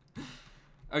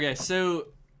 Okay, so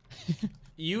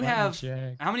you have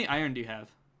how many iron do you have?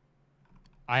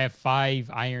 I have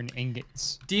 5 iron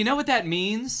ingots. Do you know what that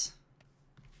means?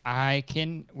 I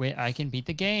can beat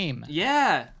the game.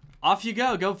 Yeah. Off you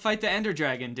go. Go fight the Ender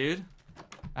Dragon, dude.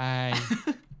 Bye.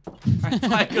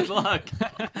 Bye. Good luck.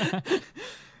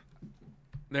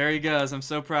 There he goes. I'm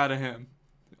so proud of him.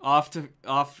 Off.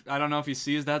 I don't know if he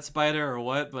sees that spider or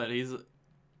what, but he's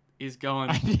going.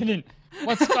 I didn't.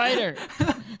 What spider?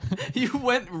 You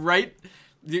went right.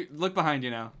 Look behind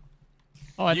you now.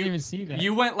 Oh, I didn't even see that.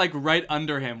 You went like right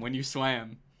under him when you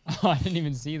swam. Oh, I didn't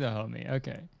even see the homie.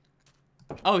 Okay.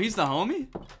 Oh, he's the homie?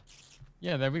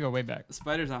 Yeah, there we go, way back. The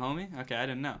spider's a homie? Okay, I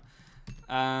didn't know.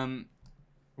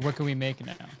 What can we make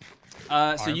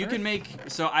now? So you can make...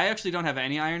 So I actually don't have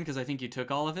any iron because I think you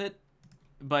took all of it.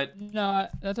 But... No,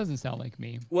 that doesn't sound like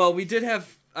me. Well, we did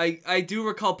have... I do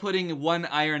recall putting 1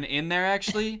 iron in there,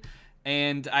 actually.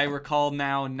 And I recall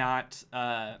now not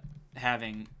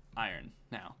having iron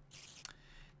now.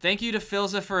 Thank you to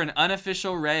Philza for an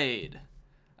unofficial raid.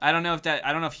 I don't know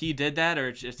if he did that or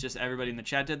it's just everybody in the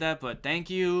chat did that, but thank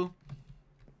you.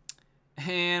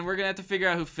 And we're gonna have to figure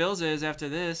out who Philza is after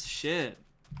this. Shit.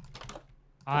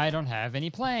 I don't have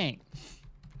any plank.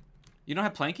 You don't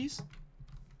have plankies?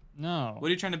 No. What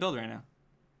are you trying to build right now?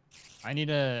 I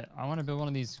want to build one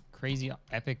of these crazy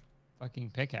epic fucking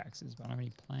pickaxes, but I don't have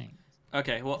any planks.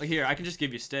 Okay, well here, I can just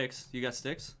give you sticks. You got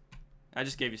sticks? I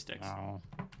just gave you sticks. Oh.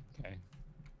 Okay.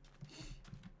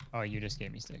 Oh, you just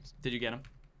gave me sticks. Did you get them?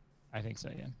 I think so,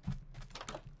 yeah.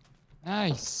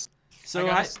 Nice. So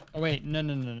oh wait,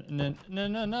 no.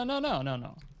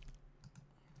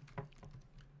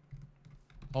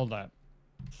 Hold up.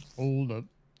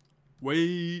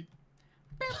 Wait.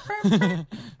 All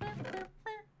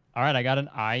right, I got an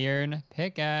iron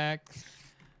pickaxe.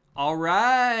 All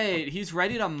right, he's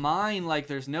ready to mine like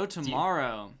there's no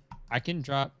tomorrow. I can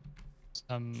drop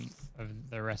some of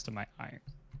the rest of my iron.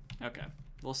 Okay.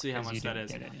 We'll see how much that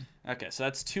is. Okay, so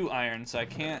that's 2 iron, so I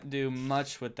can't do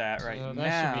much with that right now.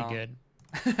 That should be good.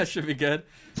 That should be good.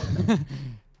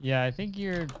 Yeah, I think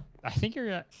you're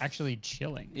actually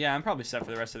chilling. Yeah, I'm probably set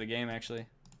for the rest of the game, actually.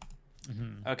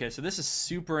 Mm-hmm. Okay, so this is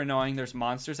super annoying. There's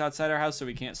monsters outside our house, so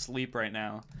we can't sleep right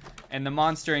now. And the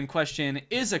monster in question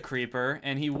is a creeper,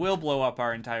 and he will blow up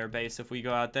our entire base if we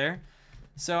go out there.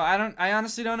 So I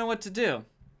honestly don't know what to do.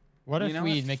 What You if know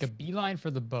we what? make a beeline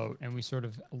for the boat and we sort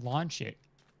of launch it?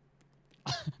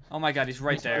 Oh my God, he's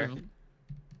right We sort there. of-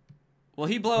 Will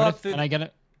he blow What up if, through? can I get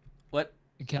it? What?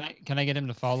 Can I get him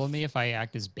to follow me if I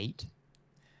act as bait?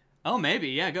 Oh, maybe.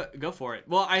 Yeah, go for it.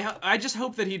 Well, I just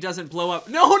hope that he doesn't blow up.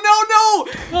 No, no, no!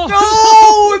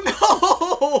 Oh.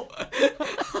 No!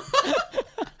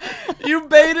 No! You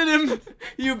baited him.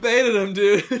 You baited him,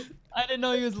 dude. I didn't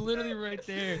know he was literally right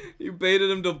there. You baited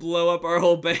him to blow up our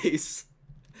whole base.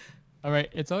 All right,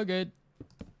 it's all good.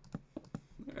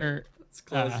 Let's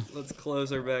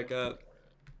close her back up.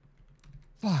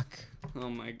 Fuck. Oh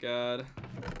my God.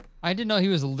 I didn't know he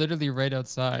was literally right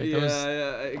outside.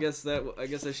 Yeah, I guess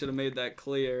I should have made that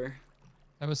clear.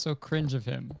 That was so cringe of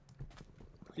him.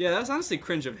 Yeah, that was honestly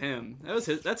cringe of him. That's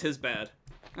his bad.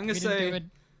 I'm gonna say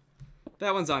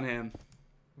that one's on him.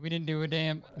 We didn't do a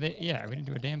damn. Yeah, we didn't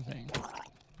do a damn thing.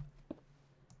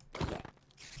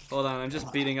 Hold on, I'm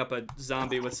just beating up a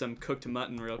zombie with some cooked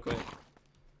mutton real quick.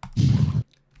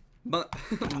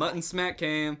 Mutton smack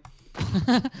cam.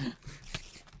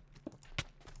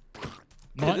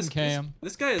 Mutton cam.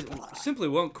 This guy simply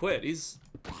won't quit. He's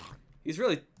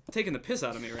really taking the piss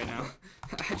out of me right now.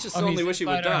 I just only wish he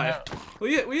would die. Will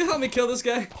you help me kill this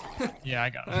guy? Yeah, I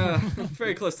got it.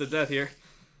 Very close to death here.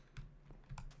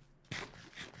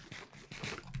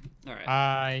 All right.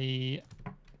 I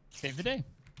saved the day.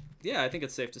 Yeah, I think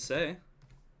it's safe to say.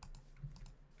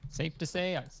 Safe to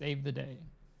say, I saved the day.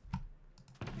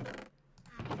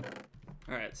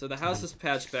 All right, so the house is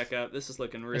patched back up. This is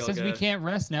looking real It says good. we can't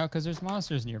rest now because there's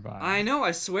monsters nearby. I know,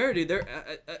 I swear, dude.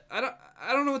 I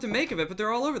don't know what to make of it, but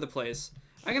they're all over the place.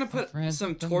 I'm gonna put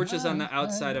some torches on the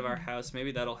outside of our house.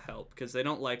 Maybe that'll help because they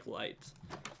don't like light.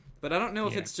 But I don't know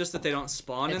if it's just that they don't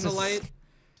spawn in the light.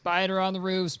 Spider on the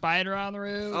roof. Spider on the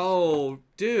roof. Oh,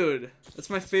 dude, that's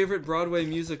my favorite Broadway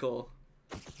musical.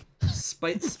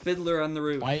 Spiddler on the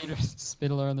roof.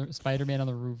 Spider-Man on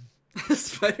the roof.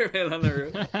 Spider-Man on the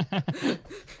roof.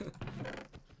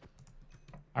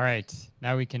 All right,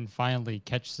 now we can finally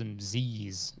catch some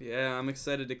Z's. Yeah, I'm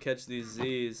excited to catch these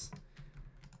Z's.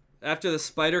 After the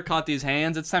spider caught these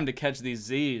hands, it's time to catch these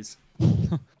Z's.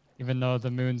 Even though the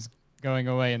moon's going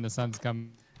away and the sun's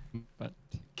coming, but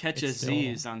catch a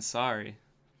Z's on Sorry.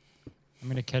 I'm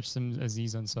gonna catch some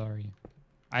Z's on Sorry.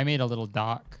 I made a little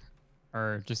dock,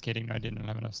 or just kidding. No, I didn't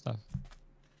have enough stuff.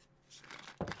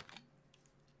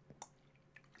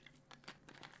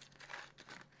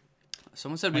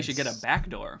 Someone said we should get a back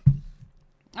door.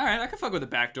 All right, I can fuck with a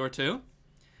back door too.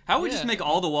 How would we just make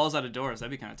all the walls out of doors? That'd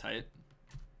be kind of tight.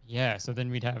 Yeah, so then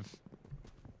we'd have.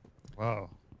 Whoa.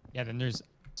 Yeah, then there's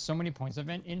so many points of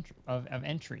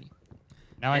entry.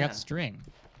 Now I got string.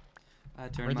 I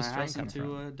turned my house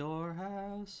into a door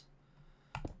house.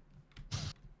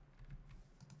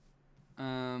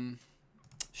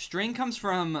 String comes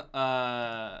from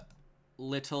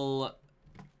little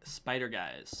spider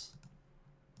guys.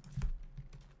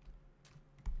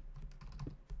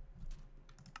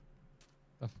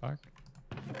 The fuck?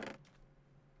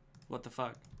 What the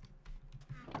fuck?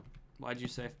 Why'd you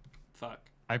say fuck?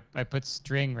 I put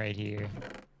string right here.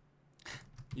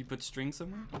 You put string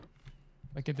somewhere?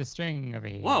 Look at the string over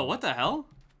here. Whoa, what the hell?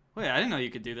 Wait, I didn't know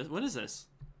you could do this. What is this?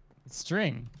 It's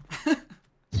string.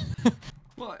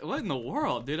 What in the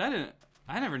world, dude? I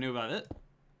never knew about it.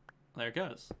 There it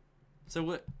goes. So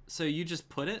what? So you just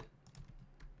put it?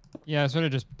 Yeah, I sort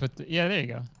of just put the. Yeah, there you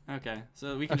go. Okay,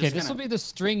 so we can. Okay, this will be the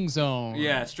string zone.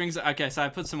 Yeah, strings. Okay, so I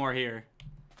put some more here.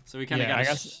 So we kind of got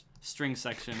a string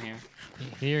section here.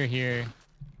 Here.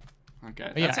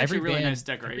 Okay, that's actually a really nice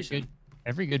decoration.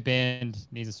 Every good band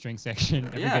needs a string section.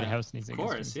 Every good house needs a string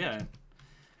section. Of course,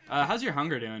 yeah. How's your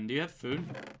hunger doing? Do you have food?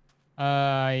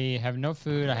 I have no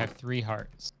food. I have 3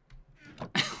 hearts.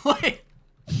 Wait.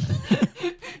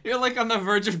 You're like on the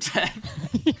verge of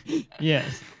death.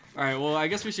 Yes. All right, well, I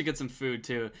guess we should get some food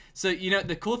too. So, you know,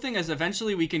 the cool thing is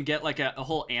eventually we can get like a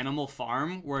whole animal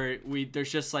farm where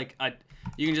there's just like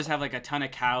you can just have like a ton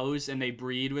of cows and they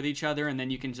breed with each other and then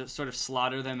you can just sort of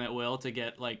slaughter them at will to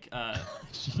get like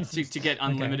to get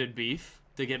unlimited beef,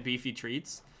 to get beefy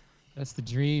treats. That's the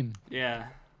dream. Yeah,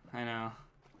 I know.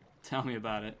 Tell me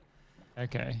about it.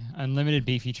 Okay, unlimited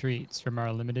beefy treats from our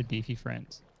unlimited beefy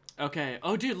friends. Okay.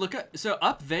 Oh, dude, look at so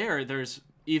up there's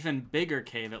even bigger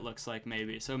cave, it looks like,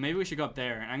 maybe. So maybe we should go up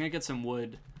there. I'm gonna get some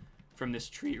wood from this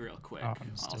tree real quick. Oh,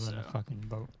 I'm still in a fucking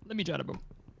boat. Let me try to boat.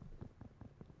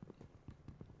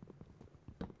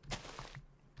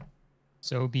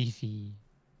 So beefy.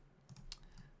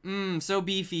 So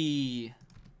beefy.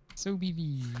 So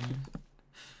beefy.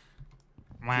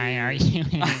 Why are you?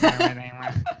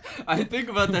 I think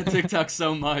about that TikTok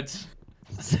so much.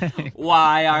 Same.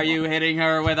 Why are you hitting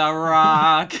her with a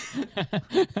rock?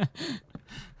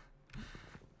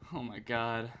 Oh my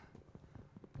god.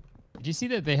 Did you see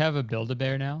that they have a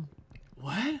Build-A-Bear now?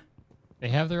 What? They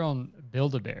have their own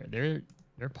Build-A-Bear.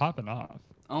 They're popping off.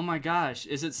 Oh my gosh.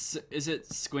 Is it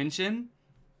squinchin'?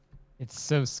 It's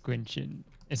so squinchin'.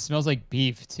 It smells like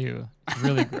beef too. It's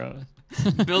really gross.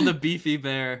 Build a beefy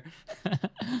bear.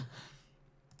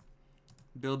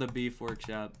 Build a beef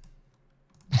workshop.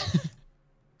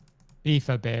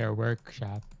 Beef-A-Bear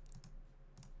workshop.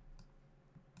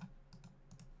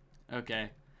 Okay.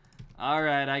 All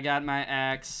right, I got my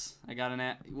axe. I got an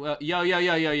axe. Well, yo.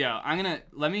 I'm gonna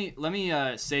let me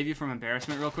save you from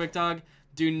embarrassment real quick, dog.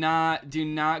 Do not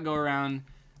go around.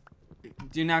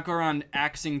 Do not go around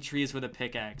axing trees with a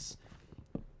pickaxe.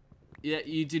 Yeah,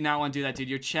 you do not want to do that, dude.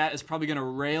 Your chat is probably gonna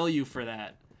rail you for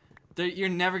that. You're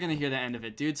never gonna hear the end of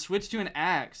it, dude. Switch to an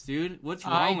axe, dude. What's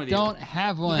wrong with you? I don't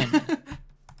have one.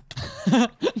 Oh,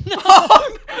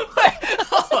 wait,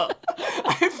 oh,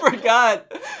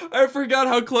 I forgot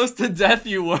how close to death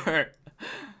you were.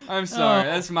 I'm sorry.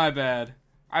 That's my bad.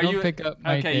 Are don't you pick up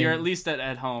my okay? thing. You're at least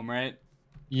at home, right?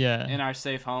 Yeah. In our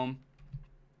safe home.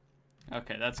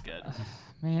 Okay, that's good.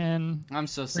 Man. I'm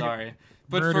so sorry.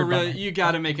 But Murder for real, by you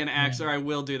gotta make an fucking axe, hand. or I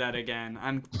will do that again.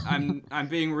 I'm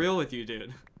being real with you,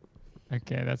 dude.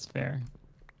 Okay, that's fair.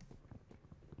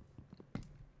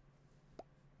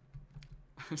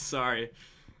 I'm sorry.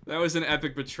 That was an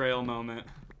epic betrayal moment.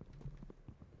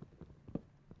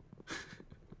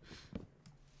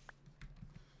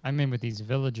 I'm in with these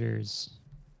villagers.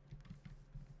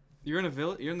 You're in a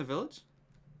village. You're in the village.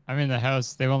 I'm in the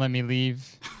house. They won't let me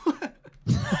leave.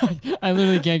 I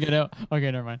literally can't get out. Okay,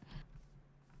 never mind.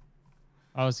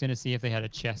 I was gonna see if they had a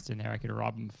chest in there. I could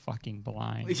rob them fucking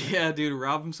blind. Yeah, dude,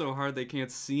 rob them so hard they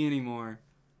can't see anymore.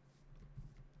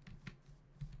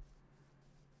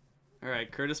 All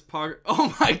right, Curtis Pog.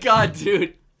 Oh my god,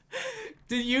 dude.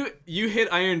 Did you hit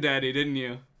Iron Daddy, didn't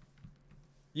you?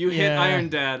 You hit Yeah. Iron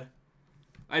Dad.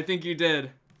 I think you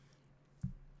did.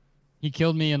 He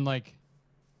killed me in like.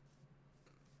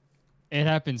 It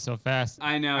happened so fast.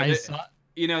 I know. I saw.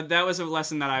 You know, that was a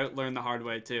lesson that I learned the hard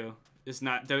way too. Is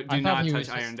not do I thought not he touch was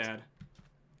Iron just- Dad.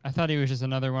 I thought he was just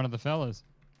another one of the fellas.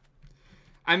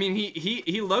 I mean,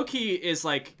 he low key is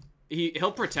like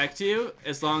he'll protect you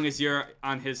as long as you're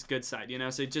on his good side, you know.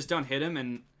 So just don't hit him,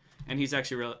 and he's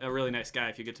actually a really nice guy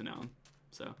if you get to know him.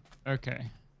 So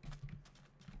Okay.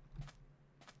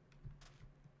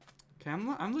 okay,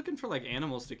 I'm looking for like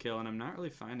animals to kill, and I'm not really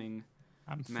finding.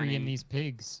 I'm Many. freeing these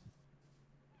pigs.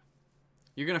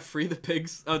 You're gonna free the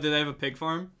pigs? Oh, do they have a pig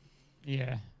farm?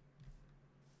 Yeah.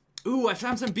 Ooh, I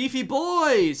found some beefy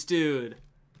boys, dude.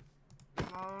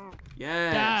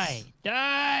 Yes.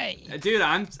 Die! Dude,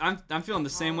 I'm feeling the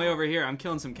same way over here. I'm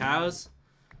killing some cows.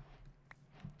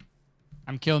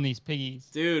 I'm killing these piggies.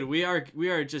 Dude, we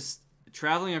are just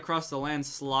traveling across the land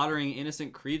slaughtering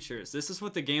innocent creatures. This is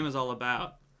what the game is all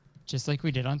about. Just like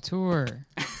we did on tour.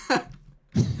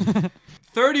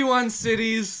 31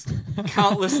 cities,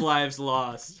 countless lives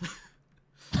lost.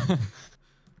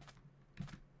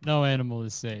 No animal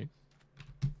is safe.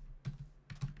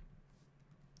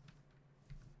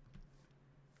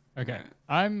 Okay.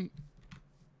 Alright.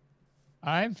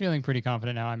 I'm feeling pretty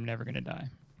confident now I'm never gonna die.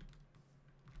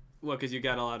 What, because you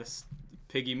got a lot of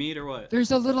piggy meat or what?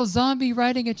 There's a little zombie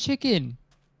riding a chicken.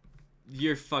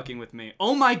 You're fucking with me.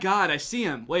 Oh my god, I see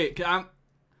him. Wait,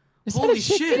 Is Holy that a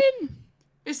chicken? shit.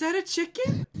 Is that a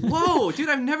chicken? Whoa, dude,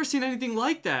 I've never seen anything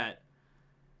like that.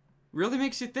 Really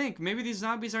makes you think. Maybe these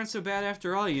zombies aren't so bad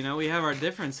after all, you know? We have our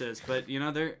differences, but, you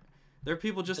know, they're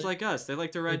people just like us. They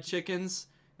like to ride chickens.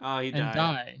 Oh, he And died.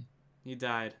 die. He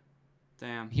died.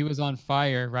 Damn. He was on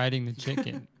fire riding the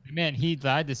chicken. Man, he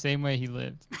died the same way he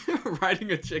lived.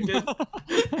 Riding a chicken?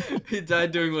 He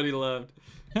died doing what he loved.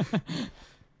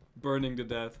 Burning to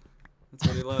death. That's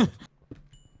what he loved.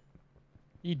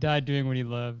 He died doing what he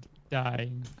loved.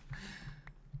 Dying.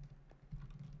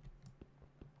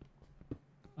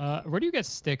 Where do you get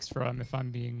sticks from? If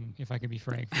I could be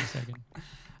frank for a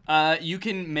second. You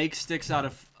can make sticks out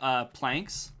of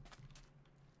planks.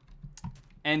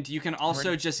 And you can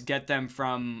also just get them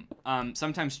from,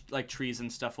 sometimes like trees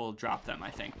and stuff will drop them, I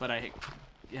think. But I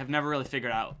have never really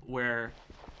figured out where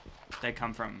they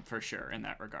come from for sure in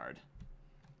that regard.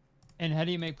 And how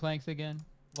do you make planks again?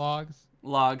 Logs?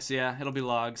 Logs, yeah. It'll be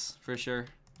logs for sure.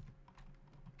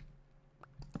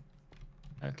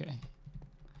 Okay.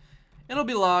 It'll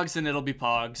be logs and it'll be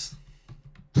pogs.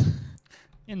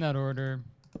 In that order.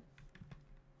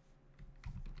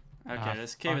 Okay,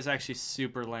 this cave is actually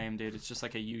super lame, dude. It's just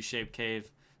like a U-shaped cave.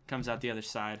 Comes out the other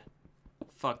side.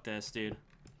 Fuck this, dude.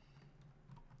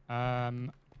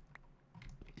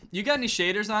 You got any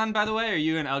shaders on, by the way? Or are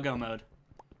you in Uggo mode?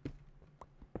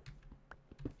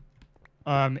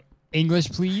 English,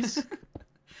 please.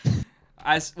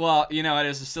 Well, you know, it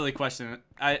is a silly question.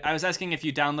 I was asking if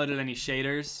you downloaded any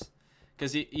shaders,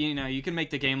 because you know you can make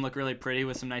the game look really pretty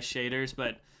with some nice shaders,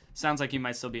 but sounds like you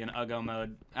might still be in Uggo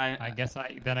mode. I guess I'm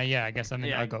in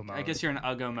Uggo mode. I guess you're in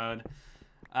Uggo mode,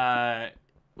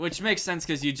 which makes sense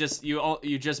because you just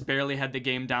barely had the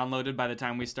game downloaded by the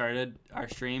time we started our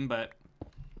stream, but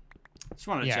just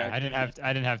wanted to check. Yeah,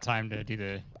 I didn't have time to do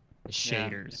the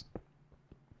shaders. Yeah.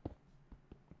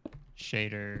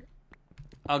 Shader.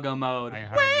 Uggo mode. I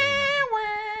hardly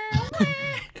know.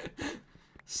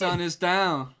 Sun is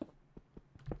down.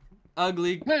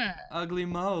 Ugly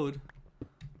mode.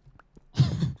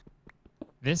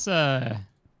 This llama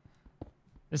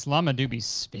do be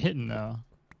spitting though.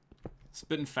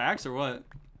 Spitting facts or what?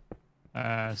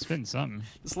 Spitting something.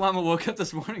 This llama woke up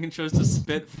this morning and chose to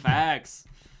spit facts.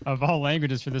 Of all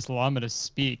languages for this llama to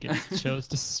speak, it chose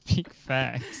to speak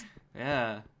facts.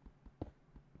 Yeah.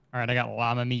 All right, I got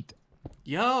llama meat.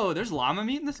 Yo, there's llama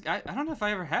meat in this guy. I don't know if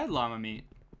I ever had llama meat.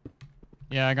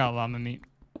 Yeah, I got llama meat.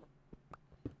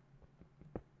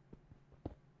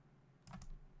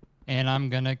 And I'm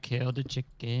gonna kill the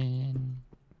chicken.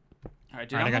 All right,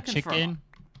 dude. All right, I'm I got looking chicken.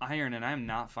 for iron, and I'm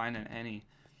not finding any.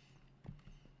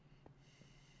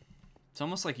 It's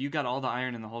almost like you got all the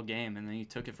iron in the whole game, and then you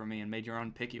took it from me and made your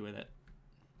own picky with it.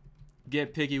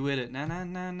 Get picky with it. Na na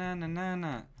na na na na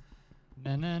na.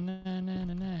 Na na na na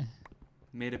na na.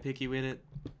 Made a picky with it.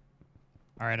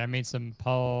 All right, I made some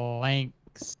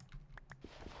planks.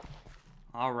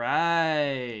 All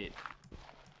right.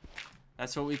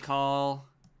 That's what we call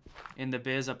in the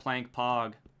biz a plank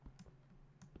pog.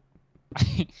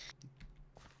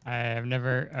 I've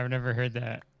never heard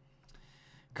that.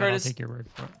 Curtis, I'll take your word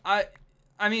for it.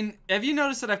 I mean, have you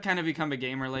noticed that I've kind of become a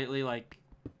gamer lately, like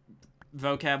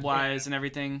vocab wise and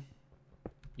everything?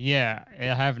 Yeah, I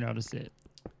have noticed it.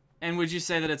 And would you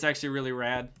say that it's actually really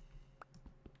rad?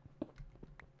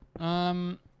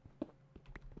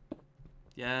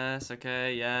 Yes,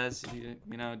 okay, yes.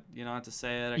 You know, you don't have to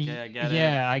say it. Okay, I get it.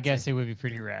 Yeah, I guess it would be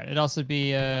pretty rad. It'd also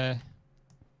be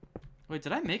Wait,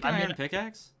 did I make an iron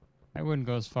pickaxe? I wouldn't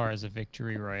go as far as a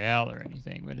victory royale or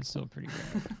anything, but it's still pretty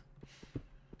rad.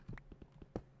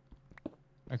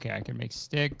 Okay, I can make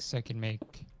sticks. I can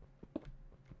make.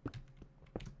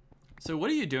 So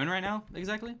what are you doing right now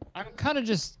exactly? I'm kind of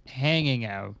just hanging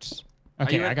out.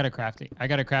 Okay, I got a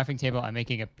crafting table. I'm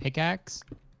making a pickaxe.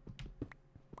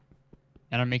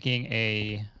 And I'm making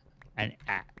an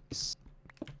axe.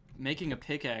 Making a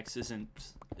pickaxe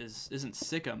isn't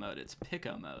sicko mode, it's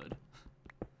picko mode.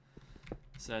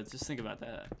 So just think about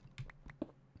that.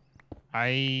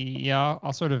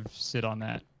 I'll sort of sit on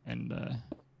that and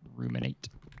ruminate.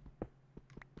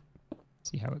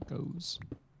 See how it goes.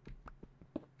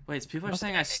 Wait, so people are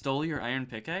saying I stole your iron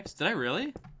pickaxe? Did I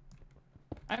really?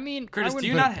 I mean, Curtis, do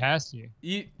you not past you?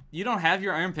 You don't have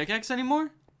your iron pickaxe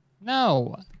anymore?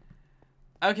 No.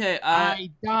 Okay, I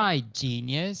died,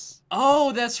 genius.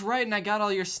 Oh, that's right, and I got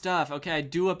all your stuff. Okay, I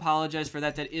do apologize for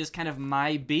that. That is kind of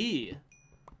my B.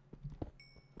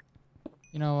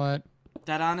 You know what?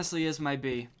 That honestly is my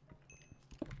B.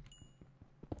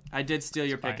 I did steal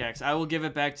your pickaxe. I will give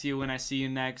it back to you when I see you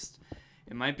next.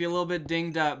 It might be a little bit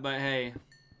dinged up, but hey.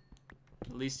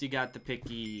 At least you got the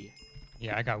picky.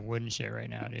 Yeah, I got wooden shit right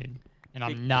now, dude. And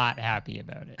I'm not happy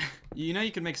about it. You know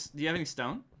you can make... Do you have any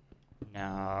stone?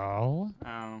 No.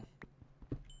 Oh.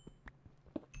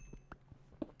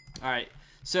 Alright.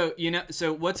 So,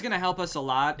 so what's going to help us a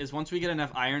lot is once we get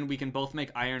enough iron, we can both make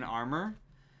iron armor.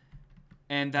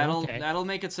 And that'll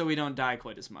make it so we don't die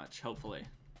quite as much, hopefully.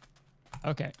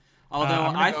 Okay.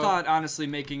 Although I thought, honestly,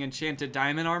 making enchanted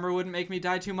diamond armor wouldn't make me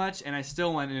die too much, and I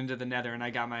still went into the nether and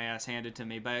I got my ass handed to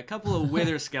me by a couple of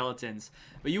wither skeletons.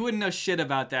 But you wouldn't know shit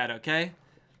about that, okay?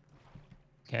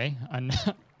 Okay.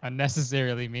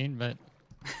 Unnecessarily mean, but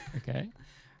okay.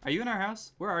 Are you in our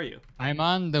house? Where are you? I'm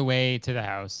on the way to the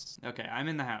house. Okay, I'm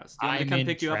in the house. Do you want me to come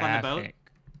pick you up on the boat?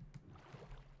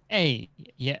 Hey,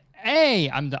 yeah.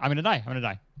 Hey, I'm gonna die. I'm gonna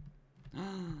die.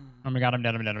 Oh my god, I'm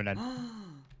dead. I'm dead. I'm dead.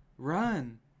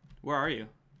 Run. Where are you?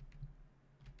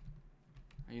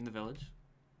 Are you in the village?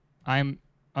 I'm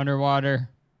underwater.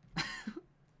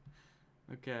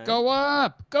 Okay. Go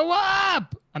up! Go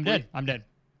up! I'm dead. I'm dead.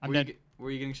 I'm dead.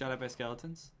 Were you getting shot at by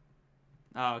skeletons?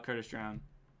 Oh, Curtis drowned.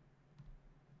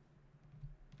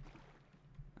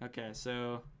 Okay,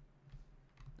 so...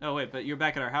 Oh, wait, but you're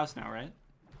back at our house now, right?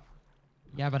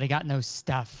 Yeah, but I got no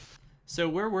stuff. So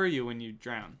where were you when you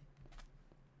drowned?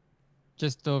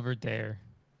 Just over there.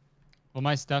 Will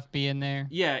my stuff be in there?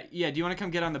 Yeah, yeah. Do you want to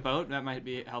come get on the boat? That might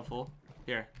be helpful.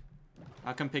 Here,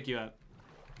 I'll come pick you up.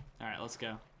 All right, let's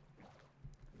go.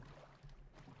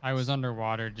 I was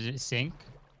underwater. Did it sink?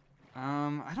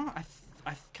 I don't.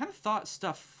 I kind of thought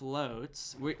stuff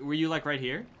floats. Were you like right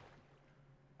here?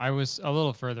 I was a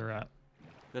little further up.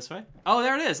 This way? Oh,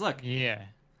 there it is. Look. Yeah.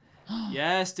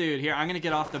 Yes, dude. Here, I'm gonna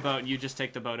get off the boat, and you just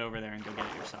take the boat over there and go get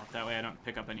it yourself. That way, I don't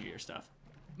pick up any of your stuff.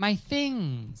 My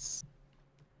things.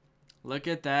 Look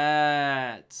at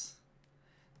that.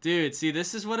 Dude, see,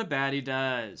 this is what a baddie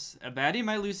does. A baddie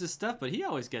might lose his stuff, but he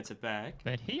always gets it back.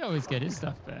 But he always get his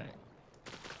stuff back.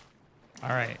 All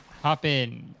right, hop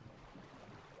in.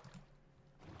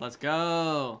 Let's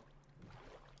go.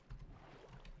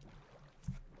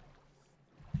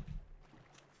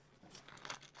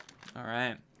 All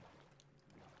right.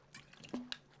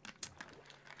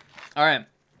 All right.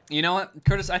 You know what,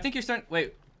 Curtis? I think you're starting.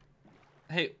 Wait.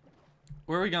 Hey,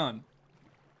 where are we going?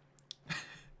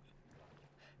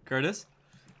 Curtis?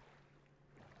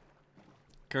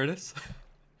 Curtis?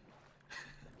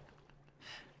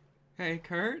 Hey,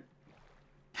 Kurt?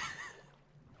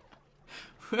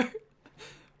 Where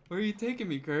are you taking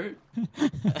me, Kurt?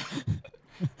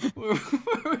 where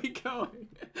are we going?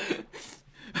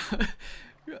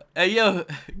 Hey, yo,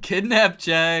 kidnap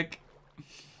check.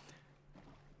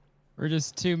 We're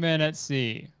just 2 men at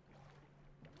sea.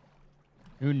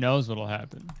 Who knows what'll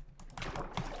happen?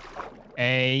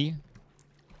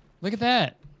 Look at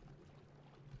that.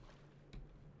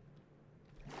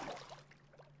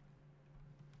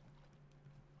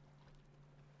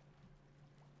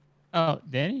 Oh,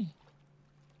 Danny?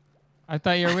 I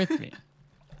thought you were with me.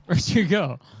 Where'd you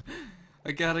go?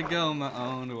 I gotta go my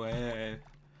own way.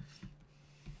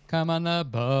 Come on the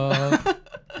boat.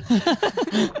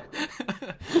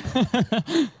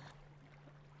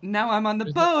 Now I'm on the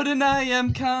boat and I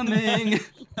am coming.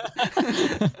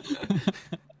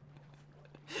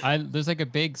 There's like a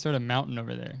big sort of mountain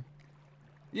over there.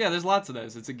 Yeah, there's lots of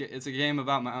those. It's a game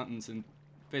about mountains and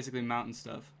basically mountain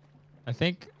stuff. I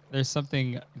think there's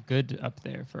something good up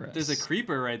there for us. There's a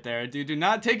creeper right there. Dude, do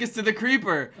not take us to the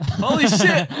creeper. Holy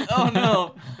shit. Oh,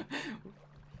 no.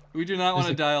 We do not want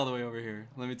to die all the way over here.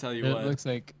 Let me tell you what. It looks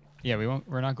like... Yeah,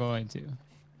 we're not going to.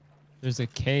 There's a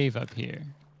cave up here.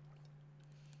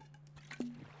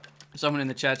 Someone in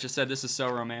the chat just said this is so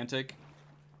romantic.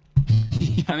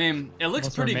 I mean, it looks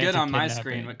pretty good on my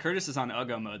screen, but Curtis is on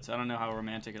Uggo mode, so I don't know how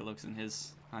romantic it looks on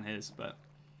his, but...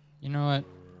 You know what?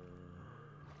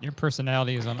 Your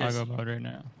personality is on Uggo mode right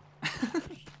now.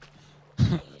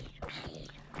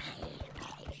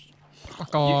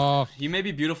 Fuck off. You may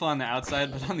be beautiful on the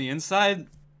outside, but on the inside,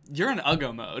 you're in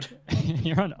Uggo mode.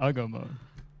 You're on Uggo mode.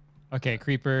 Okay,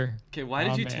 creeper. Okay, why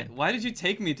did you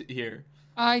take me here?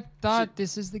 I thought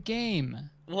this is the game.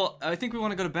 Well, I think we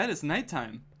want to go to bed. It's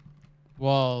nighttime.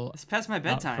 Well, it's past my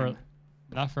bedtime.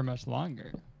 Not for much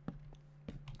longer.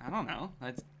 I don't know.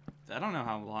 I don't know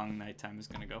how long nighttime is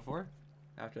gonna go for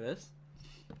after this.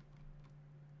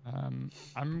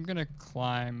 I'm gonna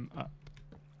climb up.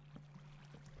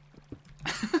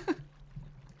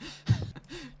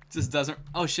 Just doesn't.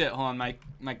 Oh shit! Hold on,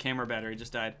 my camera battery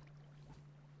just died.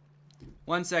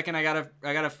 1 second, I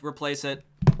gotta replace it.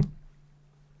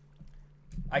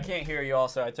 I can't hear you.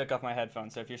 Also, I took off my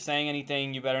headphones. So if you're saying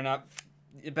anything, it better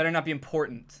not be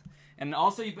important. And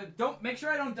also, don't make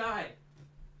sure I don't die.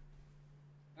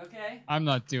 Okay? I'm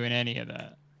not doing any of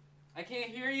that. I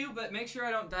can't hear you, but make sure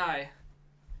I don't die.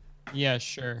 Yeah,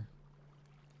 sure.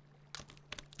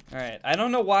 All right. I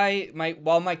don't know why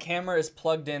while my camera is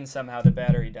plugged in, somehow the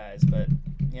battery dies. But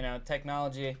you know,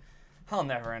 technology, I'll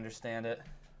never understand it.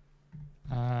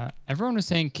 Everyone was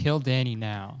saying kill Danny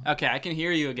now. Okay, I can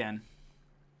hear you again.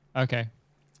 Okay.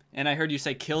 And I heard you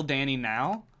say kill Danny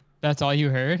now? That's all you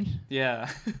heard? Yeah.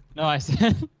 No, I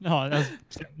said no. That's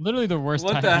literally the worst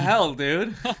time. What the hell,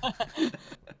 dude?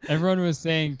 Everyone was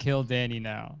saying kill Danny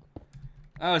now.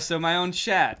 Oh, so my own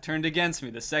chat turned against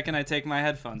me the second I take my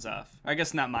headphones off. I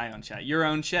guess not my own chat, your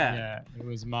own chat. Yeah, it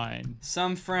was mine.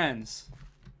 Some friends.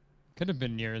 Could have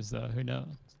been yours though. Who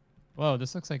knows? Whoa,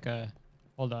 this looks like a.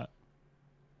 Hold up.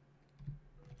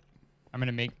 I'm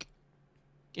gonna make.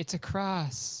 It's a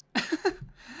cross.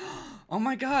 Oh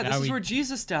my God! This is where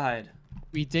Jesus died.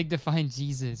 We dig to find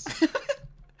Jesus.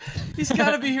 He's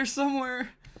got to be here somewhere.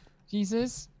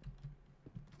 Jesus,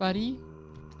 buddy.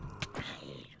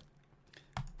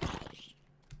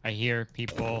 I hear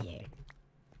people.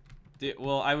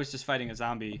 Well, I was just fighting a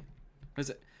zombie. Was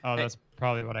it? Oh, that's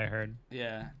probably what I heard.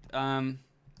 Yeah.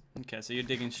 Okay, so you're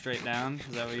digging straight down.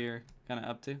 Is that what you're kind of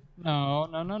up to? No.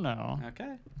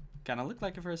 Okay. Kind of looked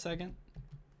like it for a second.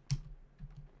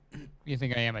 You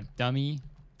think I am a dummy?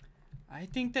 I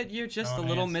think that you're just No a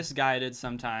little answer. misguided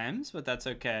sometimes, but that's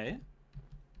okay.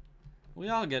 We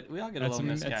all get a little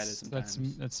misguided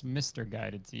sometimes. That's Mr.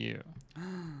 Guided to you.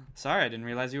 Sorry, I didn't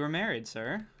realize you were married,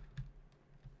 sir.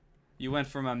 You went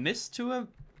from a miss to a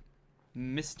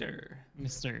Mr.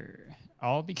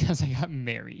 All because I got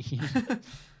married.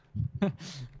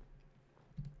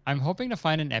 I'm hoping to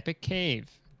find an epic cave.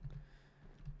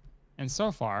 And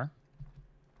so far,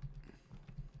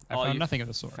 I found nothing of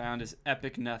the sort. Found is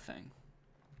epic nothing.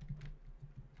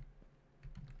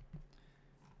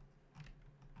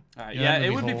 All right, yeah,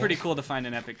 it would be pretty cool to find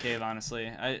an epic cave, honestly.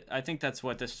 I think that's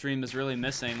what this stream is really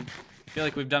missing. I feel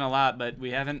like we've done a lot, but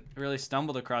we haven't really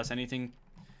stumbled across anything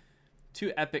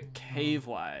too epic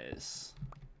cave-wise.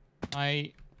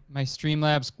 My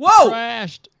Streamlabs Whoa!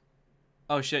 crashed.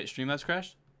 Oh shit, Streamlabs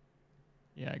crashed?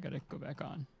 Yeah, I gotta go back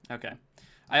on. Okay.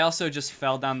 I also just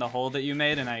fell down the hole that you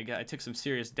made, and I took some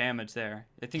serious damage there.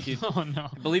 I think you. Oh no!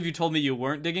 I believe you told me you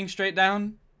weren't digging straight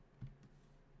down.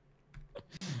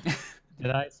 Did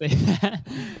I say that?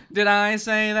 Did I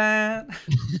say that?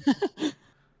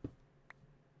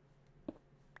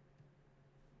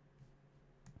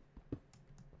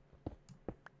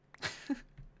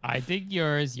 I dig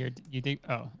yours. You dig.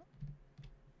 Oh.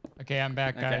 Okay, I'm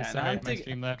back, guys. Okay, Sorry, my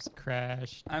Streamlabs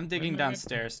crashed. I'm digging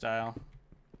downstairs style.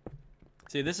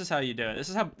 See, this is how you do it. This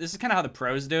is kind of how the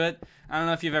pros do it. I don't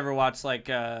know if you've ever watched like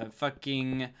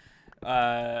fucking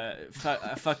the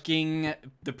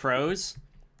pros.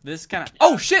 This kind of.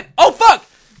 Oh shit! Oh fuck!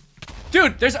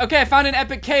 Dude, okay. I found an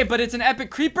epic cave, but it's an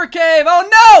epic creeper cave.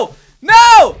 Oh no!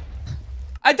 No!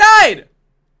 I died.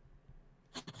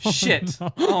 Shit!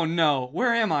 No. Oh no!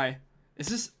 Where am I? Is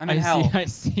this? I'm in hell. I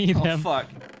see them. Oh fuck!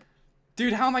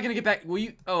 Dude, how am I gonna get back? Will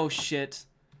you? Oh shit!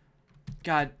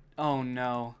 God! Oh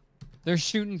no! They're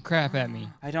shooting crap at me.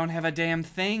 I don't have a damn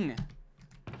thing.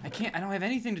 I don't have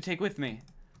anything to take with me.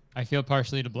 I feel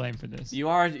partially to blame for this.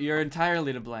 You're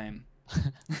entirely to blame.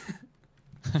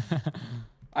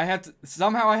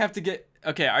 Somehow I have to get.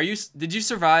 Okay, did you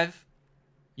survive?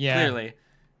 Yeah. Clearly.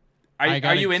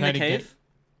 Are you in the cave?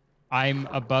 I'm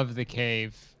above the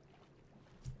cave.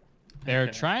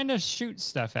 They're trying to shoot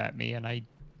stuff at me, and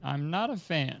I'm not a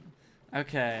fan.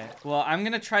 Okay. Well, I'm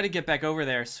gonna try to get back over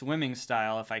there swimming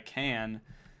style if I can,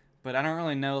 but I don't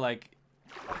really know. Like,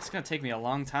 it's gonna take me a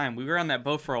long time. We were on that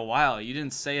boat for a while. You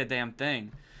didn't say a damn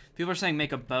thing. People are saying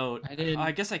make a boat. I did. Oh,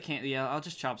 I guess I can't. Yeah, I'll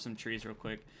just chop some trees real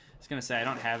quick. I was gonna say I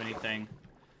don't have anything.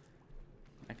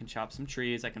 I can chop some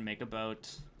trees. I can make a boat.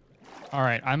 All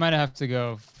right, I might have to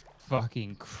go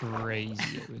fucking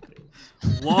crazy with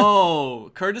this. Whoa,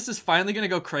 Curtis is finally gonna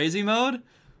go crazy mode.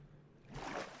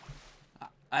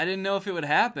 I didn't know if it would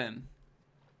happen.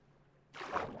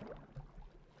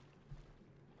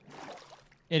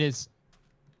 It is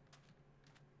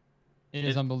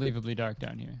unbelievably dark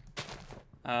down here.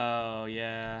 Oh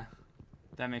yeah,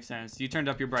 that makes sense. You turned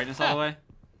up your brightness all the way.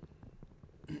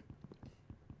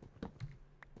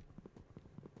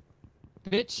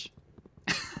 Bitch.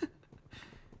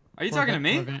 Are you talking to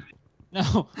me?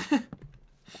 No. I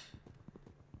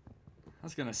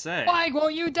was gonna say. Why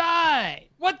won't you die?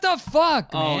 What the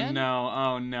fuck, man? Oh no,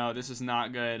 oh no, this is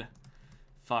not good.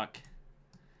 Fuck.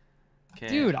 Okay,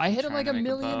 dude, I hit him like a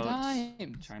million million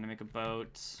times. Trying to make a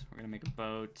boat. We're gonna make a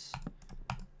boat.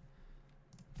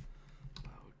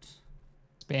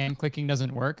 Spam clicking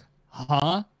doesn't work?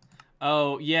 Huh?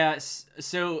 Oh, yeah.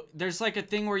 So there's like a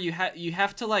thing where you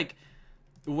have to like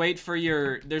wait for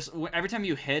every time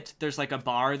you hit, there's like a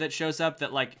bar that shows up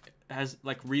that like has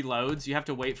like reloads. You have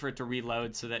to wait for it to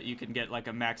reload so that you can get like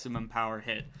a maximum power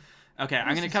hit. Okay,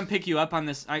 I'm going to come pick you up on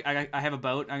this. I have a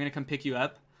boat. I'm going to come pick you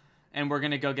up and we're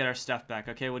going to go get our stuff back.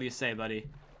 Okay, what do you say, buddy?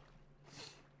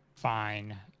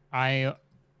 Fine.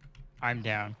 I'm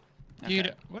down. Dude,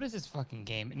 Okay. what is this fucking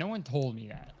game? No one told me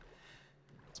that.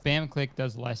 Spam click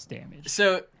does less damage.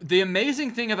 So the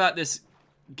amazing thing about this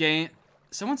game,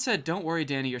 someone said, "Don't worry,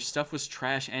 Danny, your stuff was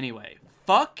trash anyway."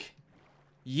 Fuck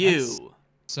you. That's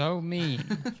so mean.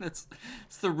 It's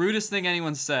the rudest thing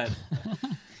anyone said.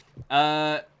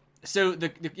 So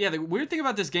the weird thing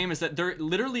about this game is that there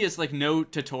literally is like no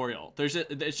tutorial.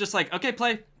 It's just like, okay,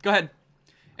 play, go ahead.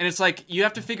 And it's like you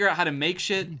have to figure out how to make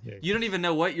shit. You don't even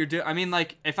know what you're doing. I mean,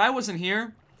 like if I wasn't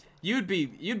here, you'd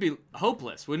be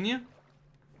hopeless, wouldn't you?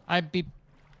 I'd be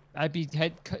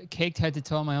caked head to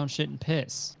toe on my own shit and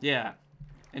piss. Yeah,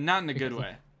 and not in a good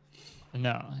way.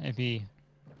 No, it'd be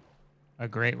a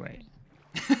great way.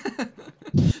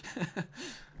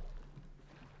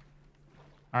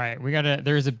 All right,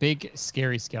 there's a big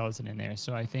scary skeleton in there,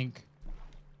 so I think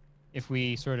if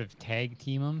we sort of tag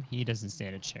team him, he doesn't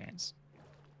stand a chance.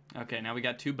 Okay, now we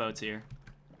got two boats here.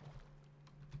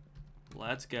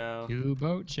 Let's go. 2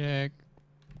 boat check.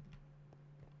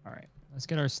 All right, let's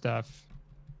get our stuff.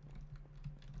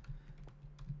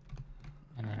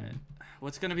 And All then- right.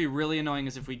 What's gonna be really annoying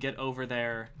is if we get over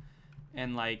there,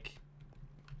 and like,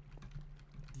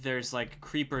 there's like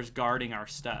creepers guarding our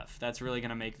stuff. That's really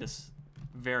gonna make this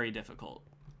very difficult.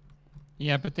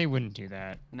 Yeah, but they wouldn't do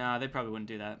that. No, they probably wouldn't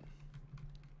do that.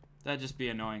 That'd just be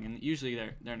annoying, and usually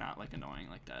they're not like annoying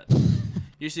like that.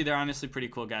 Usually they're honestly pretty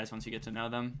cool guys once you get to know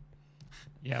them.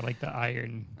 Yeah, like the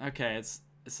iron. Okay, it's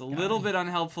a little bit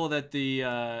unhelpful that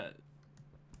the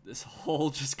this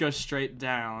hole just goes straight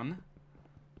down.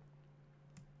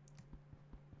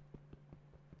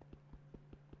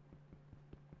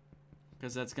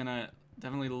 Because that's gonna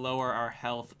definitely lower our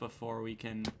health before we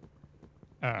can.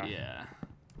 Yeah.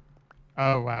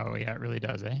 Oh wow, yeah, it really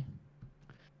does, eh?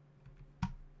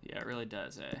 Yeah, it really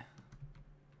does, eh?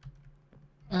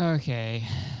 Okay.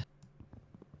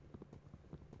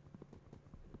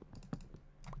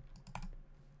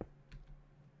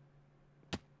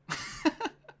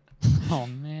 Oh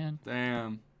man.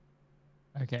 Damn.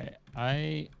 Okay,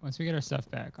 once we get our stuff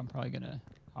back, I'm probably gonna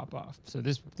hop off. So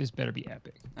this better be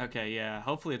epic. Okay, yeah.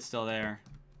 Hopefully it's still there.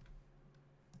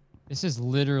 This is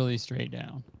literally straight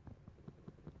down.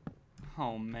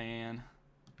 Oh man.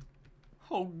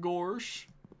 Oh gosh.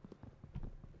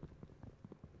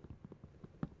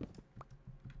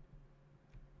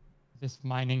 This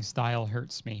mining style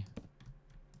hurts me.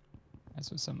 That's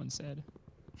what someone said.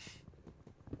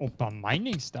 Opa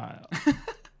mining style.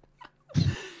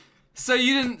 So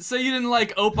you didn't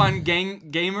like Opan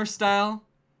gamer style,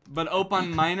 but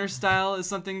Opan miner style is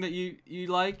something that you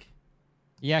like?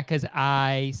 Yeah, cause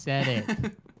I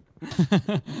said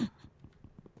it.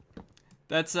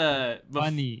 That's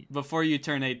Funny. before you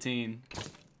turn 18.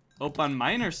 Opan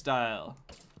miner style.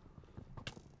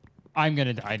 I'm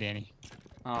gonna die, Danny.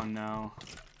 Oh no.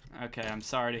 Okay, I'm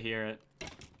sorry to hear it.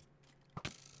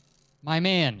 My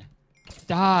man,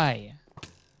 die.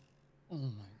 Oh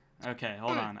my. Okay,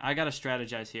 hold on. I gotta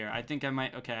strategize here. I think I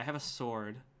might. Okay, I have a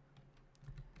sword.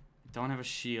 Don't have a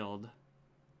shield.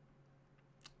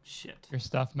 Shit. Your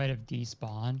stuff might have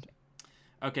despawned.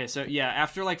 Okay, so yeah,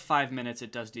 after like 5 minutes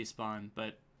it does despawn,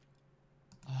 but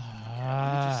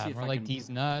Ah, see if more I like can- these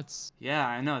nuts. yeah,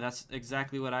 I know. That's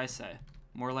exactly what I say.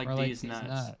 More like More these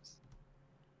nuts.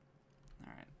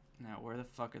 All right. Now, where the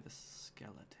fuck are the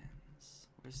skeletons?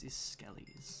 Where's these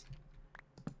skellies?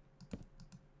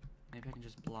 Maybe I can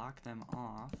just block them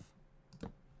off.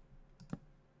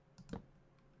 Oh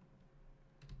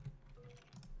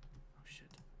shit.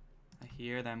 I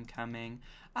hear them coming.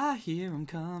 I hear them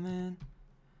coming.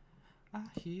 I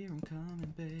hear them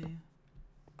coming, babe.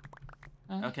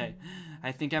 Okay.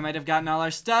 I think I might have gotten all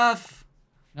our stuff.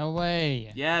 No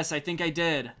way. Yes, I think I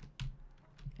did.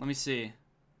 Let me see.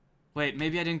 Wait,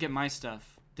 maybe I didn't get my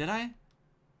stuff. Did I?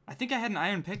 I think I had an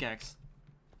iron pickaxe.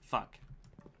 Fuck.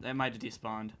 That might have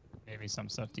despawned. Maybe some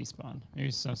stuff despawned.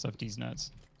 Maybe some stuff these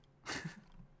nuts.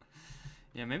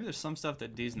 Yeah, maybe there's some stuff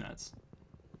that D's nuts.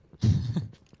 Oh,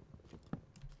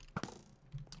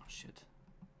 shit.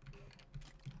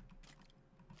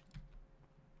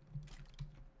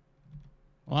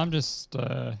 Well, I'm just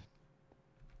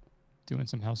doing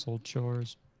some household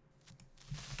chores.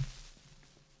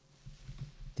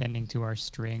 Tending to our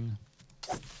string.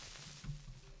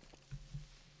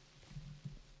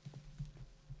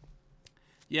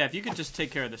 Yeah, if you could just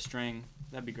take care of the string,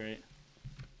 that'd be great.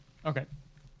 Okay.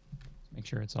 Let's make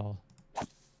sure it's all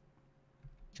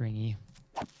stringy.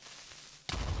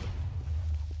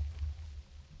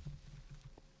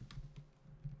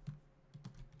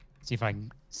 See if I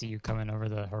can see you coming over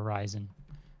the horizon.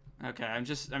 Okay, I'm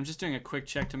just doing a quick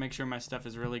check to make sure my stuff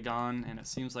is really gone, and it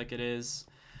seems like it is.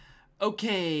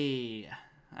 Okay,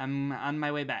 I'm on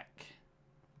my way back.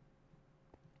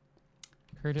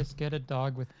 Curtis, get a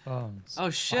dog with bones. Oh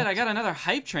shit! I got another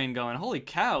hype train going. Holy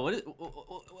cow!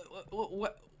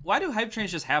 What? Why do hype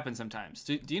trains just happen sometimes?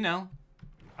 Do you know?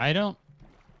 I don't.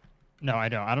 No, I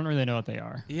don't. I don't really know what they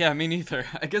are. Yeah, me neither.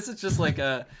 I guess it's just like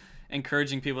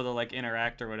encouraging people to like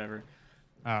interact or whatever.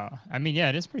 Oh, I mean, yeah,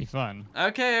 it is pretty fun.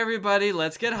 Okay, everybody,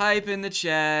 let's get hype in the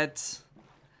chat.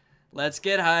 Let's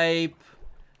get hype.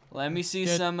 Let me see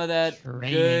get some of that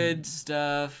training. good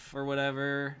stuff or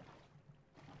whatever.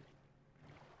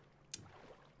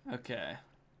 Okay.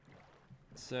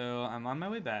 So, I'm on my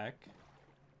way back.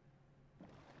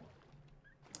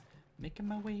 Making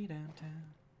my way downtown.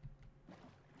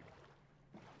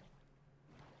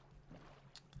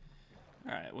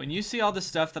 All right, when you see all the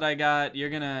stuff that I got, you're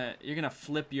gonna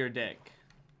flip your dick.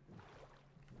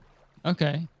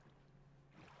 Okay.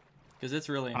 Because it's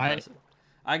really impressive.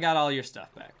 I got all your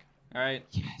stuff back. All right?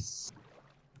 Yes.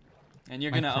 And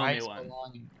you're My gonna owe me prized one.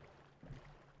 belonging.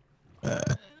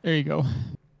 There you go.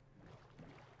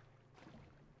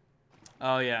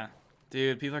 Oh yeah,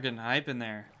 dude, people are getting hype in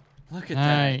there. Look at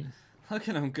Nice. that. Look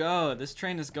at them go. This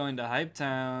train is going to Hype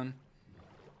Town.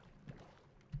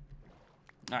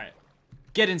 All right,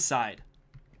 get inside.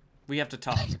 We have to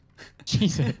talk.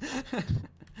 Jesus.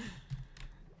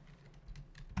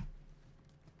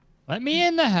 Let me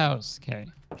in the house. Okay.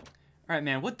 All right,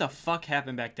 man. What the fuck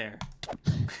happened back there?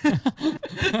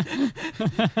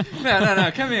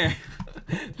 No. Come here.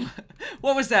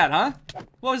 What was that, huh?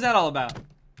 What was that all about?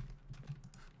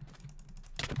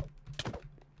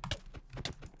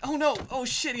 Oh no! Oh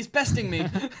shit! He's besting me!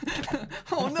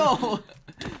 Oh no!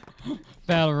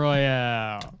 Battle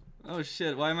Royale. Oh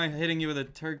shit! Why am I hitting you with a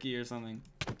turkey or something?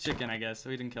 Chicken, I guess.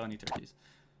 We didn't kill any turkeys.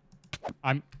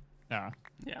 No.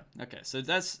 Yeah. Okay. So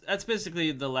that's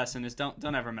basically the lesson: is don't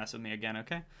ever mess with me again.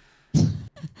 Okay.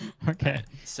 Okay.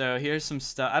 So here's some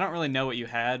stuff. I don't really know what you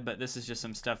had, but this is just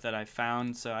some stuff that I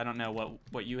found. So I don't know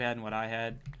what you had and what I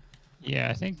had. Yeah,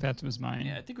 I think that was mine.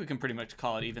 Yeah, I think we can pretty much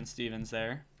call it even Stevens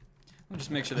there. We'll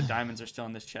just make sure the diamonds are still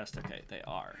in this chest. Okay, they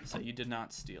are. So you did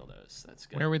not steal those. That's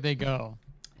good. Where would they go?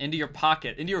 Into your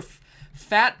pocket. Into your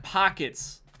fat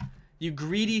pockets. You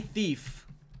greedy thief.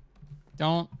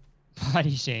 Don't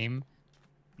body shame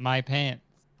my pants.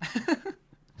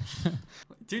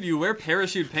 Dude, you wear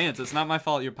parachute pants. It's not my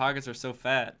fault your pockets are so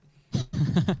fat.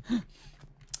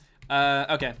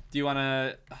 Okay. Do you want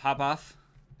to hop off?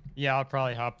 Yeah, I'll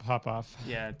probably hop off.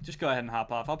 Yeah, just go ahead and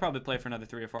hop off. I'll probably play for another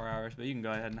 3 or 4 hours, but you can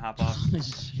go ahead and hop off.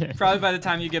 Shit. Probably by the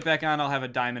time you get back on, I'll have a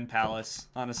diamond palace,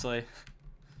 honestly.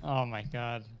 Oh my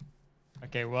god.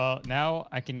 Okay, well, now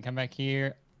I can come back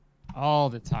here all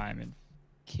the time and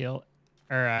kill,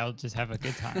 or I'll just have a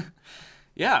good time.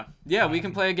 Yeah, we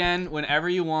can play again whenever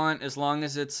you want, as long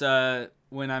as it's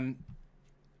when I'm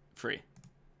free.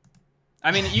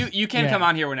 I mean, you can come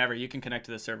on here whenever. You can connect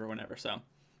to the server whenever, so.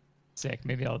 Sick.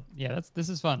 Maybe I'll. Yeah, this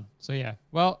is fun. So yeah.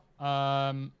 Well,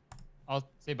 I'll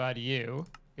say bye to you.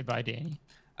 Goodbye, Danny.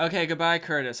 Okay, goodbye,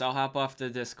 Curtis. I'll hop off the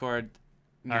Discord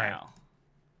now. All right.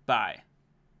 Bye.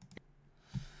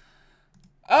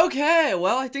 Okay,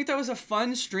 well, I think that was a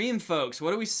fun stream, folks.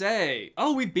 What do we say?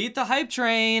 Oh, we beat the hype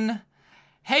train.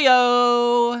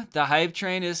 Heyo! The hype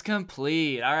train is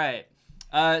complete. All right.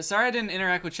 Sorry I didn't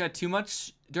interact with chat too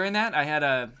much during that.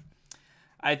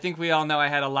 I think we all know I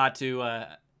had a lot to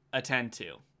attend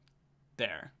to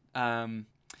there. That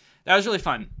was really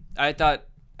fun. I thought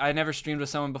I never streamed with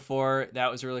someone before. That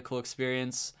was a really cool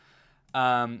experience.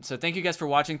 So thank you guys for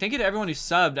watching. Thank you to everyone who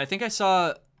subbed. I think I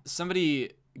saw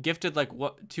somebody gifted like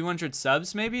 200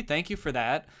 subs maybe. Thank you for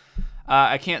that.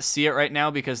 I can't see it right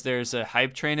now because there's a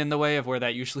hype train in the way of where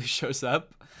that usually shows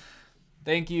up.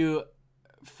 Thank you,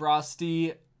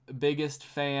 Frosty, biggest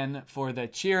fan, for the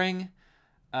cheering.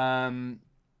 Thank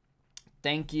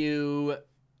you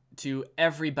to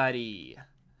everybody.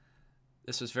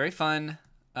 This was very fun.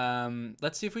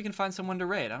 Let's see if we can find someone to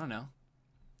raid. I don't know.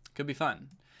 Could be fun.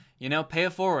 You know, pay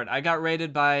it forward. I got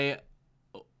raided by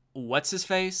what's his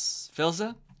face?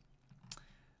 Filza?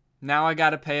 Now I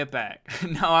gotta pay it back.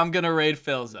 Now I'm gonna raid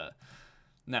Filza.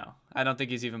 No, I don't think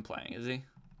he's even playing, is he?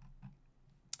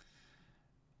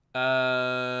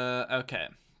 Okay.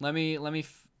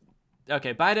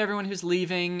 Okay, bye to everyone who's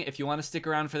leaving. If you want to stick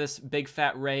around for this big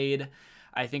fat raid,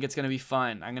 I think it's gonna be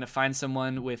fun. I'm gonna find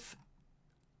someone with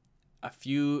a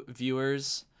few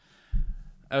viewers.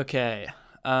 Okay.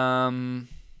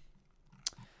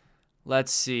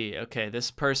 Let's see. Okay, this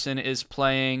person is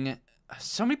playing.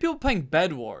 So many people playing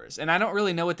Bed Wars, and I don't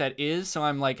really know what that is, so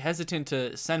I'm like hesitant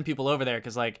to send people over there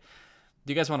because, like,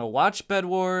 do you guys want to watch Bed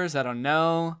Wars? I don't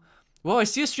know. Whoa, I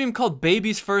see a stream called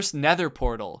Baby's First Nether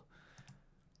Portal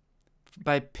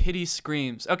by Pity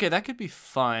Screams. Okay, that could be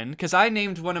fun because I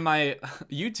named one of my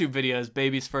YouTube videos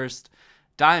Baby's First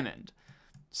Diamond.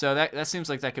 So that seems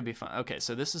like that could be fun. Okay,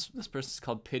 so this person's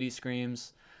called Pity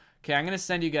Screams. Okay, I'm going to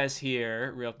send you guys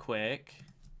here real quick.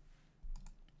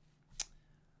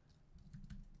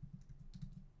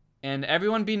 And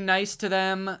everyone be nice to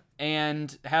them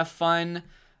and have fun.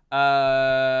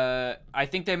 I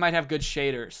think they might have good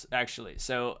shaders, actually.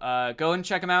 So go and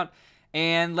check them out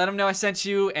and let them know I sent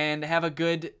you, and have a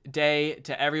good day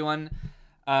to everyone.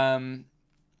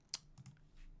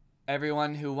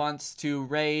 Everyone who wants to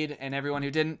raid and everyone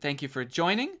who didn't, thank you for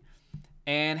joining,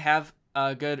 and have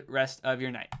a good rest of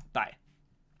your night. Bye.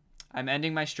 I'm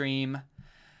ending my stream.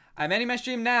 I'm ending my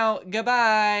stream now.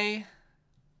 Goodbye.